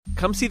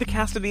come see the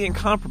cast of The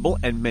Incomparable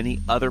and many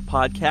other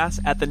podcasts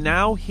at the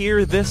Now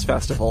Hear This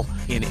Festival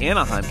in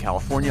Anaheim,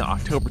 California,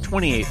 October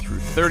 28th through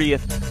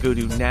 30th. Go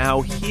to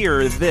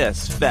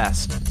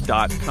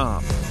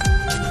nowhearthisfest.com.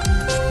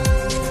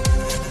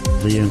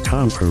 The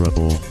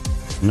Incomparable,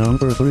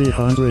 number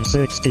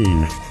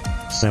 316,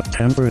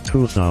 September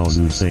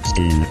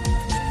 2016.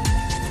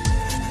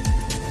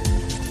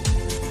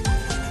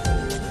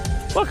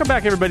 Welcome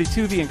back, everybody,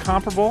 to The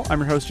Incomparable. I'm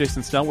your host,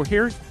 Jason Snell. We're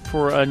here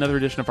for another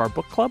edition of our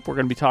book club. We're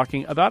going to be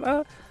talking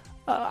about,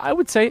 I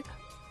would say,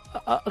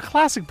 a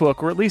classic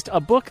book, or at least a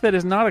book that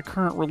is not a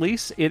current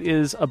release. It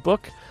is a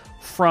book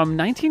from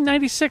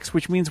 1996,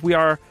 which means we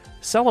are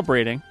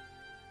celebrating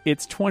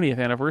its 20th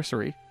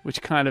anniversary,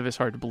 which kind of is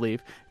hard to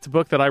believe. It's a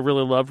book that I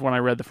really loved when I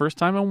read the first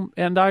time,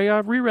 and I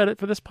reread it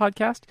for this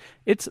podcast.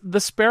 It's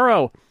The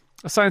Sparrow,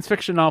 a science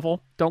fiction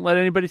novel. Don't let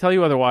anybody tell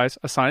you otherwise.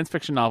 A science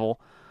fiction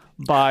novel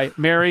by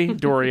Mary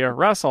Doria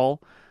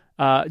Russell.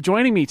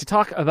 Joining me to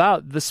talk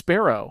about The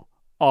Sparrow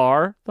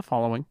are the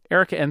following: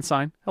 Erica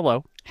Ensign,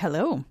 hello.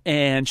 Hello.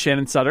 And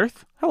Shannon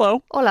Sutterth,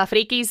 hello. Hola,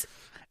 frikis.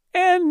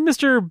 And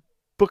Mr.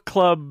 Book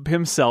Club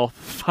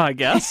himself, I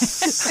guess,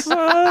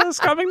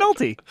 Scott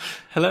McNulty.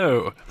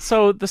 Hello.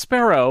 So, The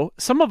Sparrow,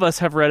 some of us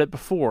have read it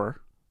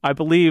before. I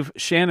believe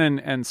Shannon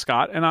and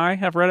Scott and I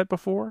have read it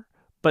before,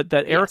 but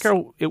that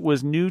Erica, it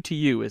was new to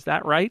you. Is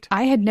that right?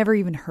 I had never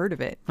even heard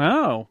of it.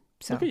 Oh.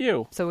 So, look at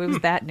you. So it was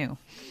that new.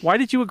 Why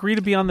did you agree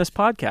to be on this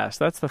podcast?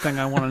 That's the thing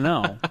I want to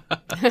know.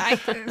 I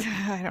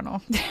don't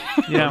know.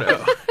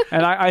 Yeah.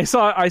 And I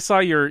saw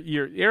your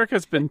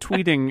Erica's been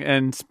tweeting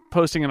and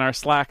posting in our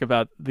Slack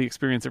about the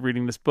experience of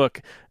reading this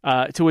book,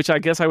 to which I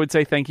guess I would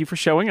say thank you for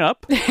showing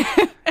up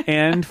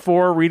and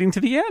for reading to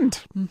the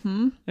end.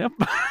 Mm-hmm. Yep.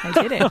 I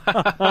did it.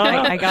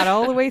 I got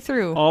all the way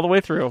through. All the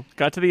way through.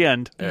 Got to the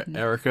end.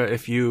 Erica,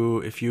 if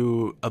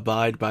you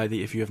abide by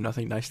if you have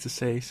nothing nice to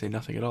say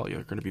nothing at all.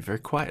 You're going to be very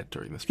quiet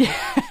during this book.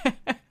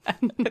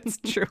 That's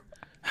true.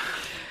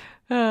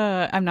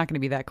 I'm not going to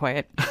be that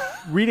quiet.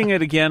 Reading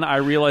it again, I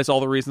realized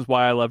all the reasons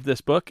why I loved this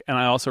book, and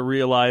I also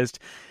realized,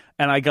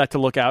 and I got to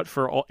look out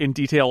for in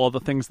detail all the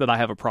things that I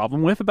have a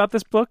problem with about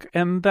this book,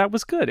 and that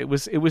was good. It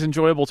was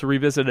enjoyable to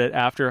revisit it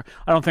after.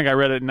 I don't think I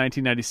read it in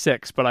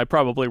 1996, but I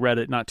probably read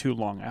it not too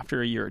long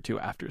after, a year or two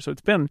after. So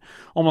it's been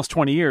almost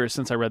 20 years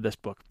since I read this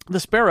book. The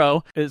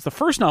Sparrow is the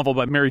first novel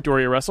by Mary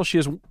Doria Russell. She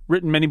has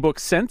written many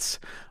books since.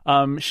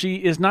 She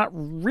is not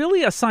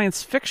really a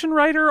science fiction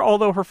writer,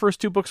 although her first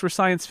two books were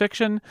science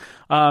fiction.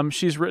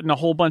 She's written a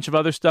whole bunch of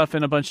other stuff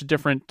in a bunch of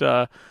different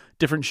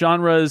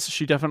genres.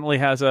 She definitely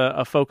has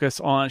a focus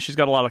on. She's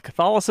got a lot of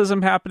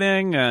Catholicism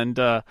happening, and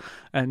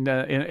in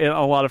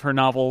a lot of her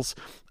novels.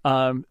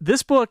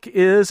 This book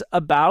is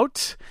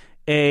about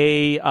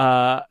a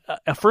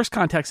first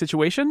contact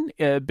situation.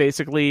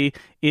 Basically,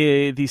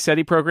 the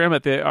SETI program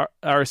at the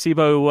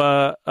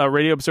Arecibo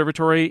Radio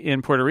Observatory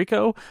in Puerto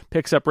Rico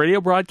picks up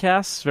radio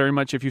broadcasts. Very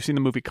much, if you've seen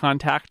the movie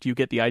Contact, you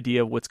get the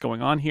idea of what's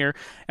going on here.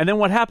 And then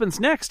what happens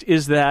next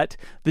is that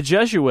the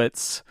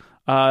Jesuits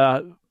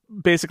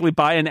basically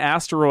buy an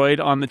asteroid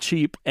on the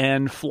cheap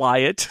and fly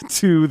it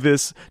to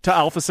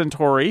Alpha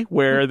Centauri,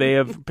 where they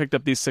have picked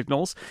up these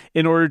signals,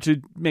 in order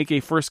to make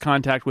a first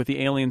contact with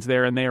the aliens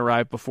there, and they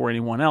arrive before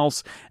anyone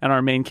else, and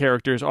our main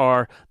characters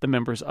are the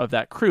members of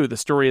that crew. The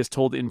story is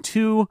told in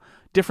two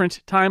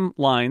different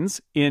timelines,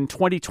 in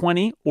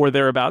 2020 or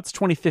thereabouts,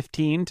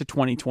 2015 to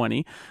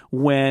 2020,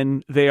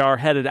 when they are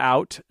headed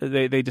out.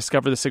 They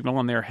discover the signal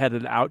and they're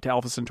headed out to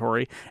Alpha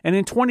Centauri. And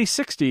in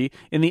 2060,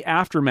 in the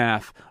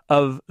aftermath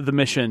of the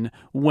mission,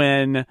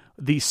 when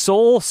the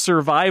sole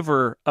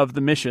survivor of the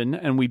mission,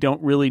 and we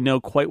don't really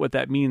know quite what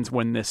that means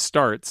when this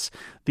starts,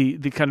 the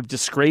kind of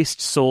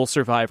disgraced sole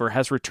survivor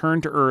has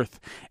returned to Earth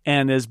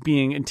and is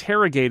being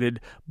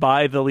interrogated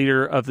by the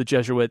leader of the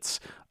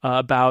Jesuits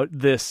about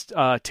this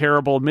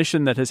terrible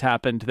mission that has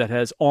happened that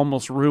has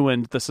almost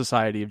ruined the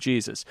Society of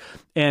Jesus.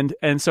 And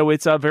so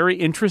it's a very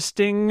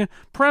interesting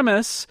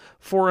premise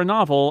for a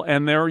novel,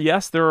 and there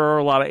are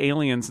a lot of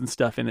aliens and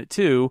stuff in it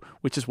too,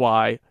 which is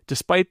why,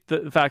 despite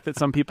the fact that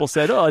some people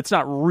said, oh, it's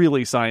not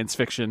really science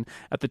fiction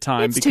at the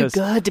time. It's because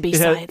too good to be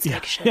science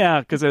fiction.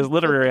 Yeah, because it has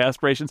literary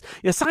aspirations.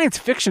 Yeah, science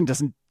fiction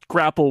doesn't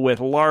grapple with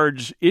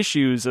large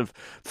issues of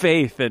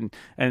faith and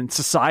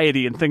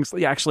society and things.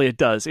 Yeah, actually, it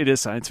does. It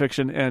is science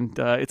fiction, and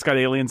it's got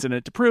aliens in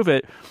it to prove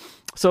it.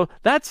 So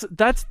that's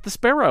The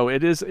Sparrow.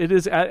 It is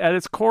at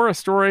its core a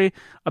story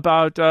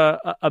about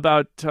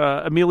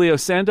Emilio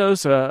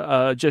Sandoz,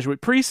 a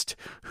Jesuit priest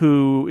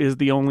who is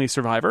the only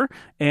survivor,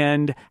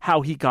 and how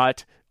he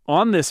got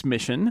on this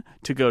mission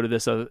to go to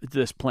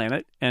this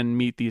planet and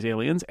meet these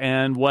aliens,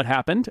 and what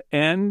happened,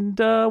 and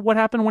what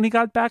happened when he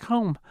got back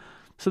home.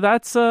 So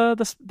that's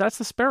The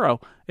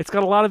Sparrow. It's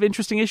got a lot of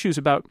interesting issues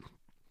about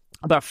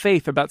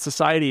faith, about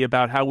society,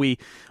 about how we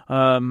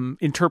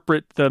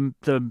interpret the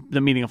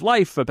meaning of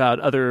life, about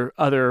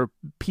other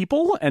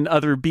people and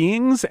other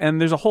beings,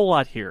 and there's a whole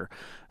lot here.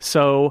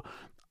 So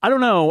I don't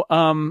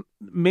know.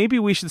 Maybe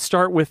we should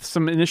start with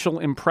some initial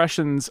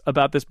impressions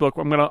about this book.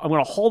 I'm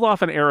gonna hold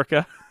off on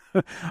Erica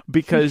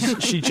because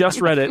she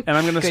just read it, and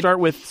I'm going to start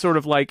with sort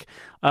of like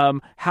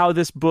how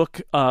this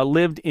book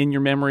lived in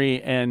your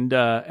memory and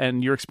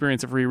your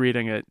experience of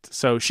rereading it.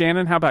 So,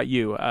 Shannon, how about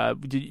you?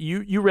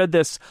 You read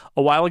this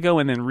a while ago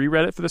and then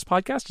reread it for this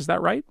podcast? Is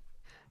that right?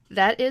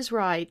 That is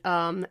right.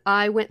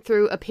 I went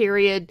through a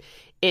period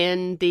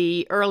in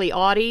the early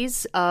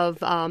aughties of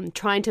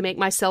trying to make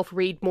myself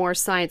read more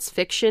science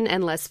fiction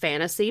and less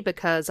fantasy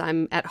because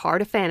I'm at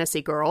heart a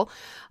fantasy girl.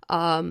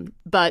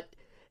 But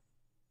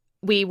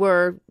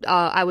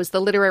I was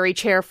the literary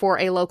chair for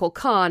a local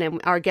con,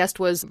 and our guest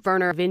was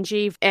Werner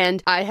Vinge,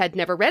 and I had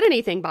never read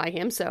anything by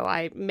him, so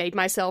I made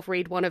myself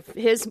read one of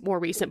his more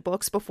recent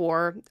books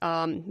before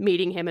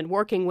meeting him and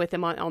working with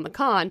him on the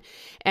con,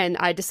 and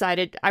I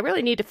decided I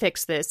really need to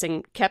fix this,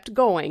 and kept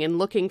going and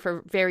looking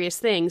for various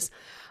things,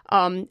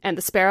 and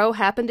The Sparrow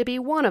happened to be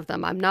one of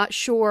them. I'm not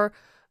sure.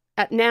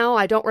 Now,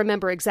 I don't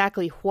remember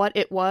exactly what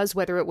it was,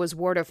 whether it was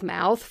word of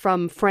mouth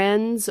from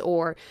friends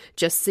or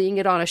just seeing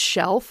it on a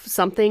shelf,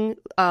 something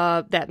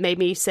that made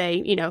me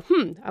say,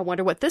 I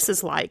wonder what this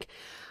is like.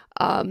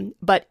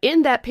 But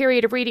in that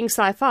period of reading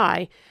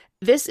sci-fi,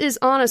 this is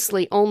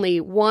honestly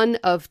only one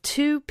of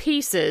two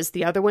pieces,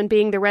 the other one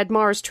being the Red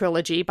Mars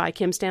trilogy by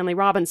Kim Stanley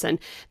Robinson,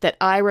 that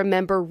I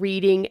remember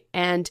reading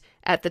and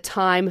at the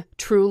time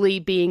truly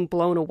being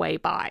blown away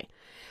by.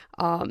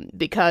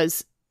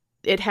 Because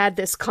it had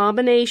this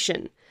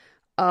combination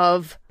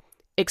of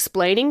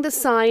explaining the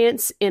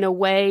science in a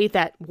way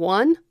that,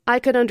 one, I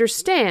could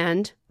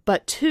understand,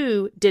 but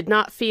two, did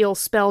not feel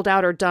spelled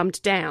out or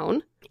dumbed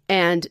down.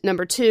 And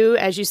number two,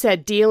 as you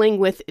said, dealing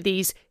with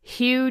these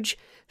huge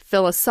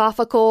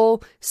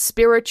philosophical,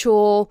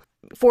 spiritual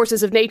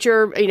forces of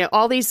nature,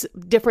 all these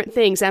different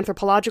things,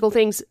 anthropological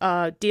things,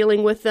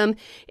 dealing with them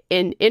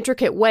in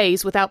intricate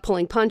ways without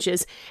pulling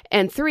punches.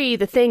 And three,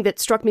 the thing that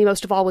struck me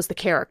most of all was the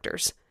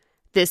characters.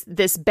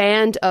 This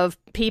band of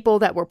people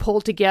that were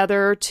pulled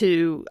together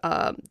to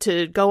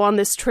go on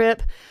this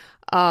trip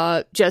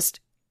just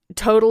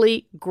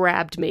totally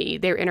grabbed me.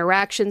 Their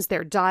interactions,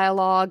 their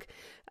dialogue.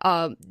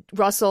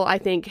 Russell, I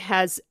think,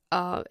 has,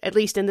 at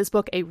least in this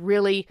book, a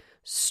really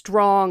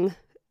strong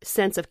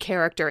sense of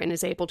character and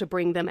is able to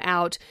bring them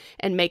out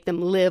and make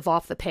them live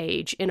off the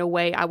page in a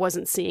way I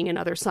wasn't seeing in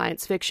other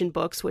science fiction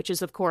books, which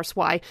is, of course,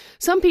 why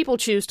some people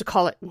choose to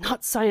call it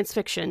not science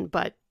fiction.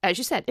 But as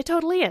you said, it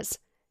totally is.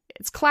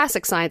 It's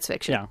classic science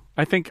fiction. Yeah,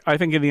 I think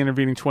in the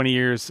intervening 20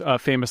 years,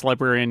 famous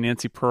librarian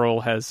Nancy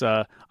Pearl has,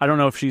 I don't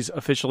know if she's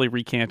officially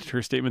recanted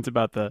her statements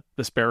about the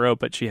Sparrow,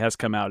 but she has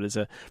come out as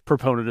a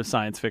proponent of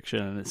science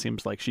fiction, and it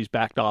seems like she's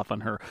backed off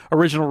on her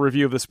original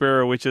review of the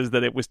Sparrow, which is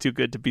that it was too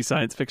good to be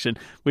science fiction,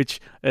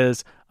 which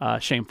is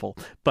shameful.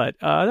 But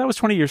that was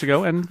 20 years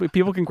ago, and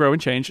people can grow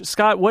and change.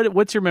 Scott,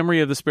 what's your memory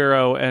of the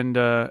Sparrow, and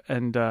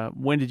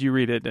when did you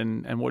read it,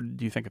 and what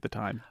did you think at the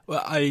time?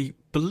 Well, I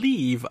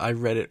believe I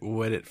read it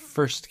when it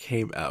first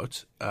came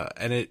out,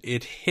 and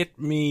it hit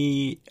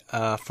me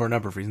for a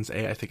number of reasons.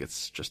 I think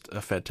it's just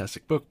a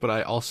fantastic book, but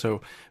I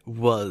also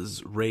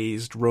was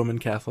raised Roman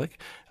Catholic,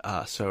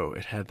 so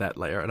it had that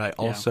layer. And I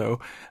also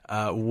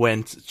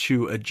went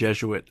to a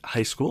Jesuit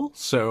high school,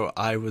 so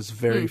I was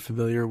very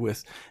familiar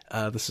with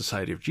the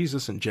Society of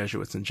Jesus and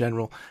Jesuits in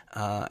general.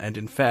 And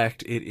in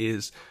fact, it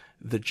is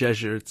the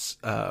Jesuits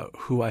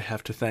who I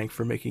have to thank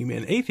for making me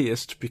an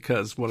atheist,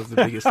 because one of the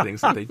biggest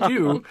things that they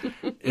do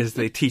is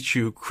they teach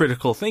you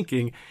critical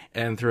thinking.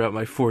 And throughout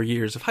my 4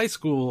 years of high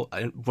school,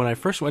 when I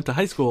first went to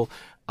high school,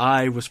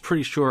 I was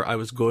pretty sure I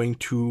was going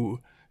to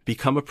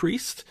become a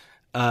priest.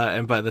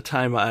 And by the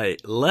time I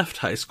left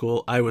high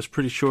school, I was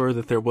pretty sure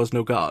that there was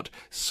no God.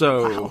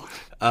 So,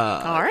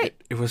 all right.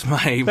 It was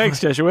Thanks,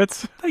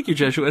 Jesuits. Thank you,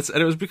 Jesuits.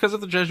 And it was because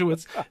of the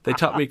Jesuits. They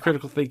taught me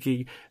critical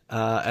thinking.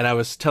 And I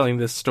was telling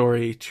this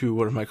story to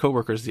one of my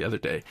coworkers the other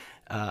day.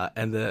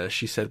 And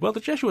she said, well, the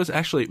Jesuits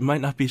actually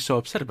might not be so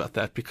upset about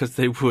that, because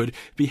they would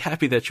be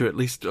happy that you at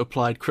least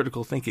applied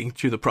critical thinking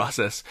to the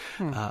process.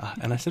 And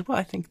I said, well,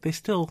 I think they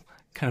still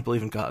kind of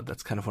believe in God.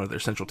 That's kind of one of their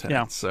central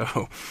tenets. Yeah.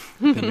 So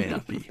they may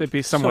not be, they'd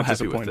be somewhat so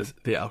happy disappointed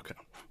with the outcome.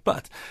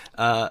 But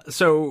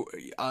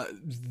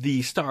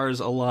the stars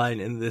align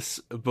in this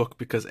book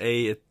because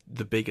the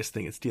biggest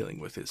thing it's dealing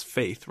with is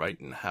faith, right?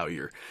 And how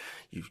you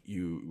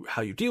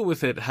deal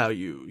with it, how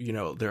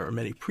there are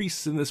many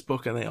priests in this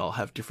book, and they all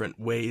have different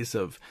ways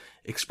of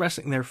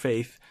expressing their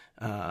faith.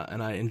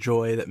 And I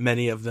enjoy that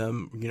many of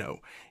them,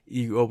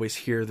 you always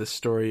hear the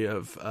story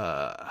of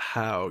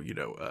how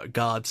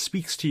God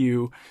speaks to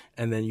you,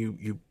 and then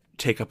you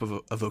take up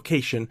a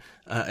vocation,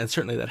 and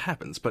certainly that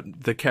happens.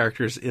 But the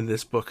characters in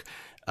this book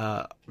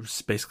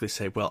basically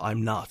say, well,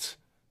 I'm not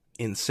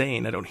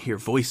insane. I don't hear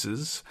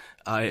voices.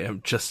 I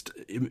am just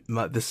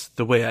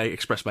the way I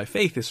express my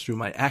faith is through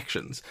my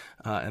actions,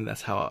 and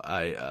that's how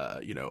I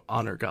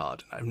honor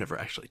God. I've never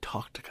actually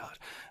talked to God,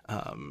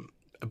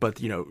 but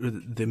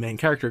the main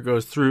character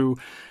goes through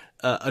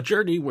a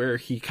journey where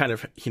he kind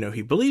of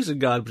he believes in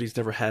God, but he's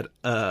never had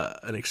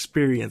an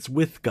experience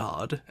with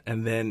God,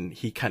 and then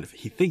he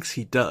thinks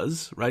he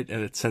does, right,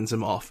 and it sends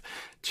him off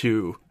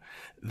to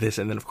this,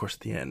 and then of course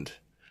at the end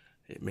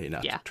it may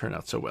not turn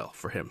out so well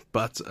for him.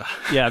 But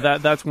yeah,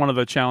 that's one of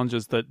the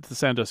challenges that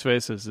Santos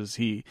faces, is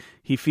he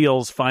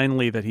feels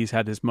finally that he's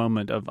had his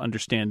moment of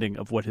understanding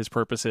of what his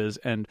purpose is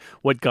and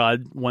what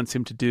God wants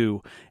him to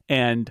do,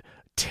 and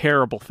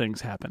terrible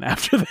things happen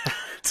after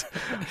that.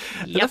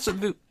 That's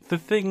the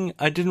thing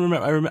I didn't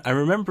remember. I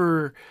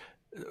remember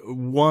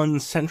one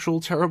central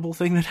terrible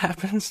thing that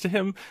happens to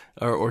him,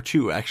 or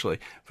two actually,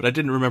 but I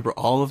didn't remember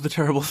all of the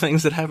terrible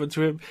things that happened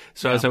to him.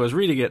 So as I was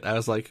reading it, I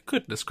was like,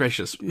 goodness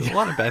gracious, a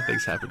lot of bad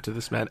things happen to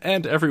this man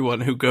and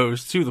everyone who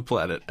goes to the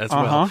planet as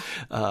well.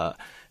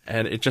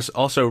 And it just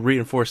also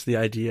reinforced the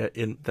idea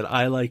that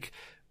I like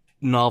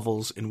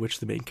novels in which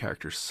the main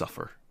characters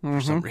suffer for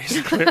some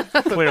reason.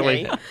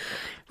 Clearly.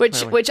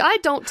 Which I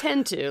don't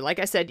tend to. Like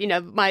I said,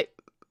 my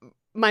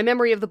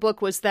memory of the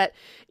book was that,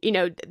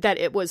 that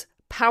it was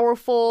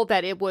powerful,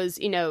 that it was,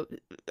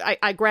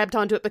 I grabbed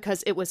onto it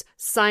because it was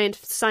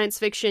science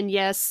fiction,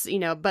 yes,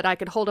 but I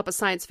could hold up a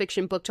science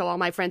fiction book to all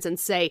my friends and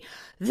say,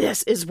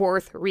 this is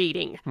worth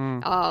reading.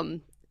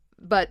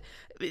 But,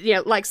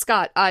 like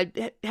Scott,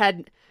 I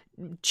had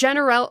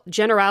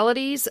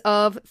generalities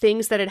of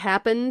things that had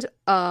happened.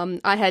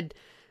 I had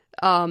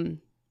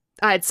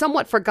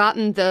somewhat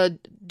forgotten the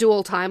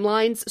dual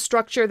timelines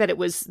structure, that it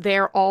was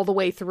there all the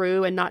way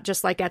through and not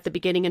just like at the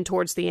beginning and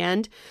towards the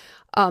end.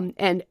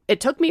 And it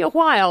took me a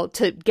while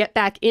to get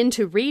back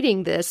into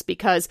reading this,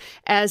 because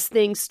as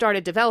things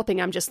started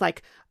developing, I'm just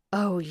like,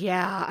 oh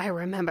yeah, I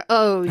remember.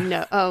 Oh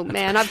no, oh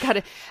man, I've got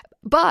to.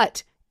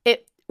 But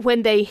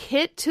when they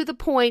hit to the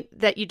point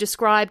that you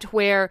described,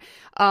 where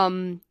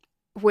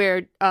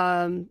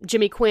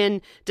Jimmy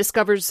Quinn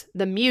discovers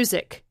the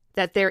music,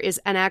 that there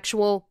is an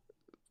actual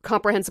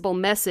comprehensible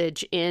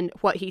message in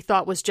what he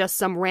thought was just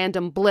some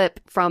random blip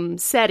from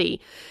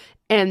SETI,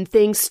 and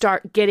things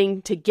start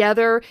getting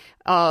together,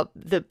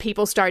 the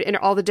people start,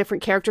 all the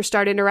different characters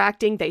start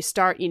interacting, they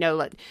start,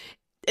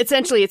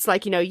 essentially it's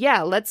like,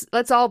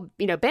 let's all,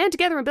 band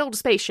together and build a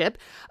spaceship.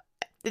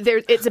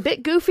 It's a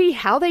bit goofy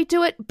how they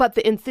do it, but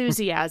the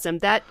enthusiasm,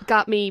 that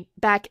got me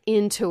back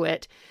into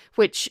it,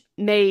 which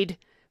made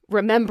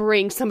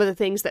remembering some of the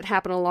things that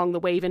happen along the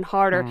way even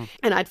harder.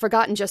 And I'd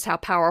forgotten just how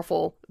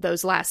powerful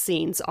those last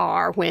scenes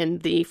are when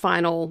the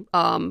final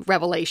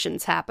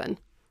revelations happen.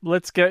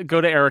 Let's go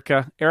to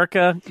Erica.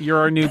 Erica, you're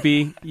our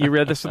newbie. You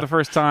read this for the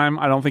first time.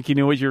 I don't think you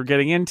knew what you were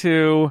getting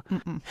into.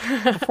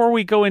 Before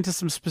we go into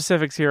some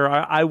specifics here,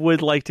 I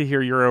would like to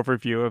hear your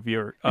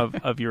overview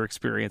of your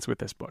experience with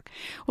this book.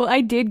 Well,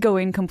 I did go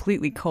in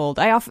completely cold.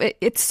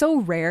 It's so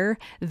rare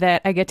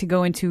that I get to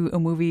go into a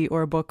movie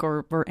or a book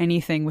or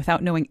anything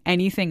without knowing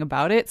anything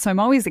about it. So I'm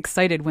always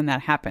excited when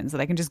that happens,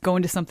 that I can just go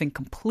into something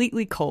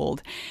completely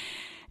cold.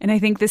 And I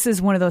think this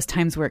is one of those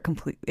times where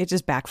it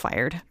just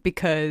backfired,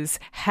 because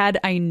had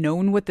I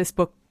known what this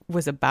book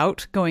was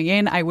about going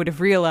in, I would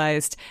have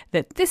realized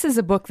that this is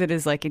a book that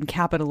is, like, in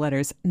capital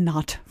letters,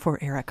 not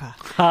for Erica.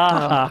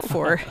 I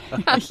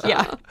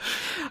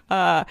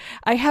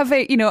have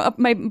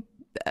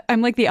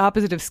I'm like the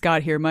opposite of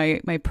Scott here.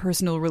 My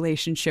personal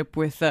relationship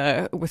with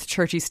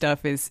churchy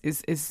stuff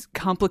is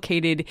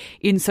complicated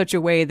in such a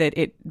way that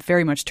it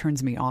very much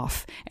turns me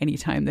off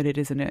anytime that it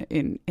is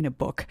in a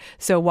book.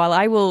 So while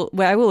I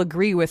will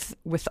agree with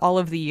all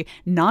of the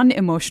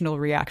non-emotional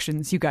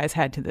reactions you guys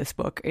had to this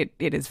book, it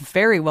is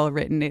very well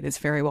written. It is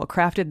very well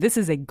crafted. This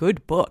is a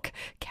good book.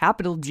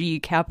 Capital G,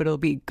 capital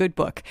B, good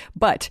book.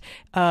 But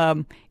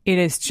it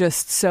is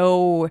just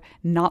so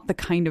not the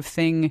kind of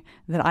thing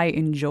that I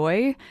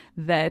enjoy,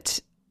 that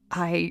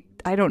I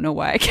don't know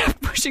why I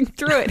kept pushing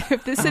through it.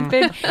 If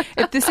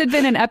this had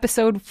been an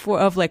episode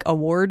of like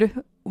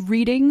award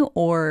reading,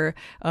 or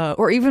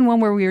even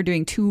one where we were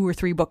doing 2 or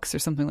 3 books or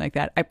something like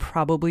that, I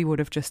probably would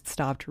have just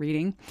stopped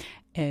reading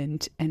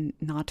and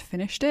not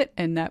finished it.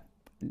 And that,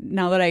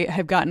 now that I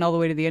have gotten all the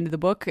way to the end of the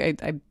book,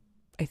 I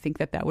think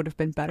that would have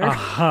been better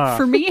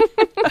for me.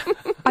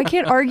 I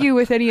can't argue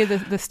with any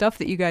of the stuff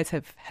that you guys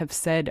have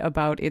said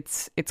about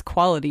its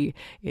quality.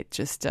 It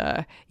just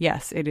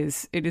yes, it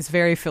is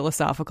very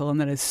philosophical, and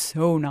that is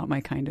so not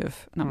my kind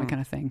of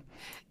thing.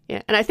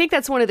 Yeah, and I think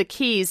that's one of the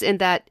keys, in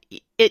that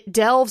it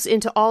delves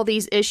into all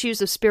these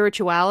issues of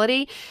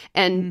spirituality,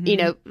 and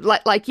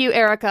like you,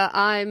 Erica,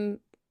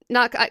 I'm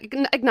not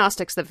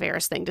agnostic's the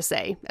fairest thing to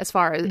say as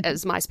far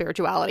as my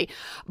spirituality,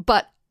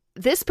 but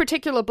this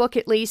particular book,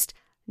 at least,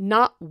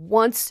 not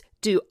once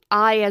do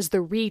I, as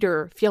the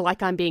reader, feel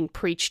like I'm being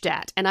preached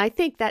at. And I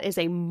think that is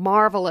a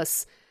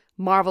marvelous,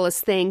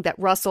 marvelous thing that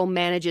Russell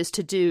manages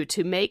to do,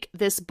 to make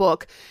this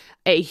book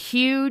a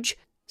huge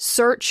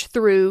search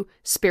through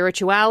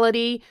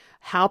spirituality,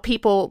 how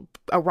people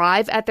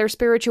arrive at their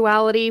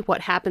spirituality, what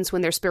happens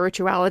when their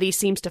spirituality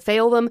seems to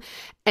fail them.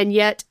 And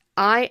yet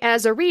I,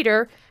 as a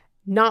reader,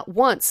 not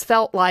once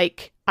felt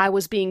like I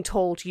was being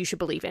told you should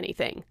believe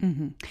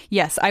anything.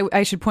 Yes,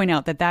 I should point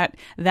out that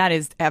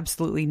is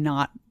absolutely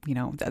not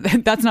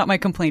that's not my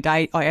complaint.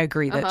 I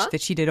agree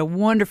that she did a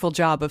wonderful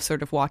job of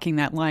sort of walking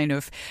that line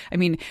of, I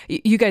mean,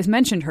 you guys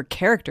mentioned her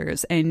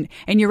characters, and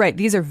you're right.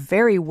 These are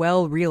very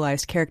well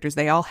realized characters.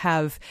 They all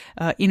have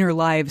inner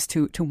lives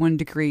to one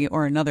degree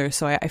or another.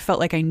 So I felt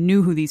like I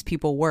knew who these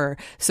people were.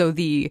 So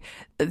the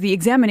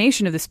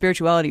examination of the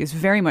spirituality is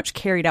very much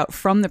carried out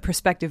from the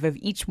perspective of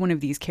each one of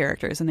these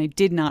characters. And I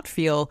did not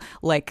feel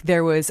like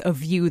there was a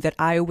view that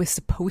I was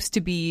supposed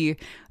to be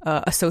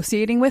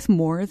associating with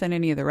more than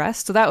any of the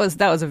rest. So that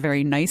was a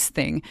very nice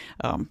thing.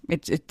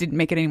 It didn't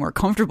make it any more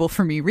comfortable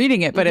for me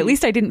reading it, but at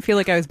least I didn't feel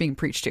like I was being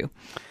preached to.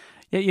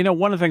 Yeah,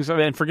 one of the things,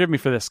 and forgive me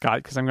for this,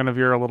 Scott, because I'm going to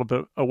veer a little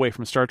bit away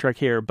from Star Trek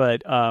here,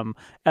 but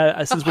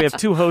since we have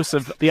two hosts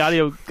of the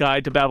audio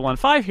guide to Babylon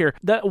 5 here,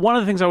 that one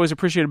of the things I always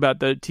appreciated about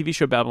the TV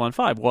show Babylon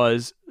 5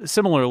 was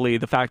similarly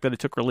the fact that it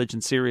took religion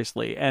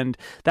seriously. And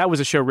that was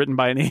a show written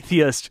by an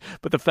atheist,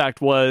 but the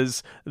fact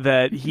was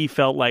that he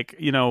felt like,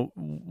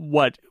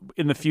 what,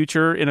 in the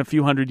future, in a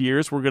few hundred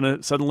years, we're going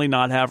to suddenly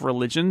not have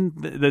religion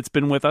that's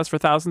been with us for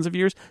thousands of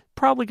years,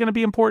 probably going to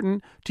be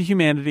important to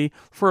humanity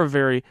for a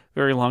very,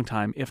 very long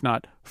time, if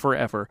not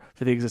forever,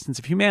 for the existence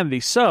of humanity.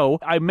 So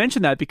I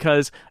mention that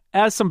because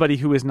as somebody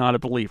who is not a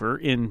believer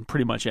in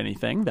pretty much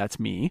anything, that's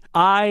me,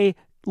 I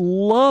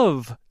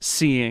love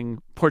seeing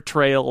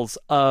portrayals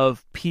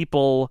of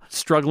people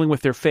struggling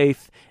with their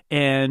faith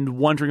and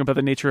wondering about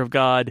the nature of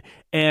God.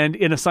 And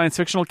in a science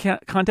fictional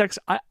context,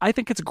 I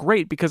think it's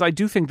great because I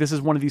do think this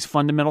is one of these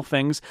fundamental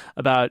things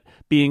about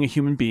being a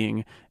human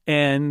being.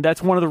 And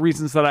that's one of the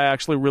reasons that I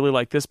actually really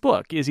like this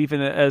book, is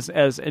even as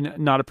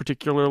not a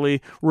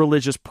particularly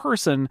religious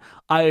person,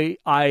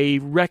 I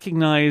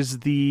recognize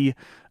the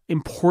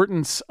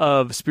importance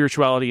of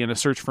spirituality and a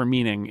search for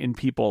meaning in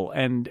people,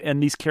 and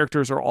these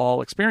characters are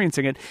all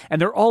experiencing it, and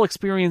they're all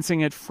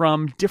experiencing it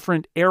from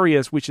different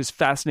areas, which is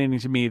fascinating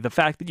to me. The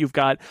fact that you've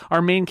got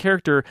our main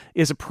character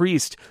is a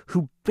priest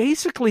who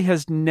basically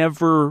has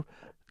never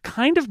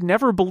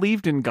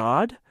believed in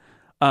God,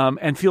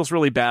 and feels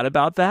really bad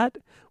about that,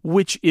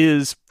 which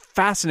is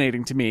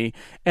fascinating to me,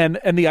 and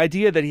the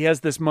idea that he has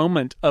this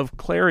moment of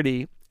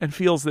clarity and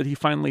feels that he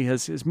finally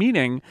has his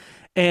meaning,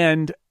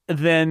 and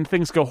then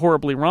things go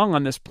horribly wrong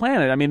on this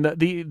planet. I mean,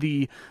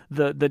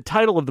 the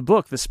title of the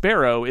book, The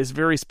Sparrow, is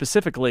very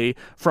specifically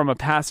from a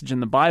passage in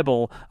the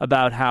Bible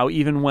about how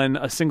even when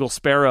a single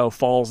sparrow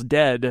falls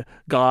dead,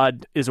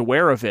 God is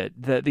aware of it.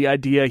 The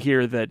idea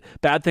here that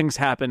bad things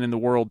happen in the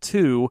world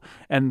too,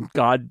 and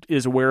God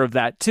is aware of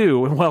that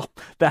too. And well,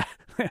 that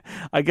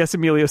I guess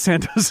Emilio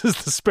Santos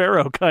is the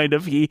sparrow, kind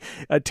of.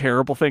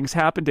 Terrible things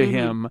happen to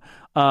him.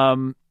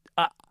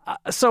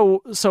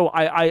 So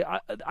I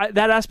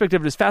that aspect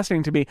of it is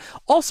fascinating to me.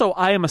 Also,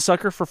 I am a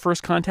sucker for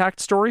first contact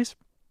stories,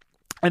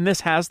 and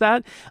this has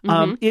that.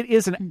 It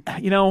is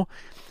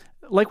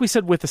like we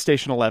said with the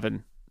Station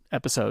 11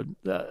 episode,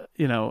 bear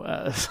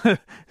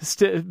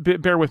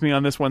with me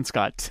on this one,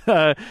 Scott.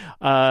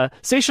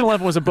 Station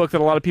 11 was a book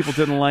that a lot of people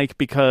didn't like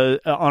because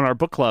on our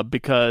book club,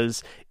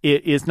 because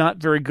it is not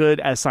very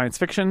good as science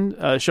fiction,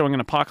 showing an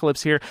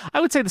apocalypse here. I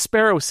would say The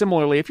Sparrow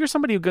similarly. If you're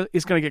somebody who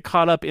is going to get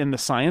caught up in the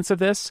science of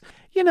this,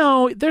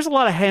 there's a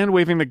lot of hand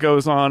waving that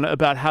goes on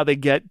about how they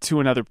get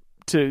to another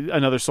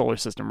solar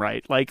system,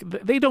 right? Like,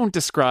 they don't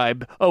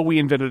describe, we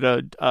invented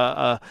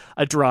a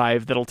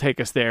drive that'll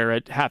take us there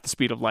at half the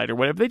speed of light or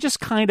whatever. They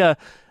just kind of,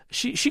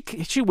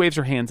 she waves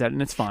her hands at it,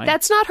 and it's fine.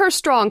 That's not her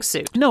strong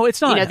suit. No,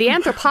 it's not. The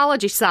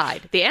anthropology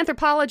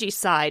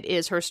side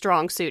is her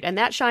strong suit, and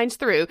that shines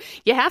through.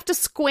 You have to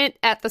squint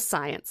at the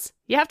science.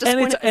 You have to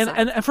squint at the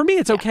science. And for me,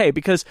 it's okay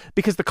because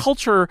the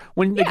culture,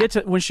 when they get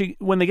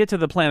to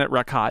the planet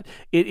Rakat,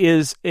 it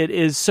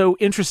is so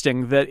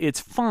interesting that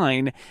it's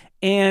fine.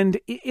 And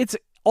it's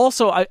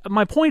also,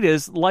 my point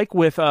is, like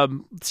with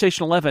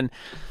Station 11,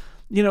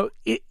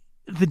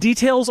 the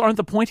details aren't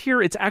the point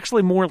here. It's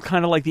actually more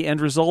kind of like the end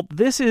result.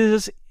 This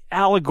is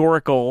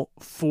allegorical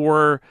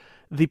for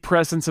the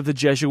presence of the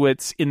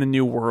Jesuits in the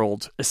New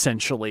World,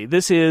 essentially.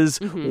 This is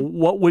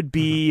what would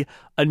be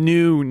a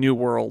new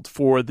world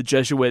for the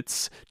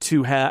Jesuits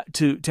to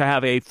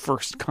have a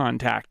first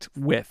contact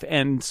with,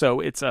 and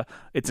so it's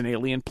an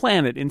alien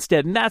planet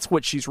instead, and that's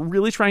what she's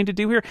really trying to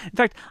do here. In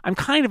fact, I'm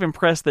kind of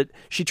impressed that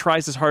she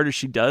tries as hard as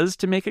she does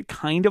to make it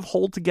kind of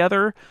hold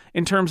together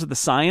in terms of the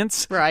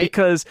science, right?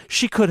 Because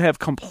she could have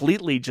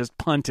completely just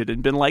punted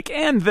and been like,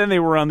 and then they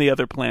were on the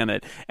other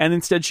planet, and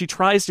instead she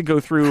tries to go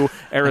through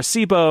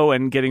Arecibo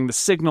and getting the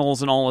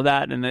signals and all of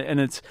that, and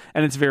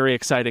it's very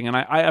exciting, and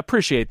I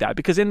appreciate that,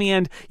 because in the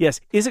end, yes.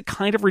 Is it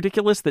kind of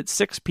ridiculous that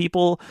 6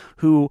 people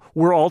who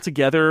were all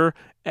together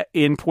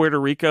in Puerto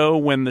Rico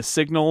when the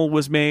signal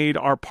was made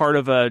are part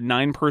of a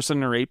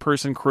 9-person or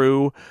 8-person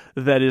crew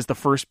that is the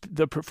first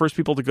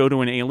people to go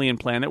to an alien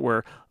planet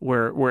where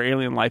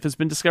alien life has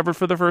been discovered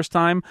for the first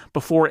time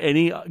before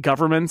any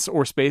governments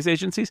or space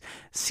agencies?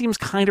 Seems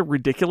kind of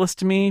ridiculous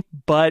to me,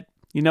 but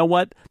you know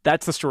what?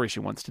 That's the story she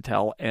wants to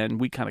tell, and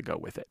we kind of go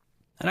with it.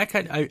 And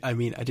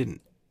I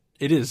didn't.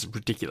 It is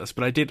ridiculous,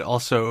 but I did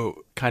also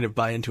kind of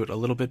buy into it a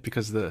little bit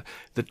because the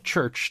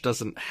church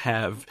doesn't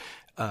have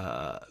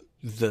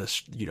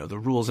the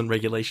rules and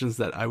regulations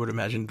that I would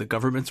imagine the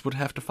governments would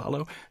have to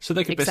follow. So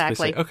they could basically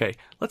say, okay,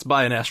 let's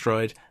buy an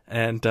asteroid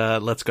and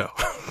let's go.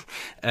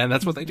 And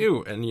that's what they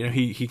do. And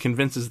he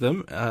convinces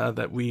them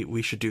that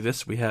we should do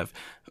this. We have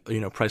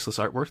priceless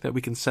artwork that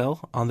we can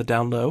sell on the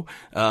down low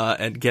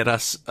and get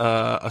us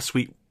a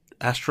sweet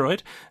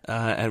asteroid,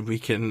 and we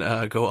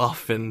can go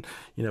off, and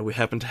we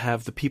happen to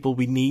have the people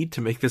we need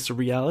to make this a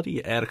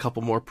reality. Add a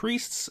couple more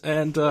priests,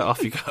 and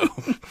off you go.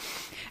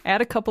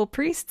 Add a couple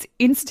priests,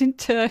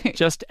 instant.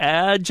 Just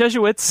add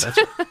Jesuits.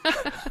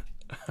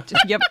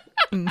 Yep.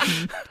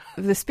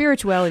 Mm-hmm. The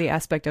spirituality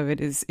aspect of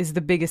it is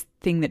the biggest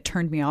thing that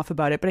turned me off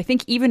about it. But I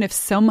think even if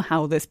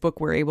somehow this book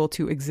were able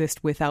to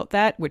exist without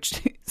that,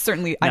 which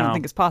certainly I don't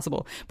think is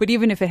possible, but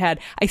even if it had,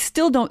 I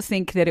still don't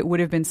think that it would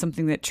have been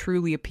something that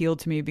truly appealed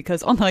to me,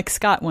 because unlike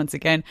Scott, once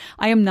again,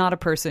 I am not a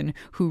person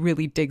who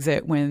really digs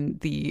it when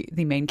the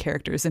main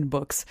characters in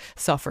books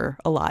suffer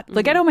a lot.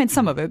 Like, I don't mind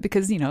some of it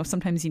because,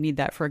 sometimes you need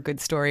that for a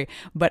good story.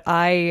 But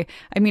I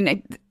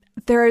mean,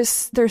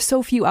 there's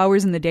so few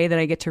hours in the day that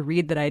I get to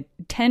read that I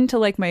tend to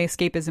like my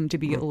escapism to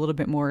be a little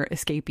bit more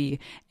escapey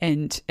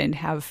and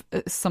have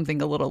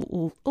something a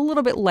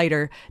little bit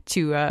lighter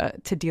to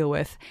deal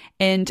with.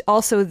 And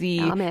also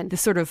the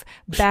sort of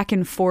back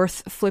and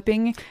forth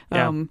flipping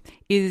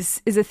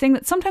is a thing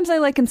that sometimes I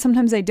like and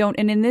sometimes I don't.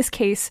 And in this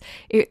case,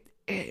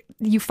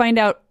 you find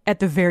out at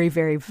the very,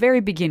 very, very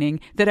beginning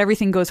that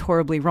everything goes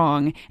horribly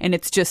wrong. And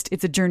it's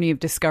a journey of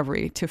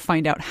discovery to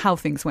find out how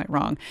things went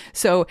wrong.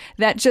 So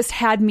that just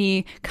had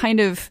me kind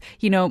of,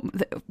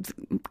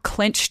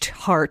 clenched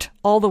heart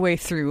all the way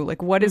through.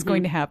 Like, what is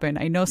going to happen?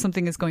 I know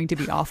something is going to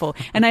be awful.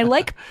 And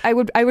I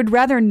would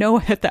rather know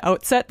at the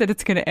outset that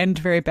it's going to end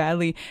very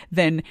badly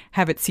than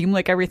have it seem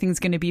like everything's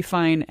going to be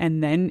fine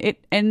and then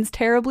it ends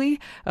terribly.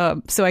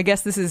 So I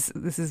guess this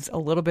is a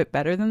little bit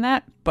better than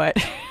that, but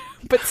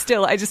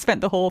still, I just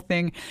spent the whole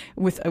thing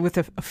with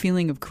a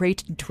feeling of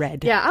great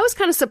dread. Yeah, I was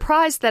kind of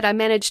surprised that I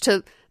managed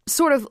to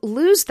sort of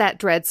lose that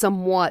dread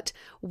somewhat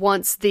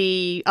once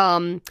the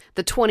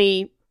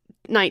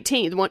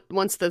 2019,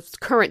 once the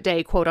current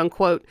day, quote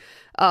unquote,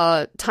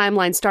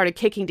 timeline started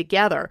kicking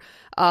together.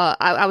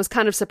 I was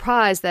kind of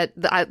surprised that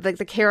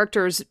the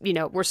characters,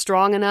 were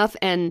strong enough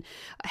and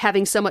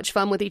having so much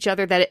fun with each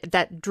other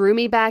that drew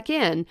me back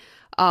in,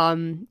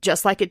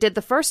 just like it did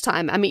the first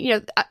time. I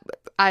mean,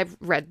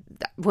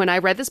 when I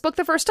read this book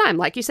the first time,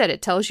 like you said,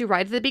 it tells you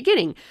right at the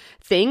beginning,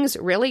 things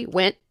really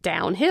went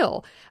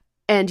downhill.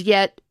 And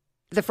yet,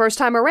 the first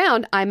time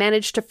around, I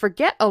managed to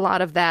forget a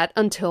lot of that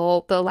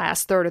until the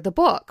last third of the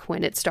book,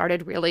 when it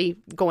started really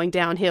going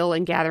downhill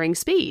and gathering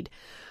speed.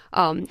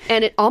 And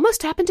it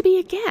almost happened to me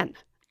again.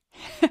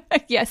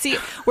 Yeah, see,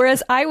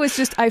 whereas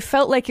I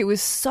felt like it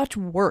was such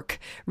work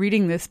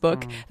reading this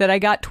book that I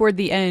got toward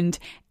the end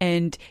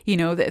and,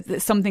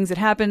 some things had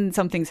happened,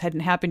 some things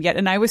hadn't happened yet.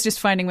 And I was just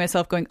finding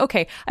myself going,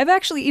 okay, I've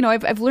actually,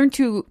 I've learned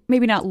to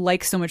maybe not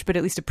like so much, but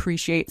at least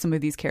appreciate some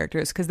of these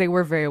characters because they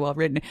were very well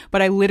written.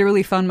 But I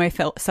literally found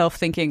myself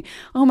thinking,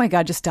 oh my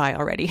God, just die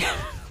already.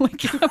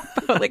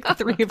 about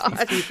three of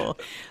these people.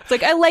 It's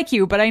like, I like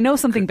you, but I know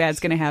something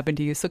bad's going to happen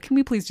to you. So can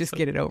we please just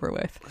get it over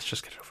with? Let's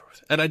just get it over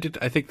with. And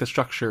I think the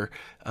structure,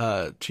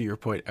 to your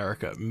point,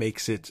 Erica,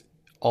 makes it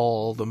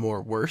all the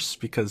more worse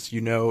because,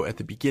 at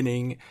the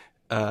beginning,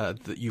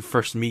 that you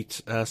first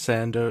meet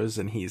Sandoz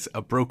and he's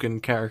a broken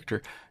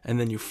character, and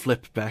then you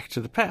flip back to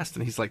the past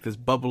and he's like this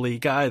bubbly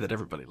guy that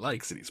everybody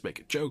likes and he's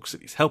making jokes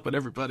and he's helping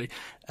everybody.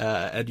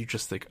 And you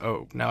just think,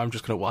 oh, now I'm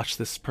just going to watch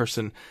this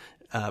person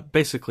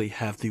basically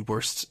have the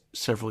worst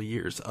several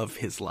years of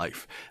his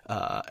life,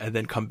 and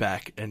then come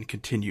back and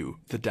continue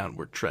the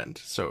downward trend.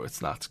 So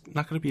it's not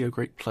going to be a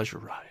great pleasure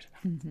ride.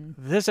 Mm-hmm.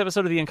 This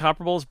episode of The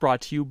Incomparable is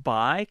brought to you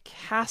by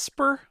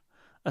Casper,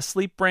 a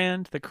sleep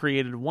brand that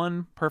created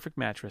one perfect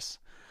mattress,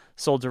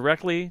 sold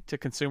directly to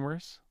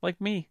consumers like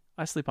me.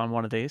 I sleep on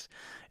one of these.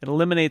 It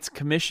eliminates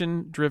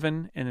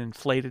commission-driven and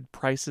inflated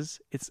prices.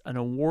 It's an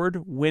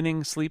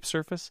award-winning sleep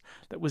surface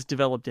that was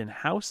developed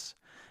in-house.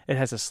 It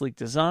has a sleek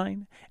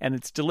design, and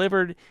it's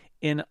delivered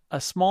in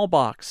a small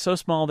box, so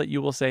small that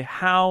you will say,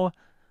 how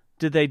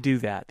did they do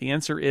that? The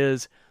answer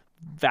is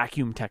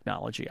vacuum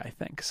technology, I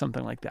think,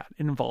 something like that.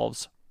 It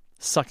involves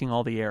sucking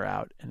all the air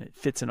out, and it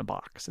fits in a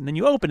box. And then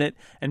you open it,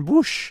 and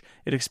whoosh,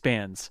 it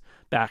expands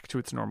back to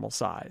its normal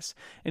size.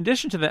 In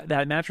addition to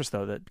that mattress,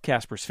 though, that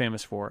Casper's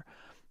famous for,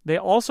 they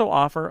also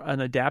offer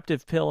an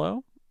adaptive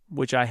pillow,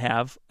 which I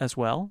have as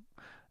well,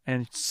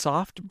 and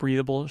soft,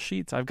 breathable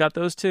sheets. I've got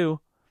those,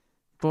 too.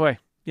 Boy.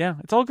 Yeah,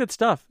 it's all good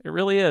stuff. It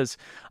really is.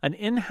 An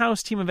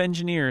in-house team of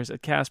engineers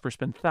at Casper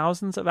spend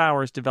thousands of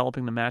hours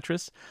developing the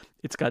mattress.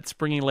 It's got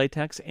springy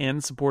latex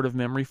and supportive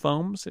memory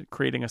foams,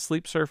 creating a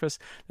sleep surface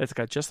that's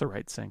got just the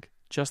right sink,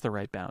 just the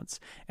right bounce.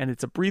 And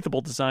it's a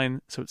breathable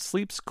design, so it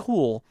sleeps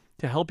cool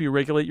to help you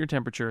regulate your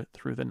temperature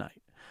through the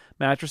night.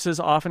 Mattresses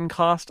often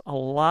cost a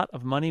lot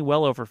of money,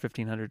 well over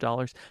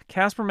 $1,500.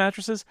 Casper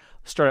mattresses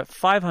start at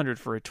 $500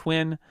 for a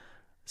twin,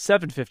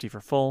 $750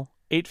 for full,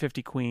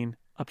 $850 queen,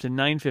 up to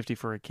 $950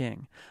 for a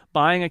king.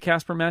 Buying a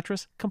Casper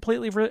mattress,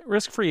 completely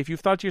risk-free. If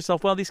you've thought to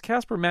yourself, well, these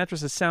Casper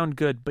mattresses sound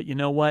good, but you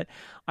know what?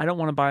 I don't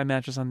want to buy a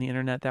mattress on the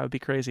internet. That would be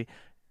crazy.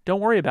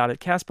 Don't worry about it.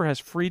 Casper has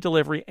free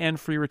delivery and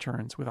free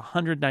returns with a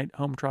 100-night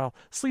home trial.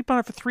 Sleep on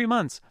it for 3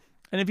 months.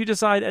 And if you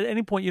decide at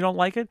any point you don't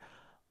like it,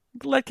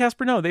 let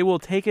Casper know. They will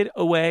take it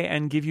away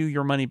and give you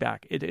your money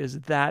back. It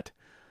is that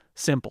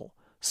simple.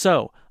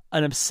 So,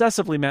 an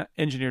obsessively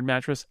engineered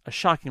mattress, a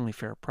shockingly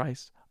fair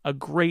price, a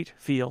great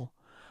feel,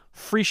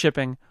 free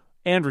shipping,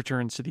 and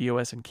returns to the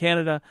US and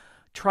Canada.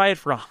 Try it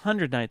for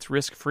 100 nights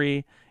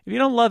risk-free. If you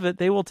don't love it,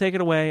 they will take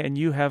it away and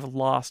you have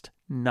lost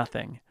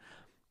nothing.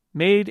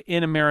 Made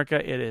in America,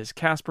 it is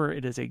Casper.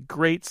 It is a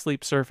great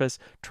sleep surface.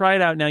 Try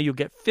it out now. You'll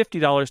get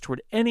 $50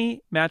 toward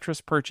any mattress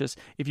purchase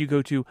if you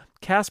go to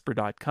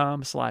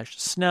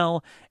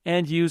casper.com/Snell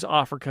and use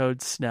offer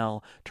code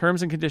Snell.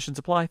 Terms and conditions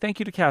apply. Thank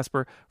you to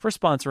Casper for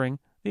sponsoring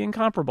The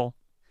Incomparable.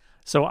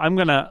 So I'm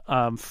going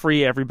to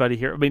free everybody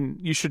here. I mean,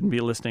 you shouldn't be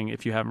listening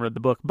if you haven't read the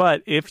book,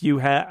 but if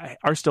you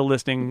are still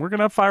listening, we're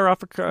going to fire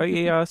off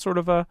a sort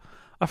of a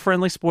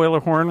friendly spoiler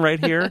horn right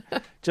here,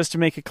 just to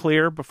make it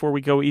clear before we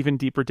go even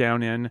deeper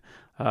down in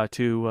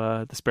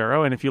to The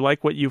Sparrow. And if you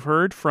like what you've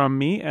heard from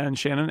me and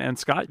Shannon and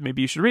Scott,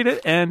 maybe you should read it.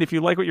 And if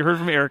you like what you heard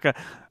from Erica,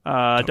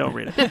 don't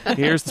read it.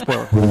 Here's the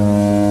spoiler.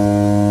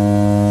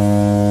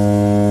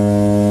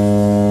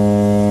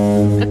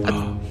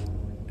 Oh,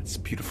 it's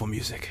beautiful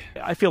music.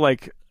 I feel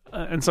like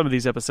in some of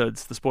these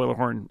episodes, the spoiler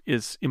horn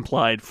is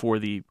implied for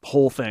the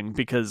whole thing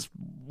because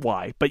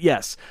why? But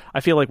yes, I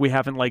feel like we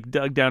haven't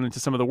dug down into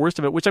some of the worst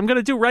of it, which I'm going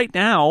to do right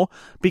now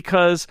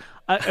because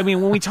I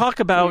mean, when we talk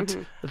about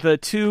the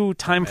two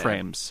time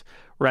frames,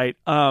 right?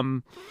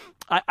 I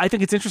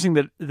think it's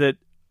interesting that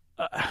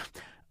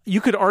you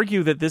could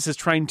argue that this is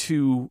trying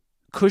to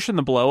cushion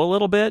the blow a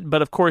little bit,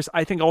 but of course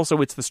I think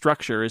also it's the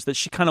structure is that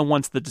she kind of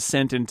wants the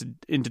descent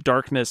into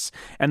darkness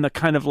and the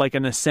kind of like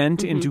an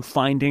ascent into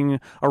finding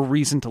a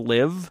reason to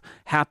live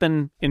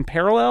happen in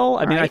parallel.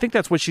 I mean, I think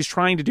that's what she's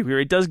trying to do here.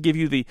 It does give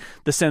you the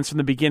sense from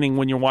the beginning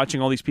when you're watching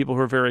all these people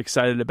who are very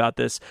excited about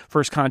this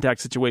first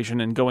contact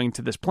situation and going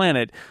to this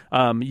planet,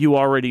 you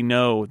already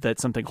know that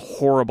something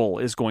horrible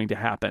is going to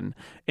happen,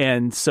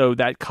 and so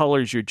that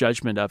colors your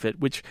judgment of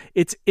it, which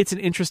it's an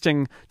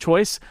interesting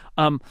choice.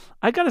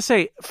 I gotta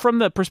say,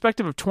 from the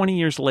perspective of 20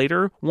 years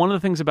later, one of the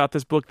things about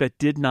this book that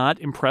did not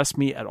impress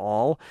me at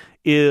all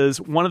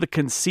is one of the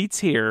conceits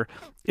here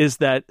is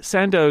that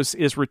Sandoz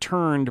is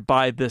returned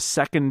by the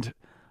second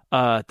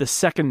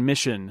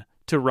mission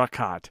to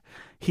Rakat.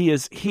 He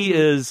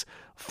is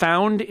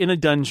found in a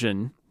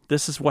dungeon.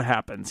 This is what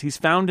happens. He's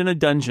found in a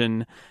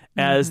dungeon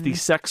as the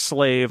sex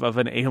slave of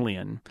an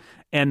alien.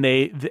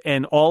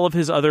 And all of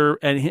his other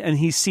and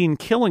he's seen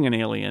killing an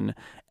alien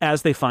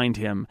as they find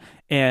him,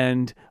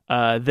 and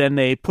then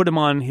they put him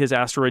on his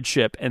asteroid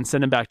ship and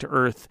send him back to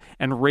Earth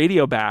and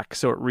radio back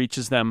so it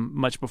reaches them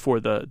much before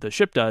the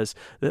ship does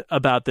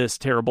about this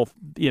terrible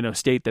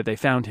state that they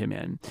found him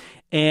in.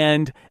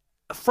 And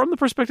from the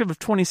perspective of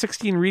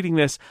 2016, reading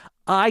this,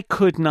 I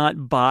could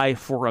not buy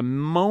for a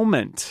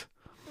moment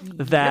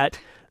that.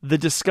 The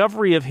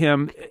discovery of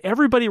him,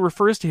 everybody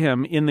refers to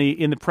him in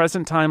the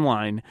present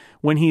timeline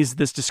when he's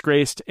this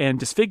disgraced and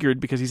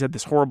disfigured because he's had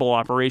this horrible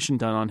operation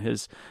done on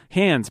his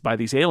hands by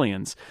these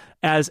aliens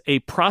as a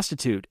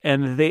prostitute,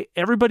 and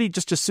everybody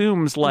just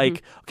assumes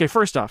okay,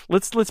 first off,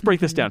 let's break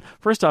this down.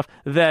 First off,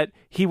 that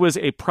he was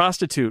a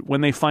prostitute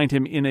when they find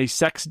him in a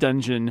sex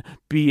dungeon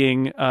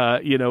being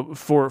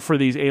for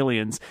these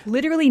aliens,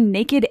 literally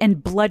naked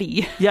and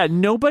bloody. Yeah,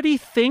 nobody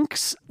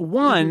thinks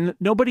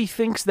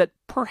that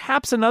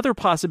perhaps another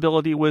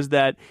possibility was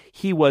that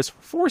he was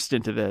forced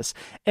into this,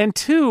 and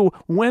two,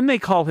 when they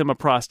call him a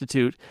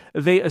prostitute,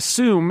 they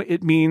assume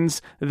it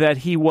means that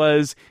he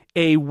was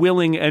a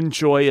willing and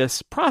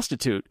joyous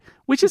prostitute,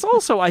 which is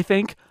also, I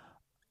think,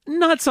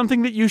 not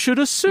something that you should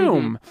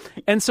assume.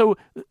 And so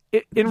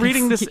in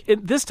reading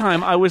this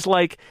time, I was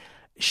like,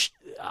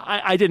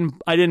 I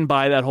didn't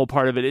buy that whole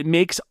part of it. It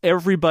makes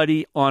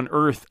everybody on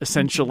Earth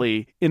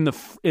essentially in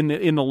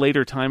the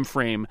later time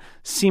frame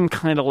seem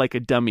kind of like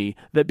a dummy,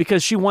 that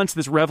because she wants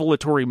this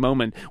revelatory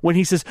moment when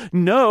he says,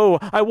 "No,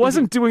 I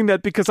wasn't doing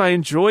that because I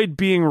enjoyed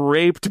being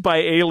raped by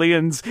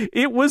aliens.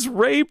 It was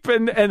rape,"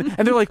 and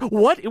they're like,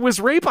 "What? It was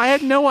rape? I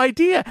had no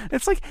idea."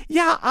 It's like,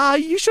 yeah,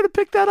 you should have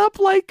picked that up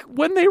like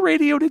when they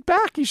radioed it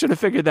back. You should have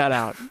figured that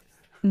out.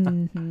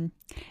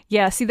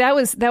 Yeah, see, that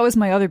was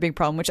my other big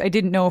problem, which I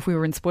didn't know if we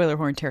were in spoiler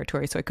horn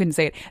territory, so I couldn't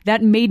say it.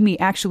 That made me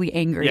actually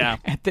angry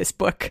at this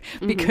book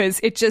because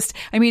it just,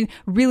 I mean,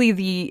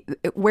 really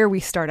where we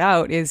start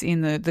out is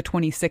in the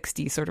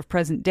 2060 sort of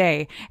present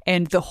day,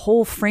 and the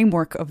whole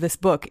framework of this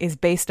book is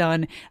based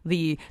on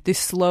the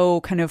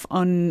slow kind of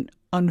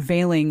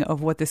unveiling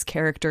of what this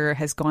character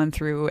has gone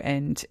through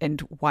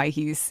and why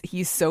he's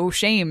so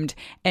shamed,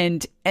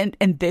 and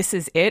this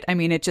is it. I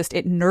mean, it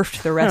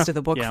nerfed the rest of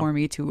the book for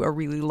me to a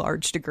really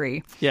large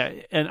degree. Yeah,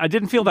 and I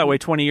didn't feel that way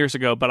 20 years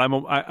ago, but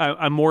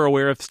I'm more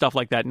aware of stuff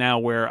like that now,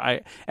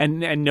 where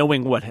and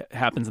knowing what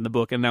happens in the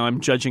book, and now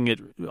I'm judging it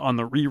on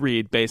the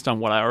reread based on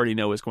what I already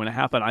know is going to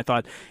happen. I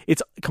thought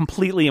it's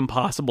completely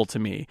impossible to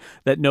me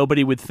that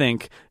nobody would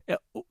think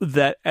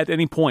that at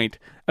any point.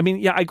 I mean,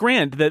 yeah, I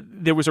grant that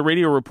there was a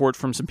radio report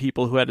from some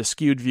people who had a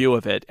skewed view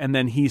of it, and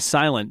then he's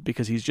silent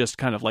because he's just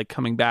kind of like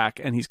coming back,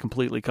 and he's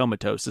completely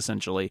comatose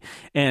essentially,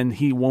 and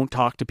he won't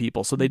talk to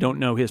people, so they don't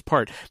know his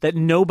part. That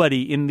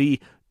nobody in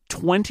the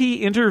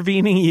 20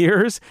 intervening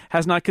years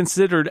has not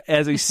considered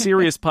as a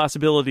serious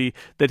possibility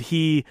that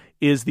he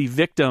is the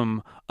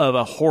victim of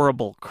a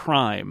horrible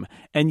crime.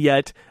 And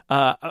yet,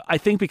 I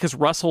think because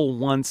Russell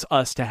wants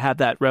us to have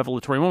that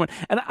revelatory moment.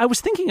 And I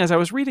was thinking as I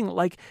was reading,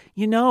 like,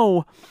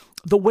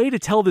 the way to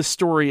tell this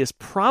story is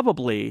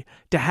probably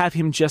to have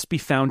him just be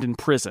found in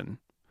prison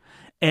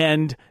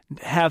and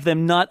have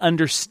them not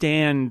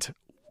understand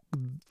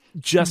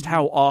just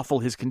how awful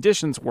his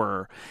conditions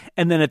were,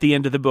 and then at the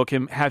end of the book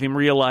have him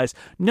realize,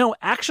 no,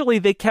 actually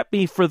they kept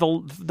me for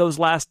those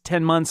last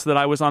 10 months that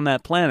I was on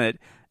that planet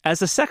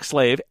as a sex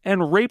slave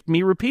and raped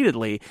me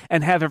repeatedly,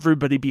 and have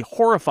everybody be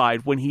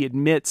horrified when he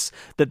admits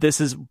that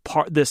this is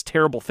this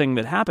terrible thing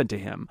that happened to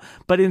him.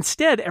 But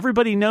instead,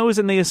 everybody knows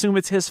and they assume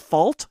it's his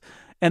fault.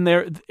 And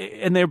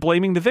they're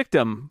blaming the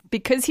victim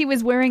because he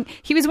was wearing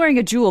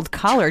a jeweled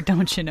collar,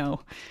 don't you know?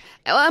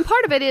 Well, and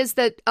part of it is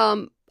that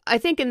I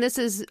think, and this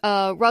is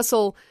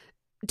Russell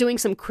doing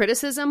some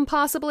criticism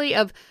possibly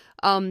of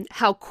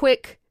how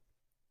quick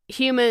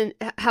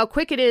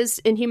it is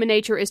in human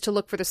nature is to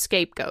look for the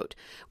scapegoat.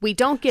 We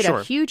don't get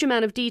a huge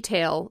amount of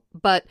detail,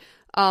 but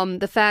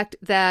the fact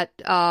that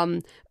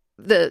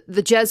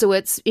the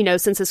Jesuits,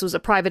 since this was a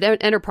private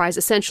enterprise,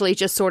 essentially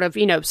just sort of,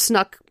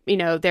 snuck,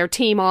 their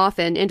team off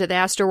and into the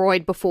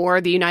asteroid before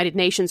the United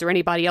Nations or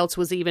anybody else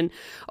was even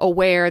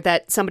aware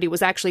that somebody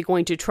was actually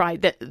going to try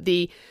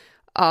to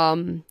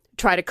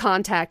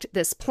contact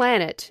this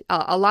planet.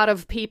 A lot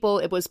of people,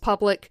 it was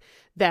public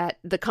that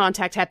the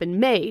contact had been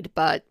made,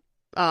 but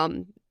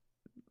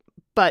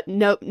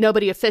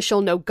nobody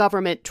official, no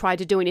government tried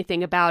to do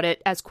anything about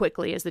it as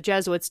quickly as the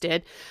Jesuits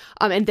did.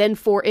 And then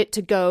for it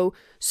to go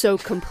so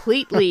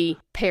completely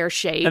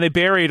pear-shaped. And they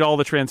buried all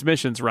the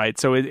transmissions, right?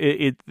 So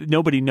it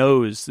nobody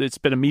knows. It's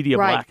been a media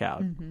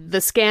blackout. Mm-hmm. The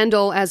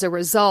scandal as a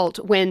result,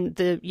 when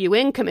the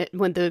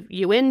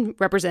UN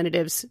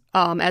representatives,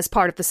 as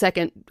part of the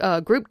second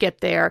group,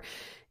 get there,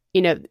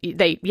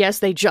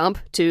 they jump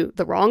to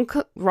the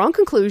wrong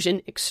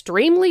conclusion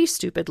extremely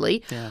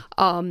stupidly. Yeah.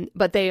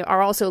 But they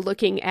are also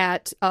looking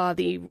at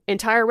the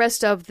entire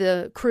rest of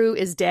the crew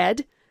is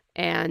dead,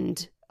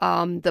 and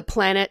the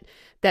planet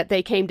that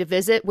they came to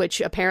visit, which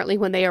apparently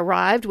when they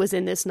arrived was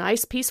in this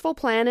nice peaceful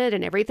planet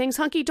and everything's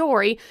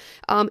hunky-dory,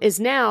 is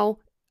now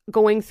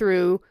going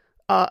through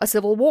a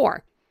civil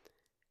war.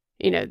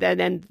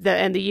 And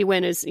the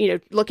UN is,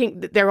 looking,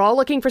 they're all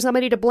looking for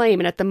somebody to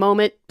blame. And at the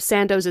moment,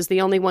 Sandoz is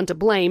the only one to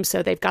blame.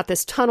 So they've got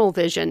this tunnel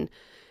vision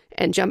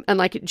and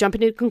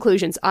jumping to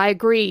conclusions. I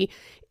agree.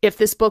 If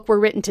this book were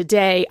written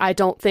today, I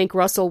don't think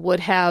Russell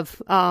would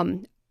have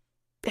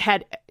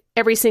had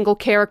every single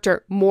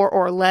character more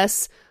or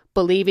less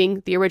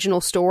believing the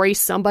original story.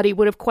 Somebody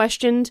would have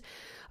questioned.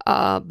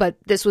 But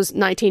this was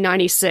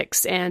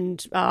 1996,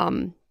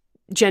 and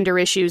gender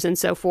issues and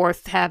so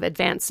forth have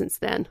advanced since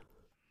then.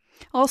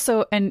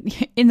 Also, and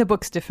in the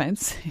book's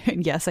defense,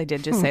 and yes, I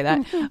did just say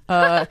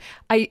that,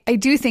 I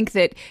do think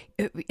that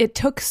it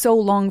took so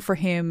long for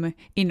him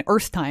in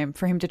Earth time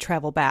for him to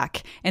travel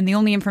back. And the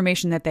only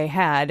information that they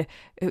had,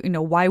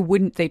 why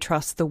wouldn't they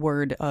trust the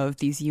word of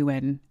these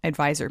UN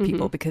advisor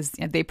people? Mm-hmm. Because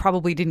they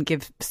probably didn't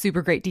give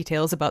super great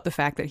details about the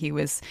fact that he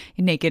was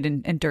naked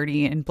and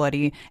dirty and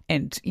bloody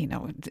and,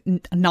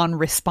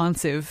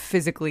 non-responsive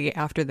physically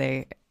after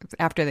they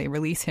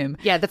release him.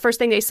 Yeah, the first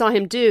thing they saw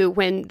him do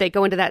when they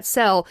go into that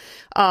cell,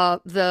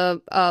 the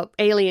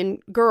alien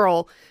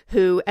girl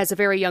who, as a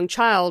very young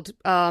child,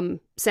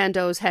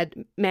 Sandoz had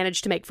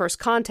managed to make first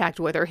contact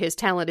with her. His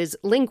talent is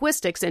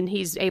linguistics, and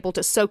he's able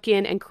to soak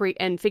in and create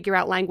and figure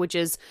out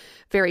languages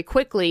very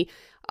quickly.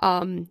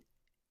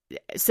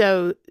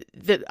 So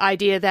the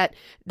idea that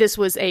this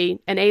was an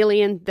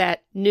alien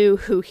that knew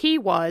who he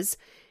was,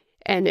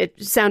 and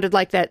it sounded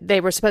like that they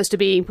were supposed to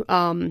be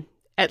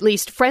at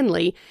least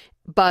friendly,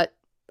 but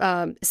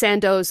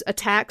Sandoz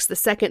attacks the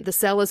second the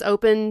cell is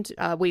opened.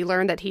 We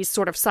learn that he's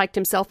sort of psyched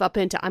himself up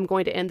into, I'm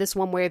going to end this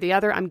one way or the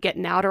other. I'm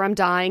getting out or I'm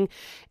dying.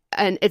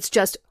 And it's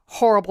just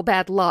horrible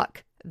bad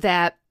luck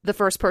that the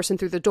first person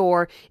through the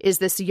door is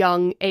this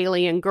young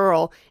alien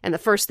girl. And the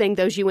first thing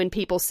those UN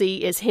people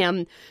see is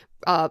him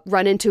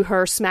run into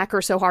her, smack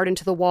her so hard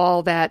into the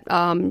wall that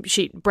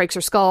she breaks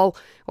her skull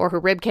or her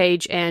rib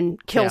cage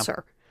and kills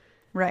her.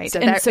 Right. So,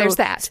 and there's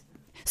that.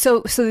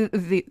 So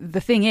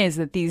the thing is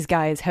that these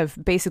guys have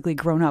basically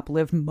grown up,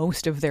 lived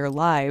most of their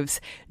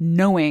lives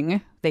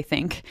knowing, they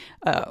think,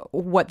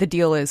 what the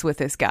deal is with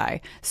this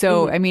guy.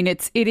 So I mean,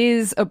 it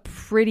is a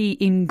pretty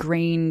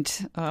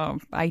ingrained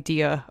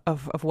idea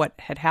of what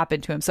had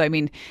happened to him. So I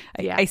mean,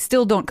 I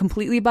still don't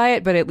completely buy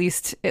it, but at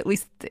least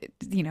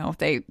you know,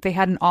 they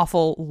had an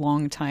awful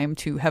long time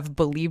to have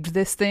believed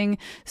this thing,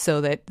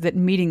 so that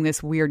meeting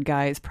this weird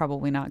guy is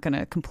probably not going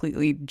to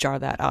completely jar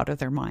that out of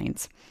their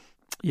minds.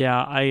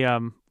 Yeah,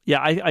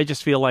 I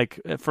just feel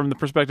like from the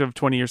perspective of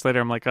 20 years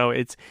later, I'm like, oh,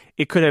 it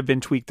could have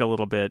been tweaked a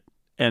little bit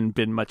and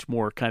been much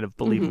more kind of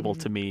believable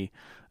to me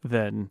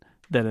than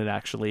it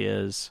actually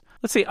is.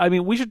 Let's see. I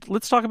mean,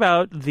 let's talk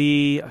about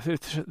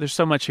there's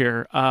so much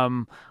here.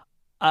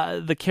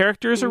 The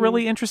characters are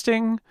really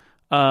interesting.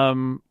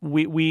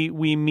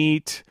 We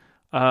meet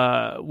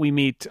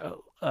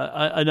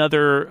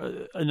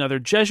another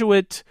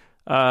Jesuit,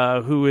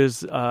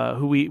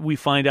 who we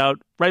find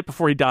out right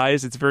before he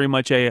dies. It's very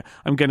much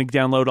I'm going to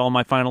download all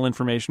my final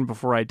information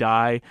before I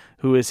die,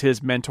 who is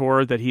his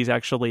mentor, that he's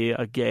actually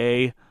a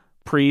gay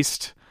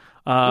priest.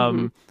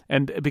 And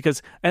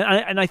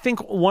I think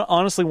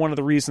honestly, one of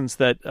the reasons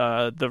that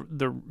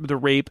the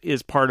rape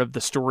is part of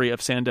the story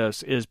of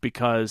Sandoz is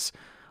because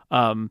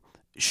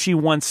she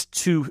wants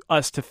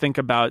us to think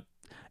about,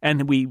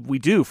 and we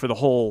do for the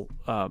whole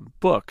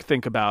book,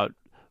 think about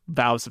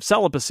vows of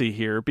celibacy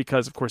here,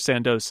 because of course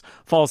Sandoz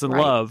falls in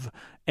love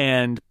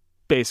and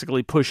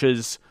basically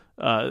pushes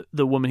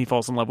the woman he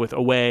falls in love with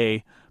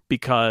away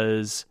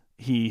because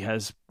he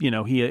has,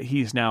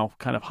 he's now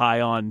kind of high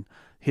on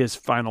his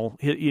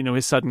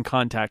sudden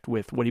contact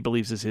with what he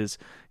believes is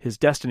his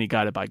destiny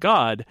guided by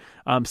God.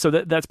 So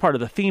that's part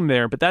of the theme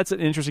there, but that's an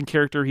interesting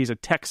character. He's a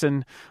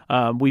Texan.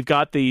 We've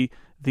got it's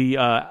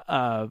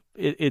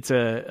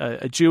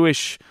a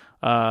Jewish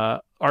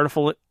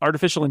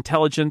artificial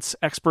intelligence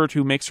expert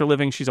who makes her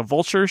living. She's a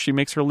vulture. She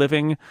makes her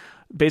living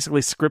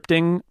basically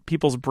scripting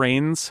people's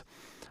brains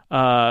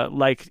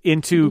like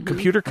into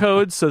computer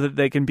codes so that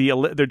they can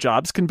their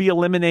jobs can be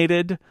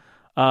eliminated.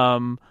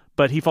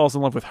 But he falls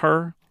in love with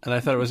her. And I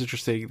thought it was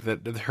interesting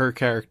that her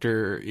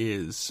character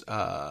is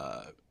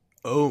not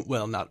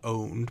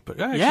owned, but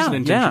she's an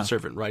indentured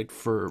servant, right,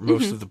 for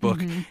most of the book,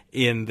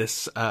 in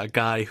this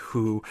guy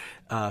who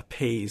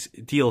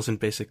deals in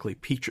basically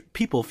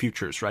people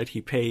futures, right?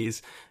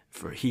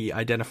 He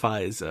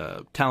identifies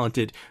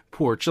talented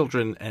poor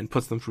children and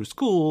puts them through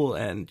school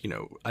and,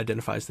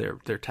 identifies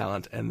their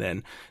talent, and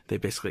then they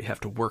basically have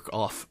to work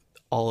off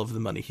all of the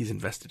money he's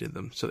invested in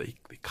them, so that he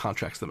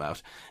contracts them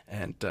out,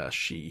 and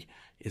she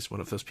is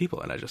one of those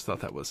people. And I just thought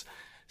that was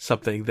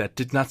something that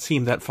did not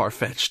seem that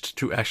far-fetched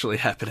to actually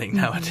happening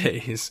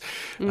nowadays,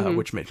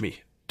 which made me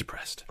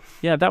depressed.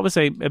 Yeah, that was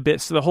a bit.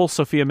 So the whole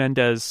Sofia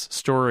Mendes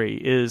story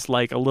is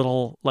like a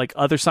little like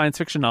other science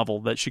fiction novel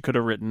that she could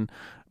have written,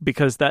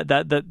 because that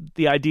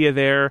the idea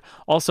there.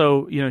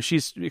 Also,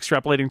 she's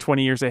extrapolating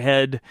 20 years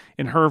ahead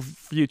in her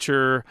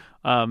future.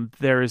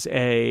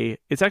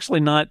 It's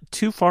actually not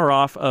too far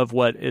off of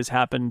what has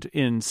happened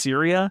in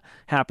Syria.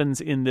 Happens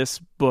in this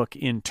book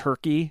in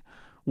Turkey,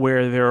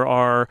 where there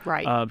are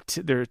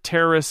there are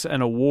terrorists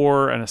and a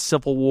war and a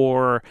civil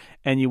war,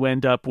 and you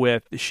end up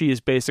with, she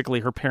is basically,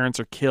 her parents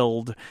are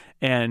killed,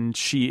 and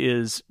she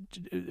is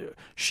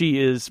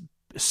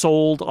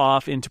sold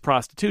off into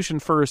prostitution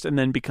first, and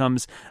then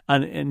becomes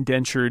an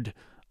indentured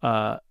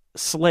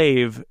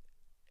slave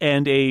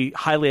and a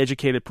highly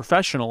educated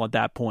professional at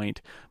that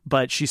point.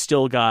 But she's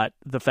still got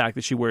the fact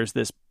that she wears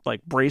this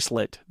like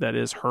bracelet that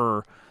is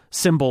her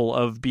symbol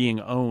of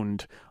being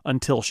owned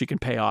until she can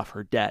pay off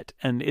her debt.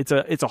 And it's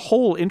a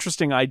whole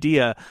interesting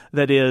idea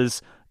that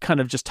is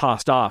kind of just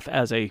tossed off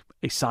as a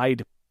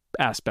side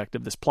aspect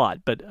of this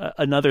plot, but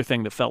another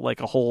thing that felt like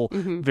a whole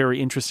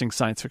very interesting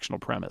science fictional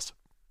premise.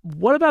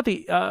 What about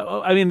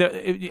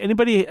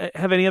anybody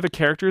have any other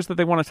characters that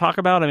they want to talk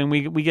about? I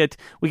mean, we get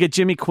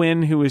Jimmy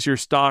Quinn, who is your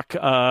stock.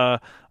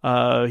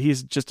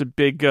 He's just a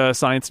big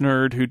science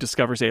nerd who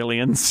discovers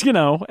aliens,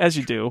 as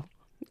you do.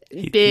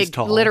 He's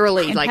tall.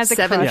 Literally and like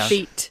 7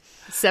 feet.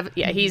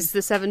 He's the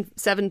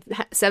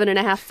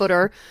 7.5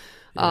 footer.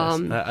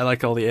 Yes. I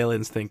like all the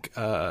aliens think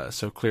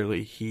so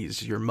clearly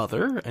he's your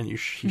mother and he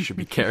should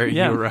be carrying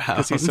you around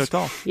because he's so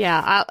tall.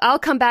 Yeah, I'll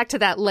come back to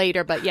that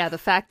later, but the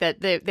fact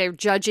that they're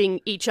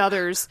judging each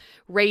other's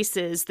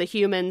races, the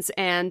humans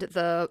and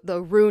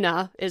the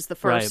Runa is the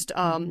first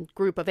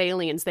group of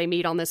aliens they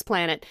meet on this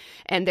planet,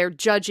 and they're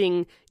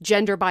judging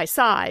gender by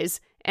size,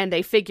 and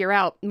they figure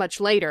out much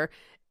later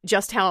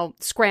just how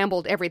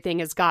scrambled everything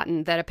has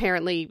gotten, that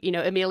apparently,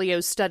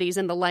 Emilio's studies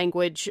in the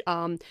language,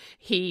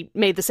 he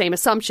made the same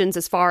assumptions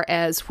as far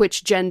as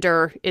which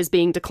gender is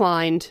being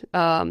declined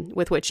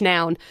with which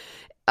noun,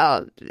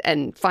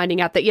 and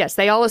finding out that, yes,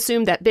 they all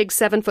assumed that big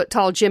 7-foot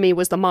tall Jimmy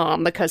was the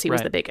mom because he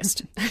was the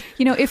biggest.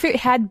 If it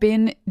had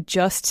been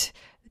just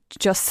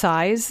just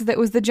size that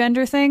was the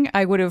gender thing,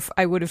 I would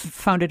have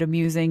found it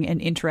amusing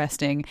and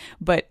interesting.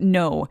 But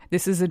no,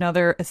 this is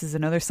another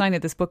sign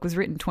that this book was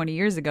written 20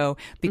 years ago,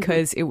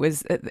 because it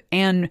was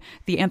Anne,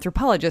 the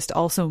anthropologist,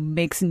 also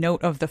makes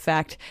note of the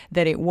fact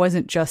that it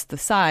wasn't just the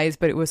size,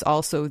 but it was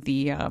also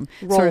the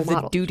sort of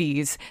the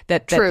duties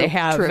that they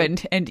have,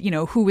 and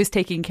who is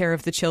taking care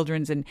of the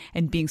children's and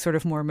being sort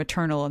of more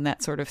maternal and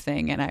that sort of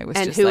thing. And I was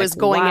and just who like, is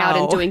going out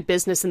and wow. doing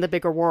business in the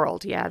bigger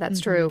world. Yeah, that's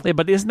true. Yeah,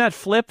 but isn't that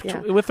flipped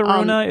with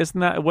Aruna?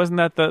 Wasn't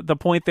that the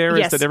point there?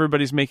 Yes. Is that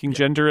everybody's making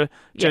gender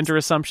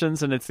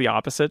assumptions, and it's the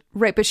opposite?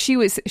 Right, but she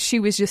was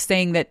just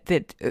saying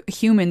that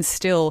humans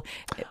still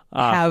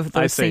have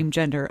those same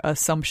gender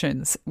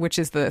assumptions, which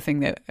is the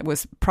thing that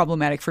was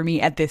problematic for me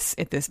at this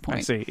point.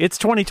 I see. It's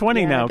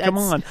 2020 now. Come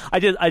on. I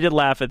did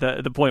laugh at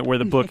the point where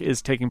the book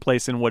is taking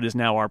place in what is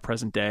now our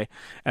present day,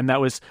 and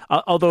that was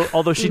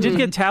although she did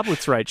get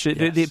tablets right.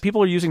 The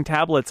people are using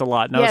tablets a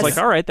lot, and I was like,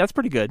 all right, that's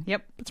pretty good.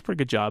 Yep, that's a pretty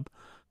good job.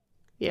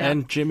 Yeah.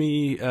 And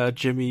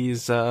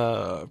Jimmy's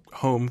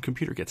home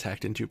computer gets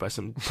hacked into by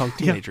some punk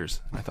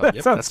teenagers. I thought,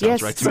 that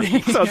sounds right to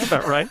me. Sounds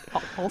about right.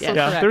 Also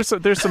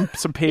correct. There's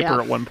some paper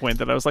at one point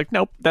that I was like,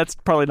 nope, that's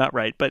probably not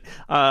right. But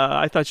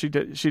I thought she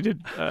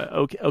did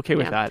okay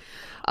with that.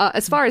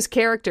 As far as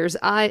characters,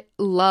 I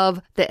love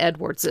the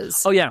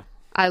Edwardses. Oh yeah,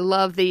 I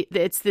love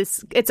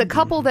it's a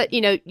couple that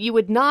you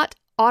would not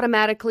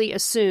automatically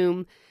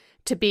assume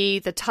to be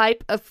the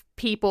type of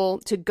people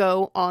to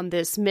go on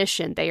this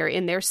mission. They are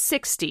in their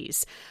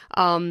 60s.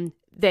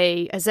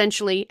 They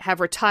essentially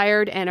have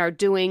retired and are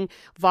doing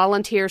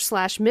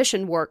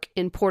volunteer/mission work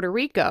in Puerto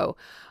Rico.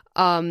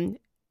 They're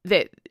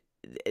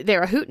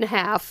a hoot and a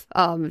half.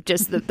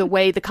 Just the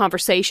way the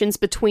conversations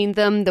between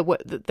them,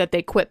 that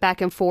they quit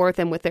back and forth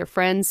and with their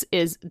friends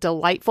is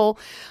delightful.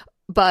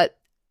 But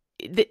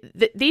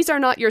these are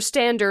not your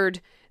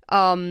standard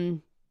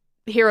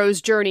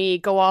hero's journey,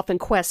 go off and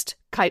quest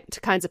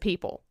kinds of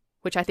people,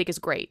 which I think is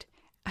great.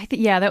 I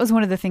think, that was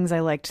one of the things I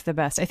liked the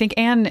best. I think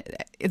Anne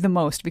the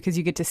most, because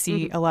you get to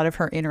see a lot of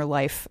her inner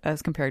life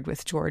as compared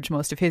with George.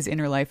 Most of his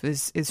inner life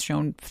is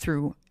shown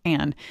through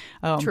Anne.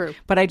 True.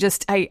 But I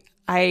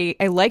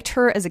liked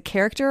her as a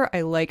character.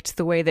 I liked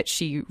the way that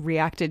she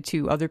reacted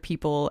to other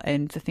people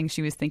and the things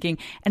she was thinking.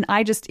 And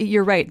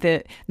you're right,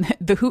 the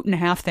hoot and a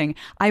half thing.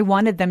 I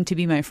wanted them to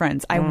be my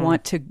friends. I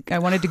wanted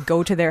to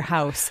go to their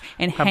house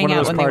and hang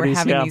out when they were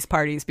having these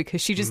parties,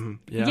 because she just,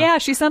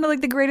 she sounded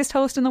like the greatest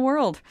host in the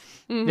world.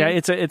 Mm-hmm. Yeah,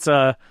 it's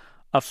a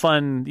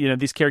fun,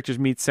 these characters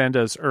meet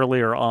Sandoz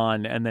earlier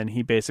on, and then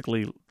he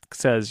basically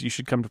says you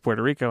should come to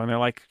Puerto Rico, and they're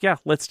like, yeah,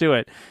 let's do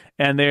it,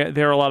 and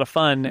they're a lot of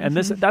fun. And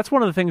that's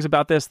one of the things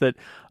about this that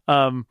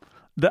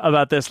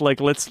like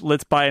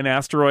let's buy an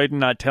asteroid and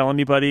not tell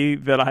anybody,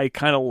 that I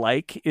kind of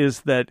like,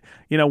 is that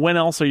when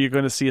else are you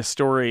going to see a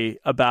story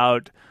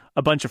about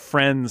a bunch of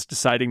friends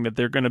deciding that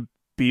they're going to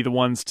be the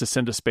ones to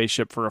send a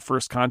spaceship for a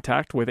first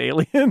contact with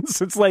aliens?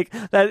 It's like,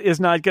 that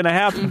is not going to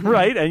happen,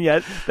 right? And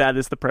yet that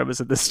is the premise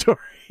of this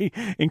story,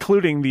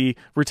 including the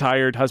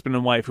retired husband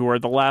and wife, who are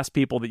the last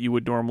people that you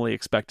would normally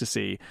expect to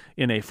see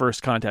in a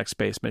first contact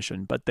space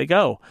mission, but they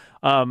go.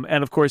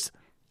 And of course,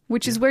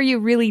 which is where you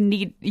really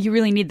need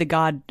the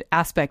God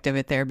aspect of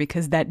it there,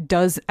 because that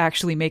does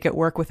actually make it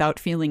work without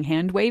feeling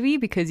hand wavy,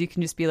 because you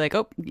can just be like,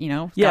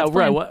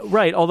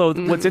 right. Although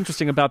what's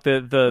interesting about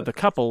the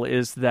couple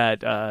is that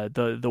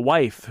the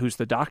wife, who's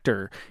the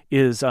doctor,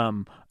 is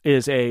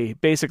a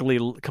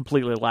basically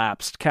completely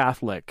lapsed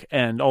Catholic,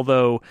 and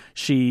although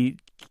she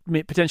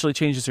potentially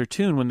changes her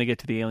tune when they get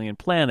to the alien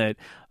planet,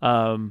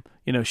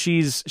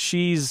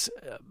 she's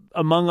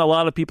among a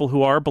lot of people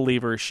who are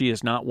believers, she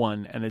is not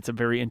one, and it's a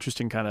very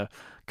interesting kind of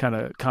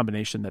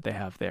combination that they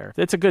have there.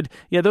 It's a good,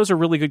 those are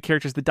really good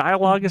characters. The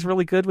dialogue is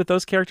really good with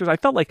those characters. I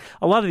felt like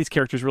a lot of these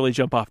characters really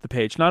jump off the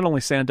page. Not only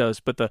Sandoz,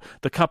 but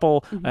the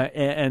couple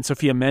and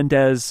Sofia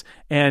Mendez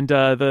and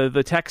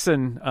the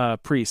Texan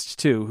priest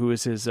too, who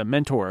is his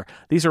mentor.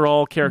 These are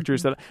all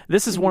characters that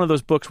this is one of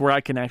those books where I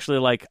can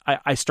actually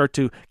I start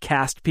to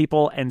cast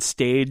people and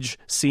stage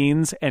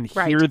scenes and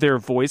hear their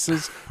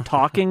voices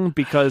talking,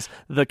 because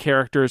the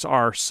characters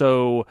are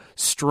so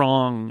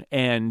strong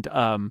and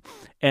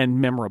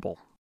memorable.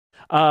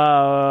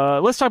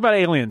 Let's talk about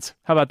aliens.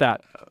 How about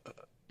that?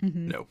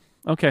 No.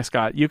 Okay,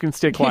 Scott, you can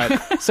stay quiet.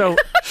 So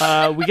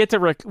we get to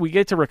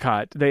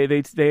Rakat.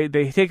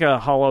 They take a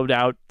hollowed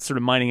out sort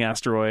of mining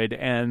asteroid,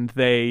 and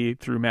they,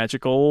 through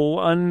magical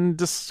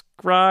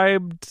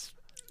undescribed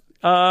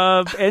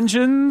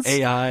engines,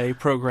 AI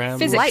programs,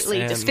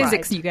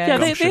 physics, you guys. Yeah,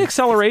 they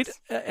accelerate,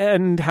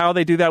 and how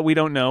they do that we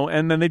don't know.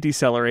 And then they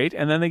decelerate,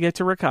 and then they get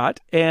to Rakat,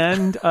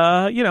 and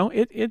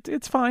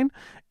it's fine.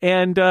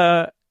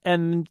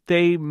 And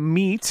they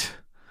meet,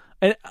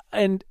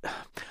 and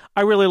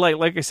I really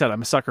like I said,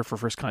 I'm a sucker for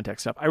first contact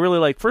stuff. I really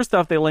like, first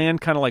off, they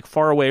land kind of like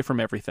far away from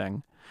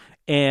everything,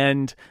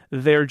 and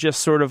they're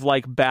just sort of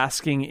like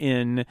basking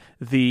in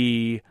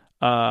the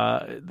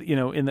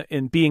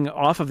in being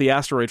off of the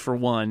asteroid for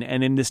one,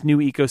 and in this new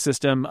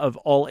ecosystem of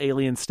all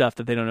alien stuff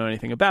that they don't know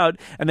anything about,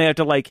 and they have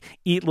to like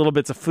eat little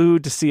bits of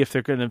food to see if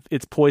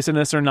it's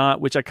poisonous or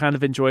not, which I kind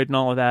of enjoyed and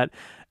all of that.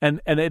 And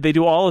they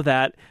do all of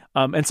that,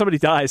 and somebody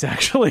dies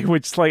actually,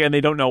 which and they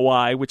don't know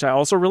why, which I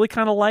also really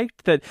kind of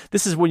liked. That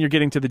this is when you're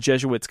getting to the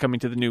Jesuits coming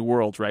to the New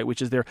World, right?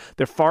 Which is they're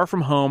far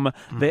from home.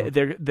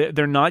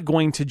 They're not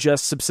going to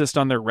just subsist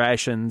on their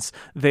rations.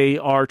 They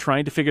are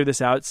trying to figure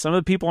this out. Some of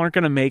the people aren't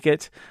going to make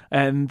it,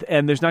 and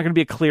there's not going to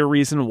be a clear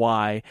reason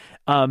why.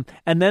 And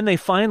then they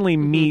finally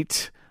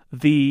meet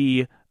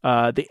the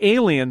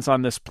aliens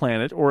on this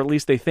planet, or at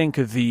least they think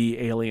of the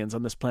aliens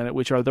on this planet,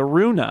 which are the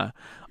Runa.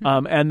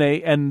 And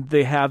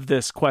they have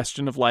this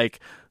question of like,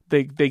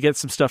 they get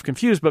some stuff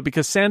confused, but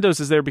because Sandoz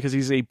is there because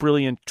he's a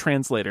brilliant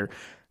translator,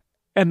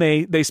 and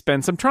they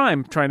spend some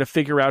time trying to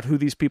figure out who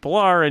these people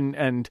are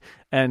and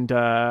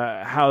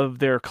how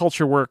their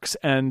culture works.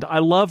 And I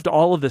loved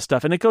all of this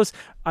stuff. And it goes,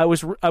 I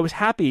was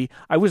happy.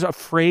 I was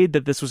afraid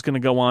that this was going to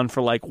go on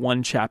for like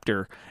one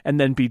chapter and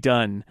then be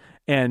done.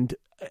 And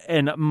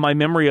my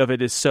memory of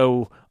it is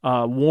so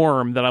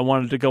warm that I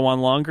wanted to go on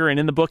longer. And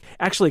in the book,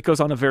 actually, it goes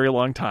on a very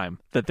long time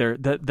that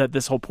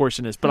this whole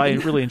portion is. But I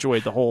really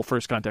enjoyed the whole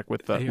first contact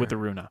with the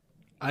Runa.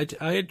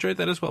 I enjoyed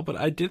that as well, but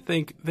I did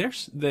think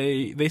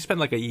they spend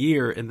like a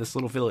year in this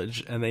little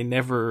village, and they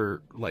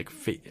never like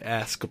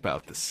ask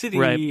about the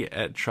city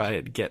and try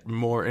and get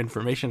more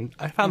information.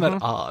 I found that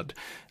odd,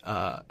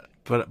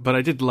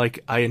 but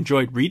I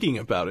enjoyed reading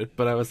about it.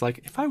 But I was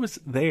like, if I was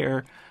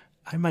there,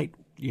 I might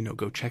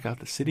go check out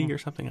the city or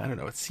something. I don't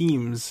know. It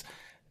seems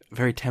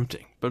very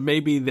tempting, but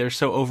maybe they're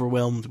so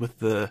overwhelmed with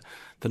the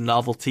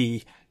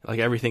novelty. Like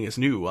everything is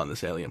new on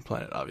this alien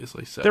planet,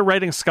 obviously. So they're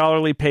writing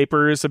scholarly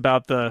papers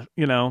about they're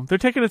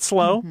taking it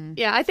slow. Mm-hmm.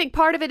 Yeah, I think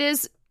part of it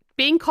is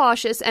being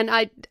cautious, and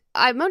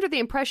I'm under the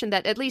impression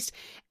that at least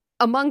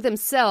among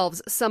themselves,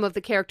 some of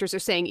the characters are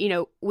saying,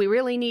 we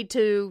really need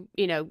to,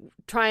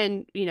 try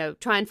and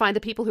find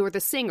the people who are the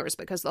singers,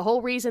 because the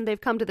whole reason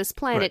they've come to this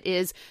planet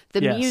is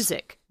the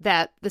music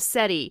that the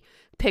SETI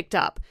picked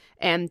up,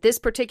 and this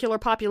particular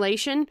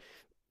population,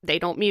 they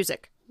don't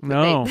music.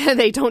 No,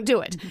 they don't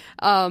do it.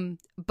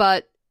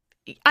 But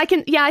I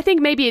think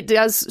maybe it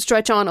does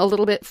stretch on a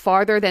little bit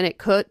farther than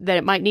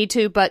it might need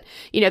to, but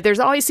there's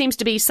always seems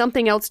to be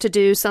something else to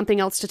do,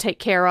 something else to take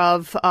care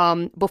of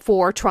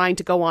before trying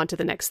to go on to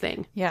the next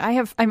thing.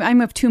 Yeah,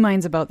 I'm of two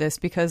minds about this,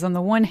 because on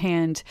the one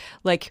hand,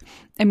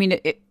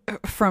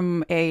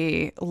 from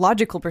a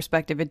logical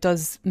perspective, it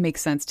does make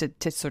sense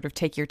to sort of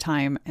take your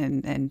time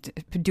and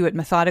do it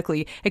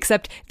methodically,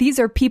 except these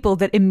are people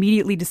that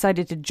immediately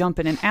decided to jump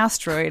in an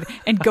asteroid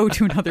and go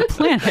to another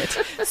planet.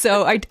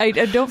 So I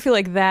don't feel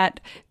like that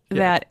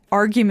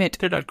argument...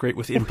 They're not great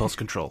with impulse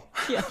control.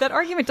 Yeah, that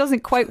argument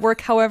doesn't quite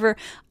work. However,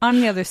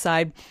 on the other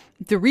side,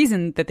 the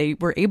reason that they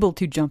were able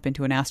to jump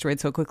into an asteroid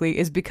so quickly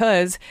is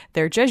because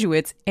they're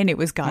Jesuits and it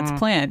was God's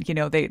plan.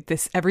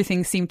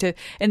 Everything seemed to,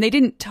 and they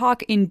didn't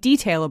talk in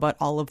detail about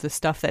all of the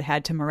stuff that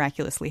had to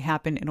miraculously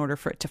happen in order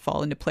for it to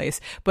fall into place.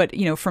 But,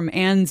 from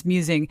Anne's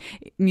musings,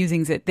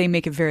 they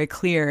make it very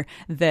clear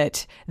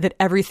that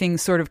everything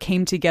sort of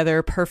came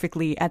together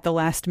perfectly at the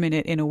last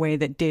minute in a way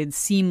that did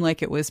seem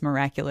like it was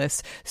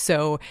miraculous.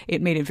 So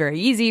it made it very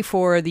easy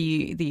for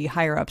the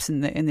higher ups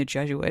in the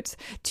Jesuits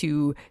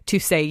to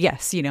say,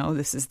 yes,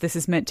 this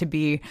is meant to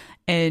be.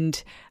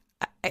 And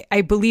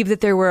I believe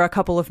that there were a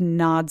couple of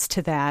nods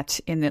to that,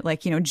 in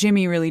that,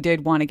 Jimmy really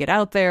did want to get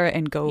out there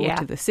and go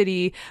to the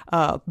city.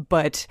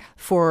 But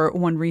for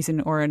one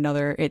reason or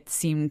another, it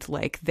seemed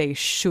like they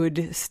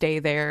should stay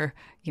there.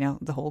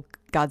 The whole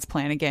God's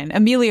plan again.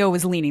 Emilio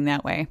was leaning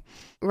that way.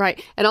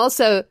 Right. And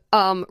also,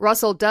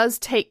 Russell does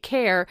take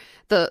care,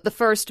 the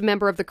first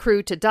member of the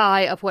crew to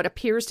die of what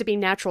appears to be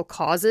natural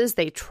causes.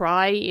 They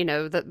try,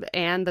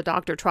 the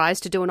doctor tries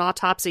to do an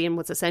autopsy in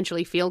what's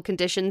essentially field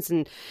conditions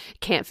and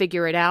can't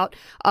figure it out.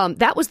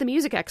 That was the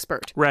music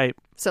expert. Right.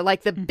 So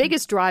the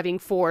biggest driving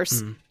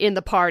force in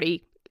the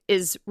party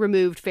is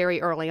removed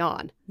very early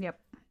on. Yep.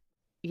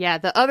 Yeah.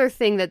 The other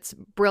thing that's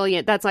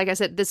brilliant, that's like I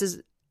said, this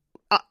is,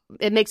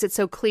 it makes it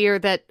so clear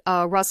that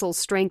Russell's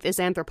strength is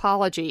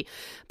anthropology,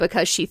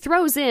 because she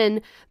throws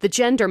in the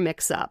gender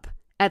mix-up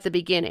at the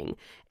beginning.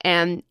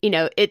 And,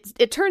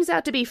 it turns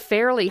out to be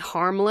fairly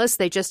harmless.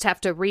 They just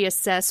have to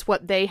reassess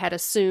what they had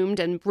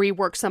assumed and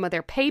rework some of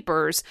their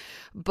papers.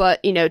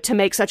 But, to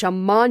make such a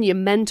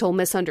monumental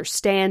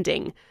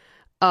misunderstanding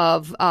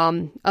of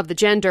the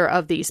gender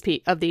of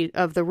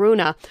the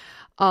Runa,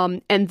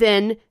 and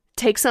then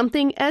take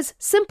something as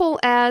simple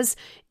as,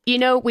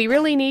 we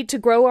really need to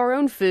grow our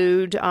own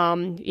food.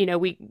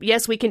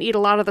 We can eat a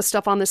lot of the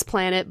stuff on this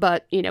planet,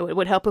 but, it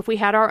would help if we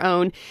had our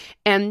own.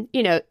 And,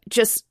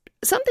 just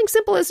something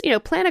simple as,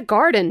 plant a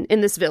garden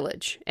in this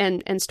village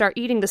and start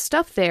eating the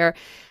stuff there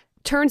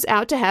turns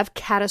out to have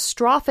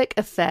catastrophic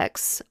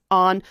effects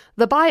on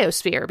the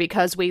biosphere,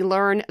 because we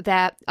learn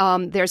that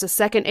there's a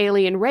second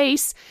alien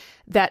race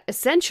that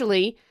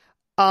essentially...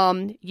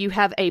 you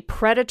have a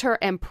predator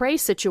and prey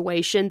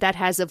situation that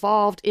has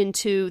evolved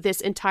into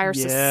this entire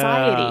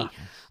society.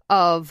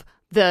 of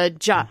the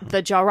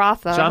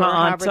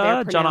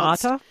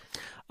Jaratha.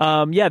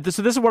 Jana'ata.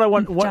 So this is what I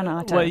want.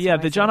 Jana'ata, The is what I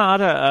said.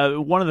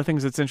 Jana'ata. One of the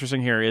things that's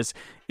interesting here is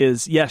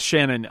yes,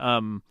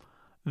 Shannon.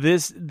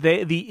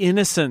 The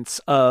innocence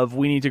of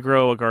we need to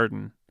grow a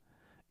garden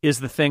is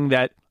the thing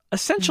that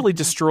essentially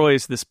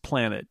destroys this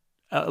planet,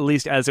 at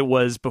least as it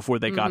was before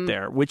they got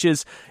there, which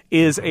is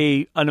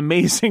an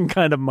amazing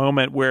kind of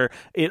moment where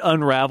it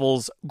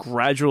unravels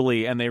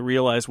gradually and they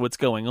realize what's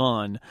going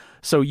on.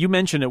 So you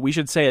mentioned it, we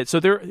should say it. So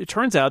it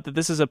turns out that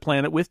this is a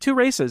planet with two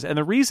races, and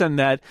the reason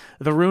that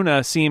the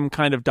Runa seem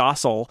kind of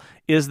docile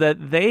is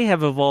that they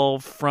have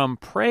evolved from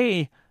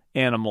prey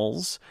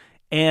animals,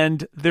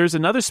 and there's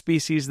another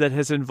species that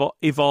has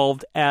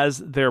evolved as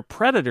their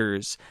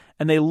predators,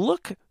 and they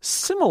look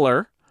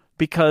similar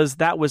because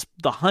that was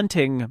the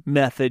hunting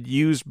method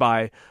used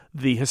by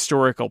the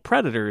historical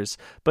predators.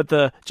 But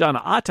the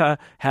Jana'ata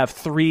have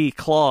 3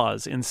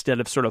 claws instead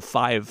of sort of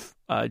 5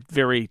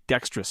 very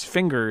dexterous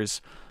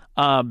fingers.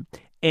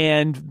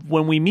 And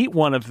when we meet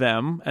one of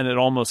them, and it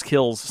almost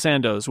kills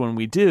Sandoz when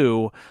we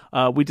do,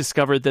 we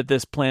discovered that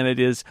this planet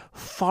is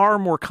far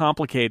more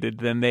complicated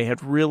than they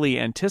had really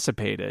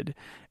anticipated.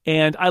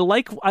 And I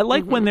like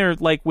when they're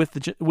like with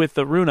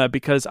the Runa,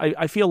 because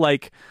I feel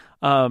like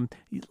they're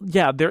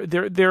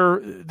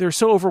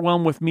so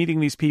overwhelmed with meeting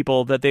these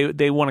people that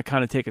they want to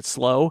kind of take it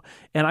slow,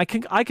 and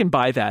I can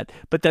buy that.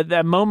 But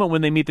that moment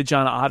when they meet the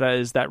Jana'ata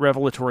is that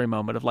revelatory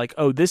moment of like,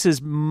 oh, this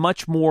is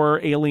much more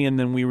alien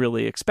than we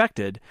really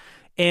expected.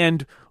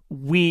 And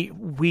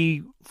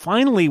we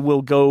finally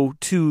will go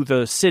to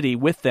the city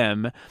with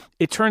them.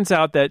 It turns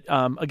out that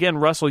again,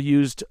 Russell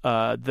used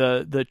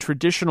the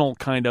traditional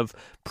kind of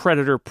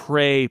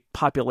predator-prey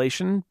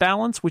population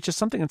balance, which is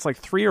something that's like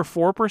 3 or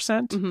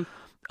 4%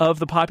 of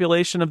the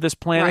population of this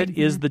planet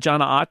is the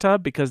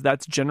Jana'ata, because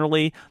that's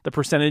generally the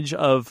percentage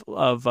of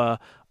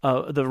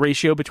the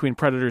ratio between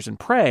predators and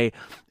prey,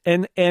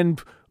 and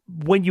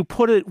when you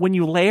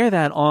layer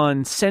that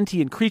on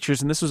sentient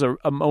creatures, and this was a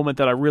moment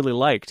that I really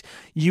liked,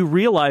 you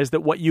realize that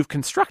what you've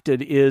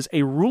constructed is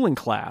a ruling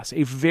class,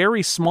 a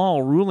very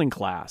small ruling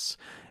class,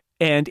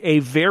 and a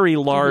very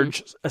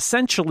large,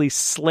 essentially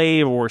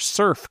slave or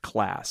serf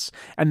class.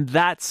 And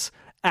that's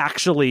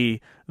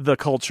actually the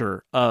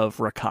culture of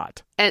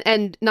Rakat.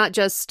 And not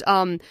just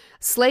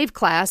slave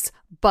class,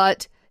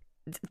 but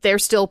they're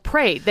still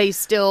prey. They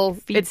still,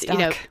 it's,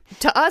 to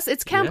us,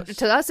 it's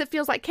to us, it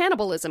feels like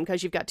cannibalism,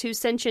 because you've got 2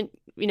 sentient,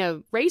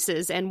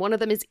 races, and one of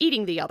them is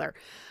eating the other.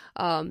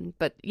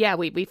 But yeah,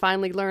 we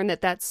finally learned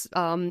that that's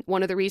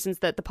one of the reasons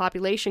that the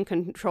population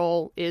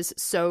control is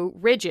so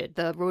rigid.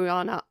 The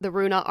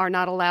Runa are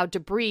not allowed to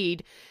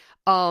breed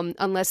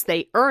unless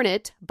they earn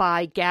it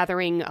by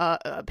gathering.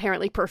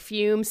 Apparently,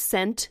 perfume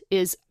scent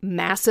is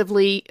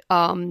massively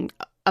a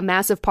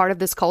massive part of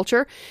this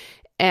culture,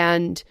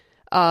 and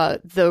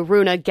the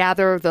Runa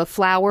gather the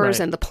flowers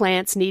and the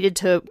plants needed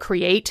to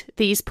create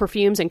these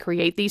perfumes and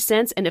create these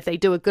scents. And if they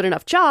do a good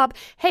enough job,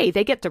 hey,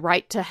 they get the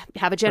right to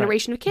have a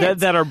generation of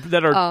kids that are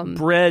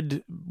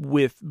bred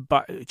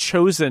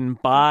chosen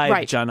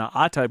by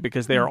Jana'ata,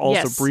 because they are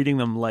also breeding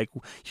them like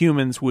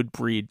humans would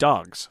breed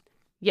dogs.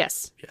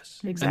 Yes,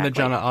 exactly. And the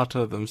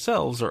Jana'ata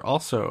themselves are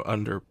also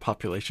under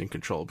population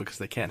control, because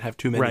they can't have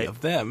too many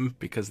of them,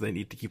 because they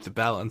need to keep the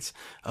balance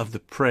of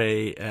the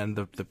prey and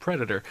the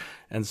predator.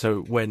 And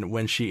so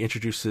when she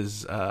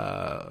introduces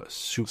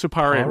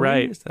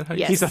Supari, is that how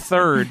he's a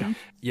third.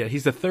 Yeah,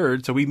 he's the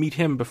third. So we meet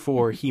him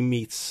before he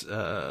meets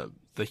the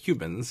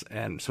humans,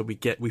 and so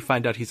we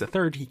find out he's a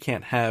third. He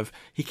can't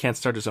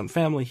start his own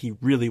family. He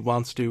really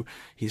wants to.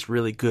 He's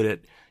really good at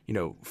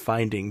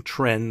finding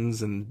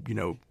trends and,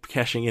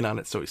 cashing in on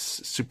it. So he's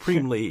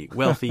supremely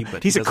wealthy,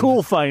 but he's a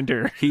cool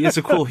finder. He's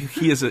a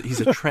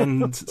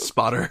trend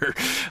spotter.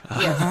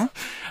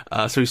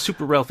 So he's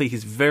super wealthy.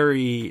 He's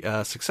very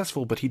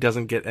successful, but he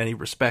doesn't get any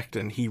respect,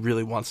 and he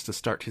really wants to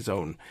start his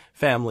own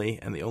family.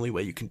 And the only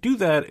way you can do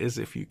that is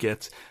if you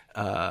get,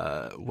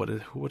 what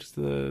is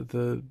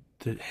the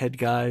head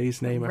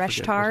guy's name?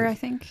 Reshtar, I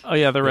think. Oh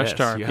yeah, the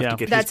Reshtar. You have to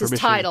get that's his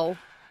title.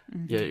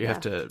 Yeah, you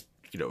have to,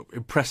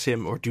 impress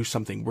him or do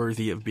something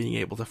worthy of being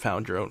able to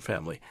found your own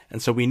family.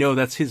 And so we know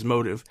that's his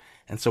motive.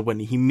 And so when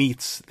he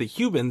meets the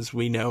humans,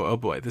 we know, oh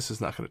boy, this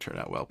is not going to turn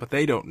out well. But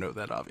they don't know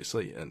that,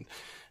 obviously. And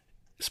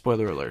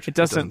spoiler alert, it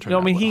doesn't turn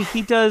out well.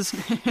 He does.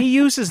 He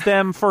uses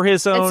them for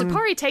his own. And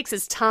Supari takes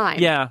his time.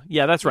 Yeah,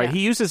 that's right.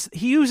 Yeah.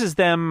 He uses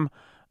them.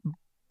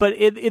 But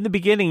in the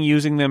beginning,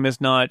 using them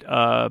is not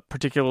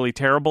particularly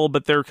terrible.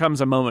 But there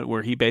comes a moment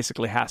where he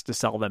basically has to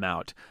sell them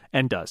out,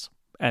 and does.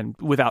 And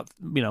without,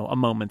 a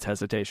moment's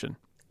hesitation.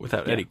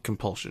 Without any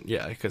compulsion.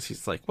 Yeah, because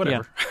he's like,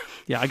 whatever.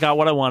 Yeah, I got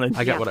what I wanted.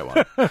 I got what I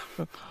wanted.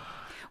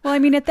 Well, I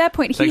mean, at that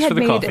point, Thanks for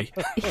the coffee.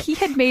 he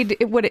had made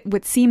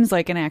what seems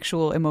like an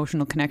actual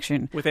emotional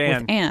connection with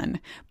Anne,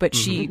 but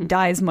she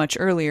dies much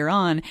earlier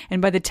on.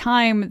 And by the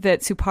time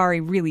that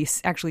Supari really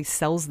actually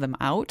sells them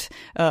out,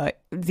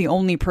 the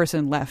only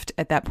person left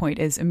at that point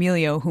is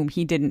Emilio, whom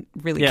he didn't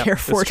really care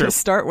for to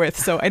start with.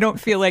 So I don't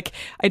feel like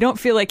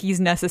he's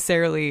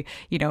necessarily,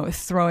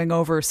 throwing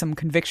over some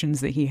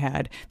convictions that he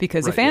had,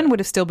 because if Anne would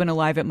have still been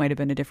alive, it might have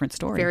been a different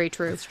story. Very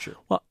true. That's true.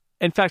 Well,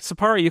 in fact,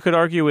 Supari, you could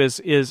argue, is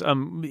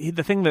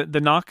the thing that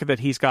the knock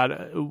that he's got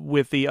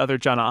with the other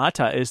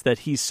Jana'ata is that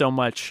he's so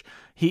much.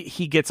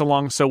 He gets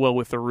along so well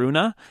with the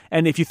Runa,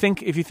 and if you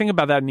think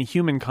about that in a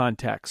human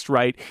context,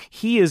 right?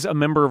 He is a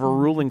member of a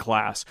ruling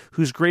class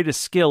whose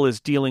greatest skill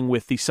is dealing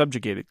with the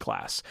subjugated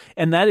class,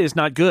 and that is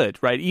not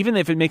good, right? Even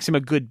if it makes him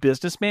a good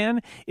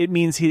businessman, it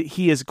means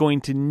he is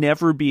going to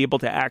never be able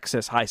to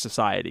access high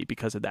society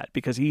because of that,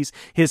 because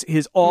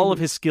all of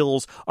his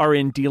skills are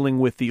in dealing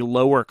with the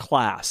lower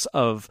class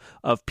of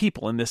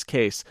people, in this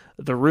case,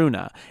 the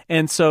Runa,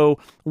 and so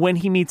when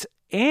he meets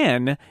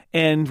Anne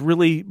and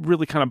really,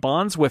 really kind of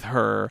bonds with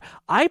her,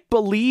 I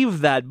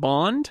believe that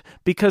bond,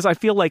 because I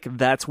feel like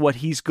that's what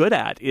he's good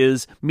at,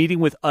 is meeting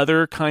with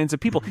other kinds of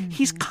people.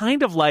 He's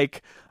kind of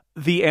like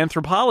the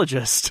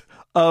anthropologist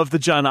of the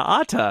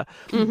Jana'ata,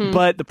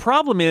 but the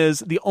problem is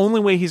the only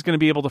way he's going to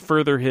be able to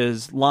further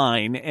his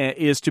line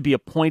is to be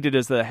appointed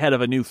as the head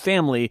of a new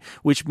family,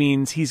 which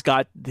means he's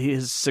got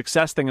his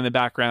success thing in the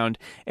background,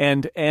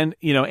 and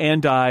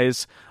Anne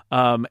dies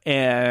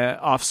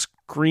off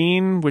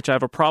screen, which I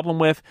have a problem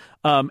with,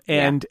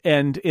 and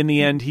in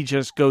the end he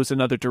just goes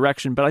another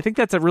direction. But I think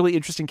that's a really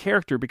interesting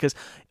character, because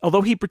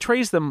although he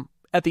portrays them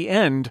at the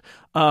end,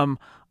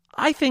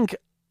 I think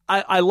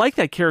I like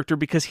that character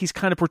because he's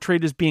kind of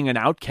portrayed as being an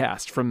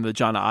outcast from the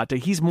Jana'ata.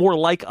 He's more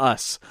like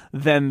us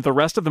than the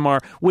rest of them are,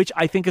 which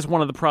I think is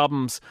one of the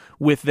problems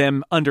with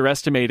them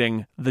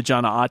underestimating the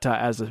Jana'ata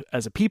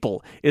as a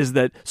people, is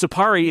that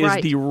Supari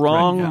is the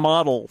wrong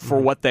model for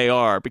what they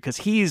are, because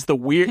he's a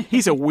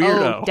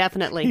weirdo. Oh,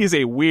 definitely.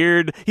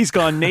 He's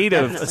gone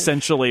native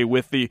essentially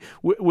with the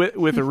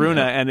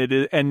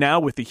Runa and now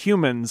with the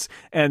humans,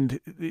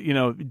 and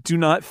do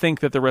not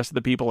think that the rest of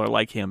the people are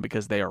like him,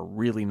 because they are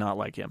really not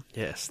like him.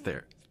 Yes.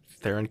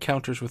 Their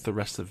encounters with the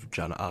rest of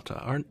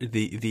Jana'ata aren't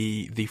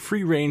the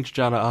free range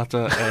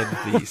Jana'ata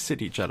and the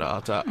city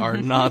Jana'ata are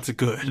not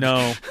good.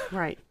 No,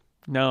 right?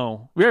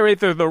 No, right.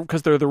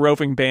 Because they're the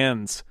roving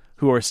bands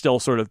who are still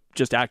sort of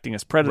just acting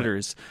as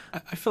predators.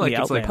 Right. I feel like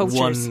it's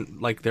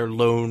like they're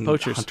lone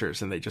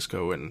hunters, and they just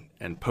go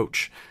and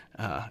poach.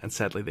 And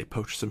sadly, they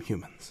poach some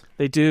humans.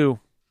 They do.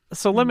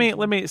 So let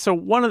me.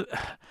 So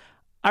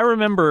I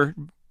remember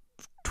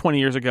 20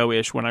 years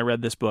ago-ish when I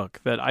read this book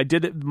that I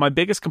did it. My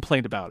biggest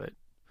complaint about it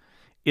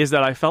is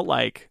that I felt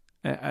like,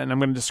 and I'm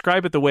going to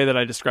describe it the way that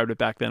I described it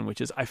back then, which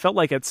is I felt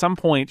like at some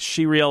point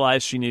she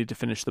realized she needed to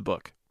finish the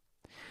book.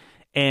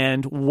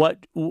 And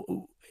what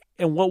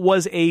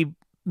was a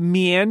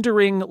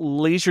meandering,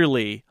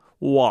 leisurely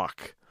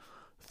walk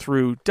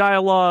through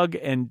dialogue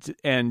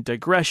and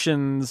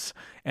digressions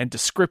and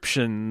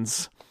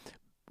descriptions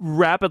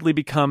rapidly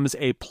becomes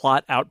a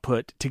plot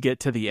output to get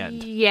to the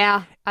end.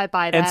 Yeah, I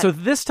buy that. And so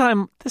this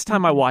time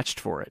I watched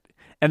for it.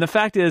 And the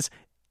fact is,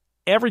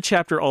 every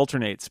chapter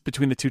alternates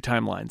between the two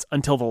timelines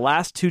until the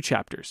last two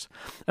chapters.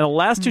 And the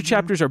last two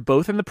chapters are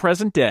both in the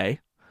present day,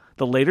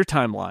 the later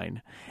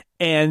timeline,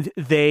 and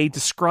they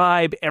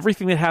describe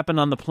everything that happened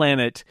on the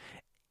planet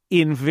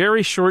in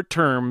very short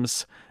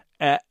terms,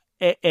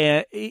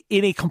 in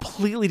a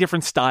completely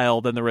different style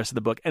than the rest of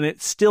the book. And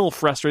it still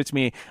frustrates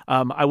me.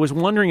 I was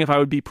wondering if I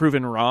would be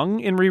proven wrong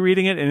in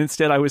rereading it, and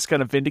instead I was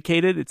kind of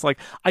vindicated. It's like,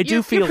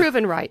 you're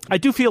proven right. I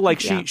do feel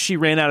like she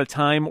ran out of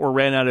time or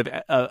ran out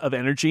of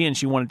energy, and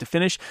she wanted to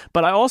finish.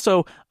 But I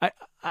also,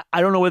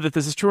 I don't know whether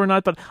this is true or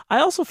not, but I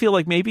also feel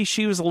like maybe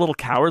she was a little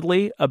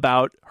cowardly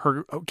about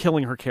her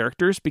killing her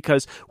characters,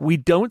 because we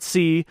don't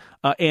see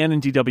Anne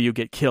and DW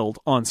get killed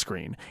on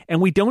screen, and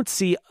we don't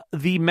see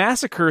the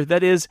massacre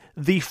that is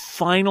the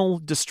final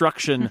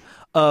destruction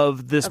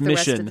of this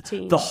mission.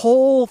 The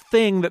whole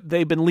thing that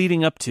they've been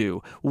leading up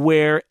to,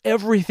 where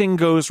everything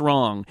goes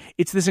wrong.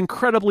 It's this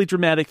incredibly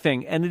dramatic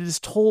thing, and it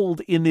is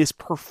told in this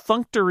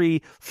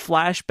perfunctory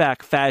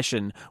flashback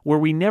fashion where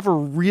we never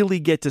really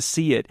get to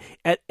see it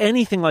at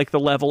anything like the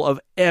level of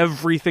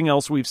everything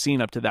else we've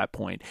seen up to that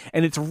point.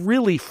 And it's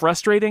really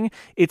frustrating.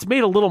 It's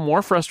made a little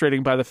more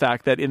frustrating by the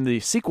fact that in the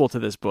sequel to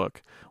this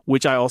book,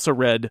 which I also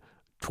read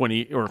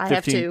 20 or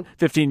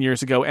 15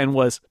 years ago and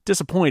was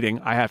disappointing,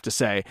 I have to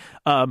say.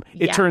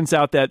 It turns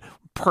out that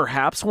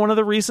perhaps one of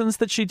the reasons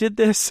that she did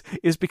this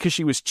is because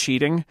she was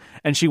cheating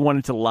and she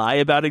wanted to lie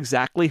about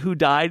exactly who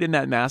died in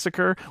that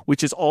massacre,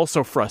 which is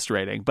also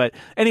frustrating. But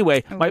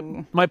anyway,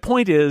 my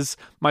point is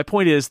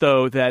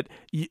though that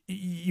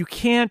you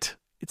can't,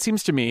 it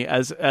seems to me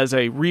as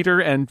a reader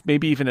and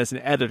maybe even as an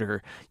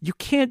editor, you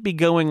can't be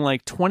going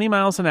like 20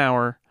 miles an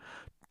hour,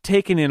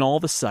 taking in all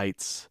the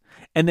sights,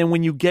 and then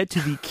when you get to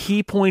the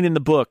key point in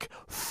the book,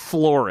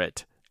 floor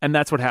it. And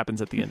that's what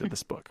happens at the end of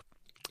this book.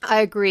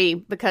 I agree,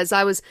 because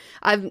I've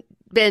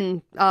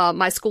been,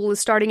 my school is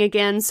starting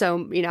again.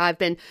 So, I've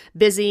been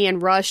busy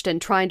and rushed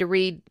and trying to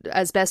read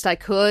as best I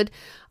could.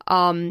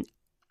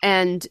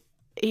 And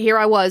here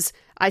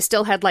I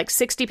still had like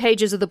 60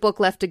 pages of the book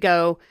left to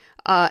go,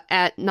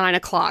 at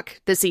 9:00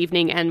 this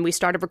evening. And we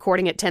started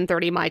recording at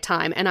 10:30 my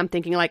time. And I'm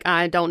thinking like,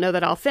 I don't know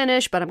that I'll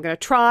finish, but I'm going to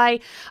try.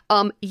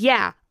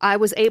 Yeah, I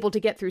was able to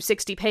get through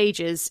 60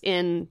 pages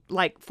in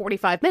like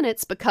 45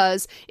 minutes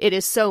because it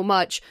is so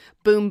much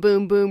boom,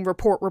 boom, boom,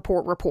 report,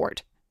 report,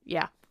 report.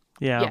 Yeah.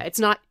 Yeah. It's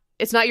not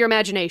your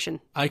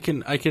imagination. I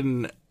can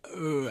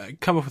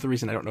come up with a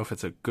reason. I don't know if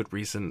it's a good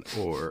reason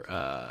or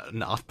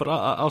not, but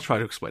I'll try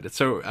to explain it.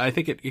 So I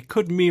think it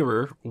could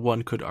mirror,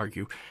 one could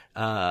argue,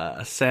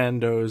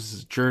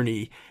 Sando's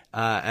journey.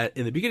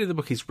 In the beginning of the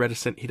book, he's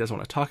reticent. He doesn't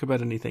want to talk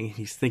about anything.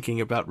 He's thinking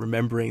about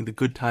remembering the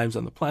good times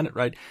on the planet,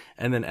 right?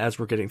 And then as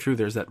we're getting through,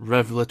 there's that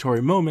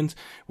revelatory moment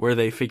where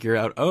they figure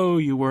out, oh,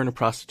 you weren't a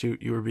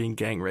prostitute. You were being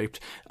gang raped.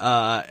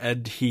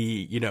 And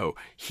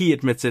he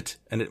admits it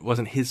and it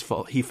wasn't his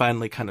fault. He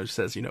finally kind of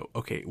says,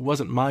 okay, it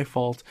wasn't my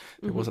fault.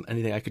 There wasn't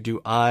anything I could do.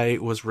 I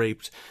was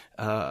raped.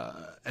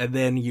 And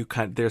then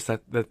there's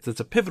that's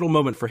a pivotal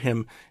moment for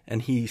him,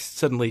 and he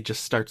suddenly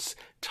just starts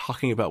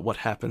talking about what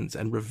happens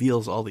and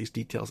reveals all these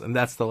details, and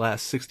that's the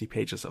last 60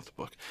 pages of the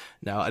book.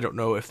 Now, I don't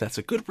know if that's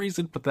a good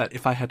reason, but that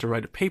if I had to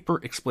write a paper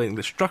explaining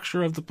the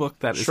structure of the book,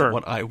 that is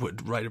what I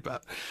would write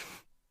about.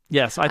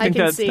 Yes, I think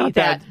that's not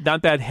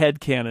bad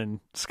headcanon,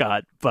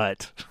 Scott,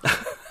 but...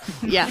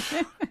 Yeah.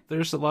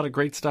 There's a lot of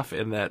great stuff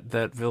in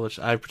that village.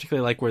 I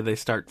particularly like where they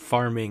start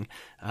farming,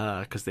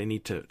 because they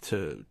need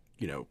to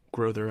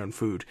grow their own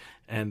food,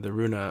 and the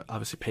Runa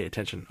obviously pay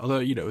attention.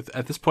 Although,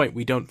 at this point,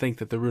 we don't think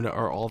that the Runa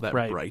are all that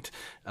bright,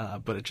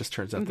 but it just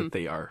turns out that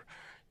they are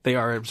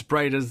as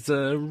bright as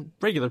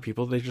regular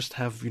people. They just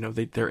have,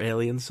 they're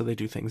aliens, so they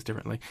do things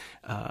differently.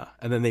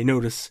 And then they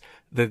notice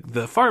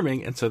the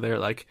farming, and so they're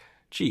like,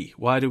 gee,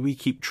 why do we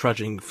keep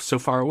trudging so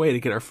far away to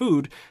get our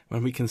food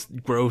when we can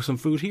grow some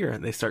food here?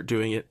 And they start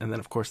doing it. And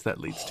then, of course, that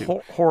leads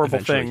to horrible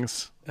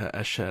things.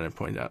 As Shannon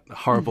pointed out,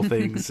 horrible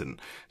things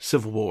and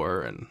civil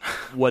war. And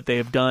what they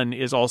have done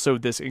is also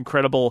this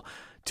incredible,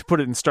 to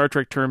put it in Star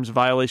Trek terms,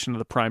 violation of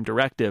the Prime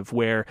Directive,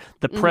 where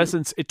the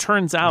presence, it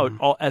turns out,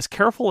 as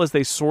careful as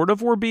they sort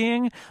of were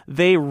being,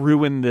 they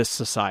ruin this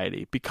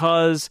society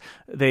because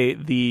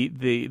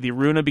the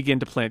Runa begin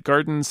to plant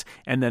gardens,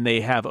 and then they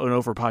have an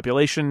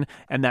overpopulation,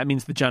 and that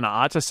means the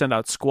Jana'ata send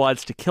out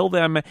squads to kill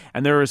them,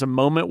 and there is a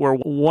moment where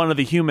one of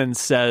the humans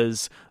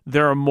says,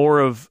 there are more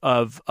of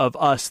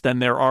us than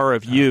there are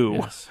of you.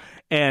 Yes.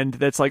 And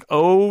that's like,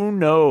 oh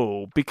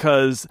no,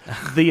 because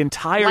the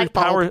entire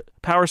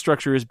power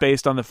structure is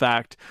based on the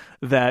fact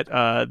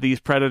that these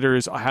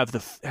predators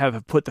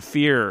have put the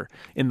fear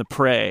in the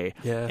prey.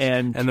 Yes.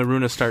 And the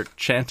Runa start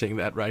chanting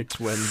that, right,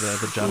 when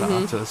the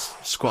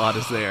Jana'ata squad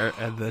is there,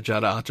 and the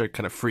Jana'ata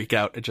kind of freak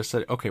out and just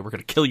say, okay, we're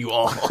going to kill you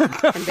all.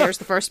 And there's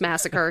the first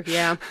massacre,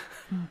 yeah.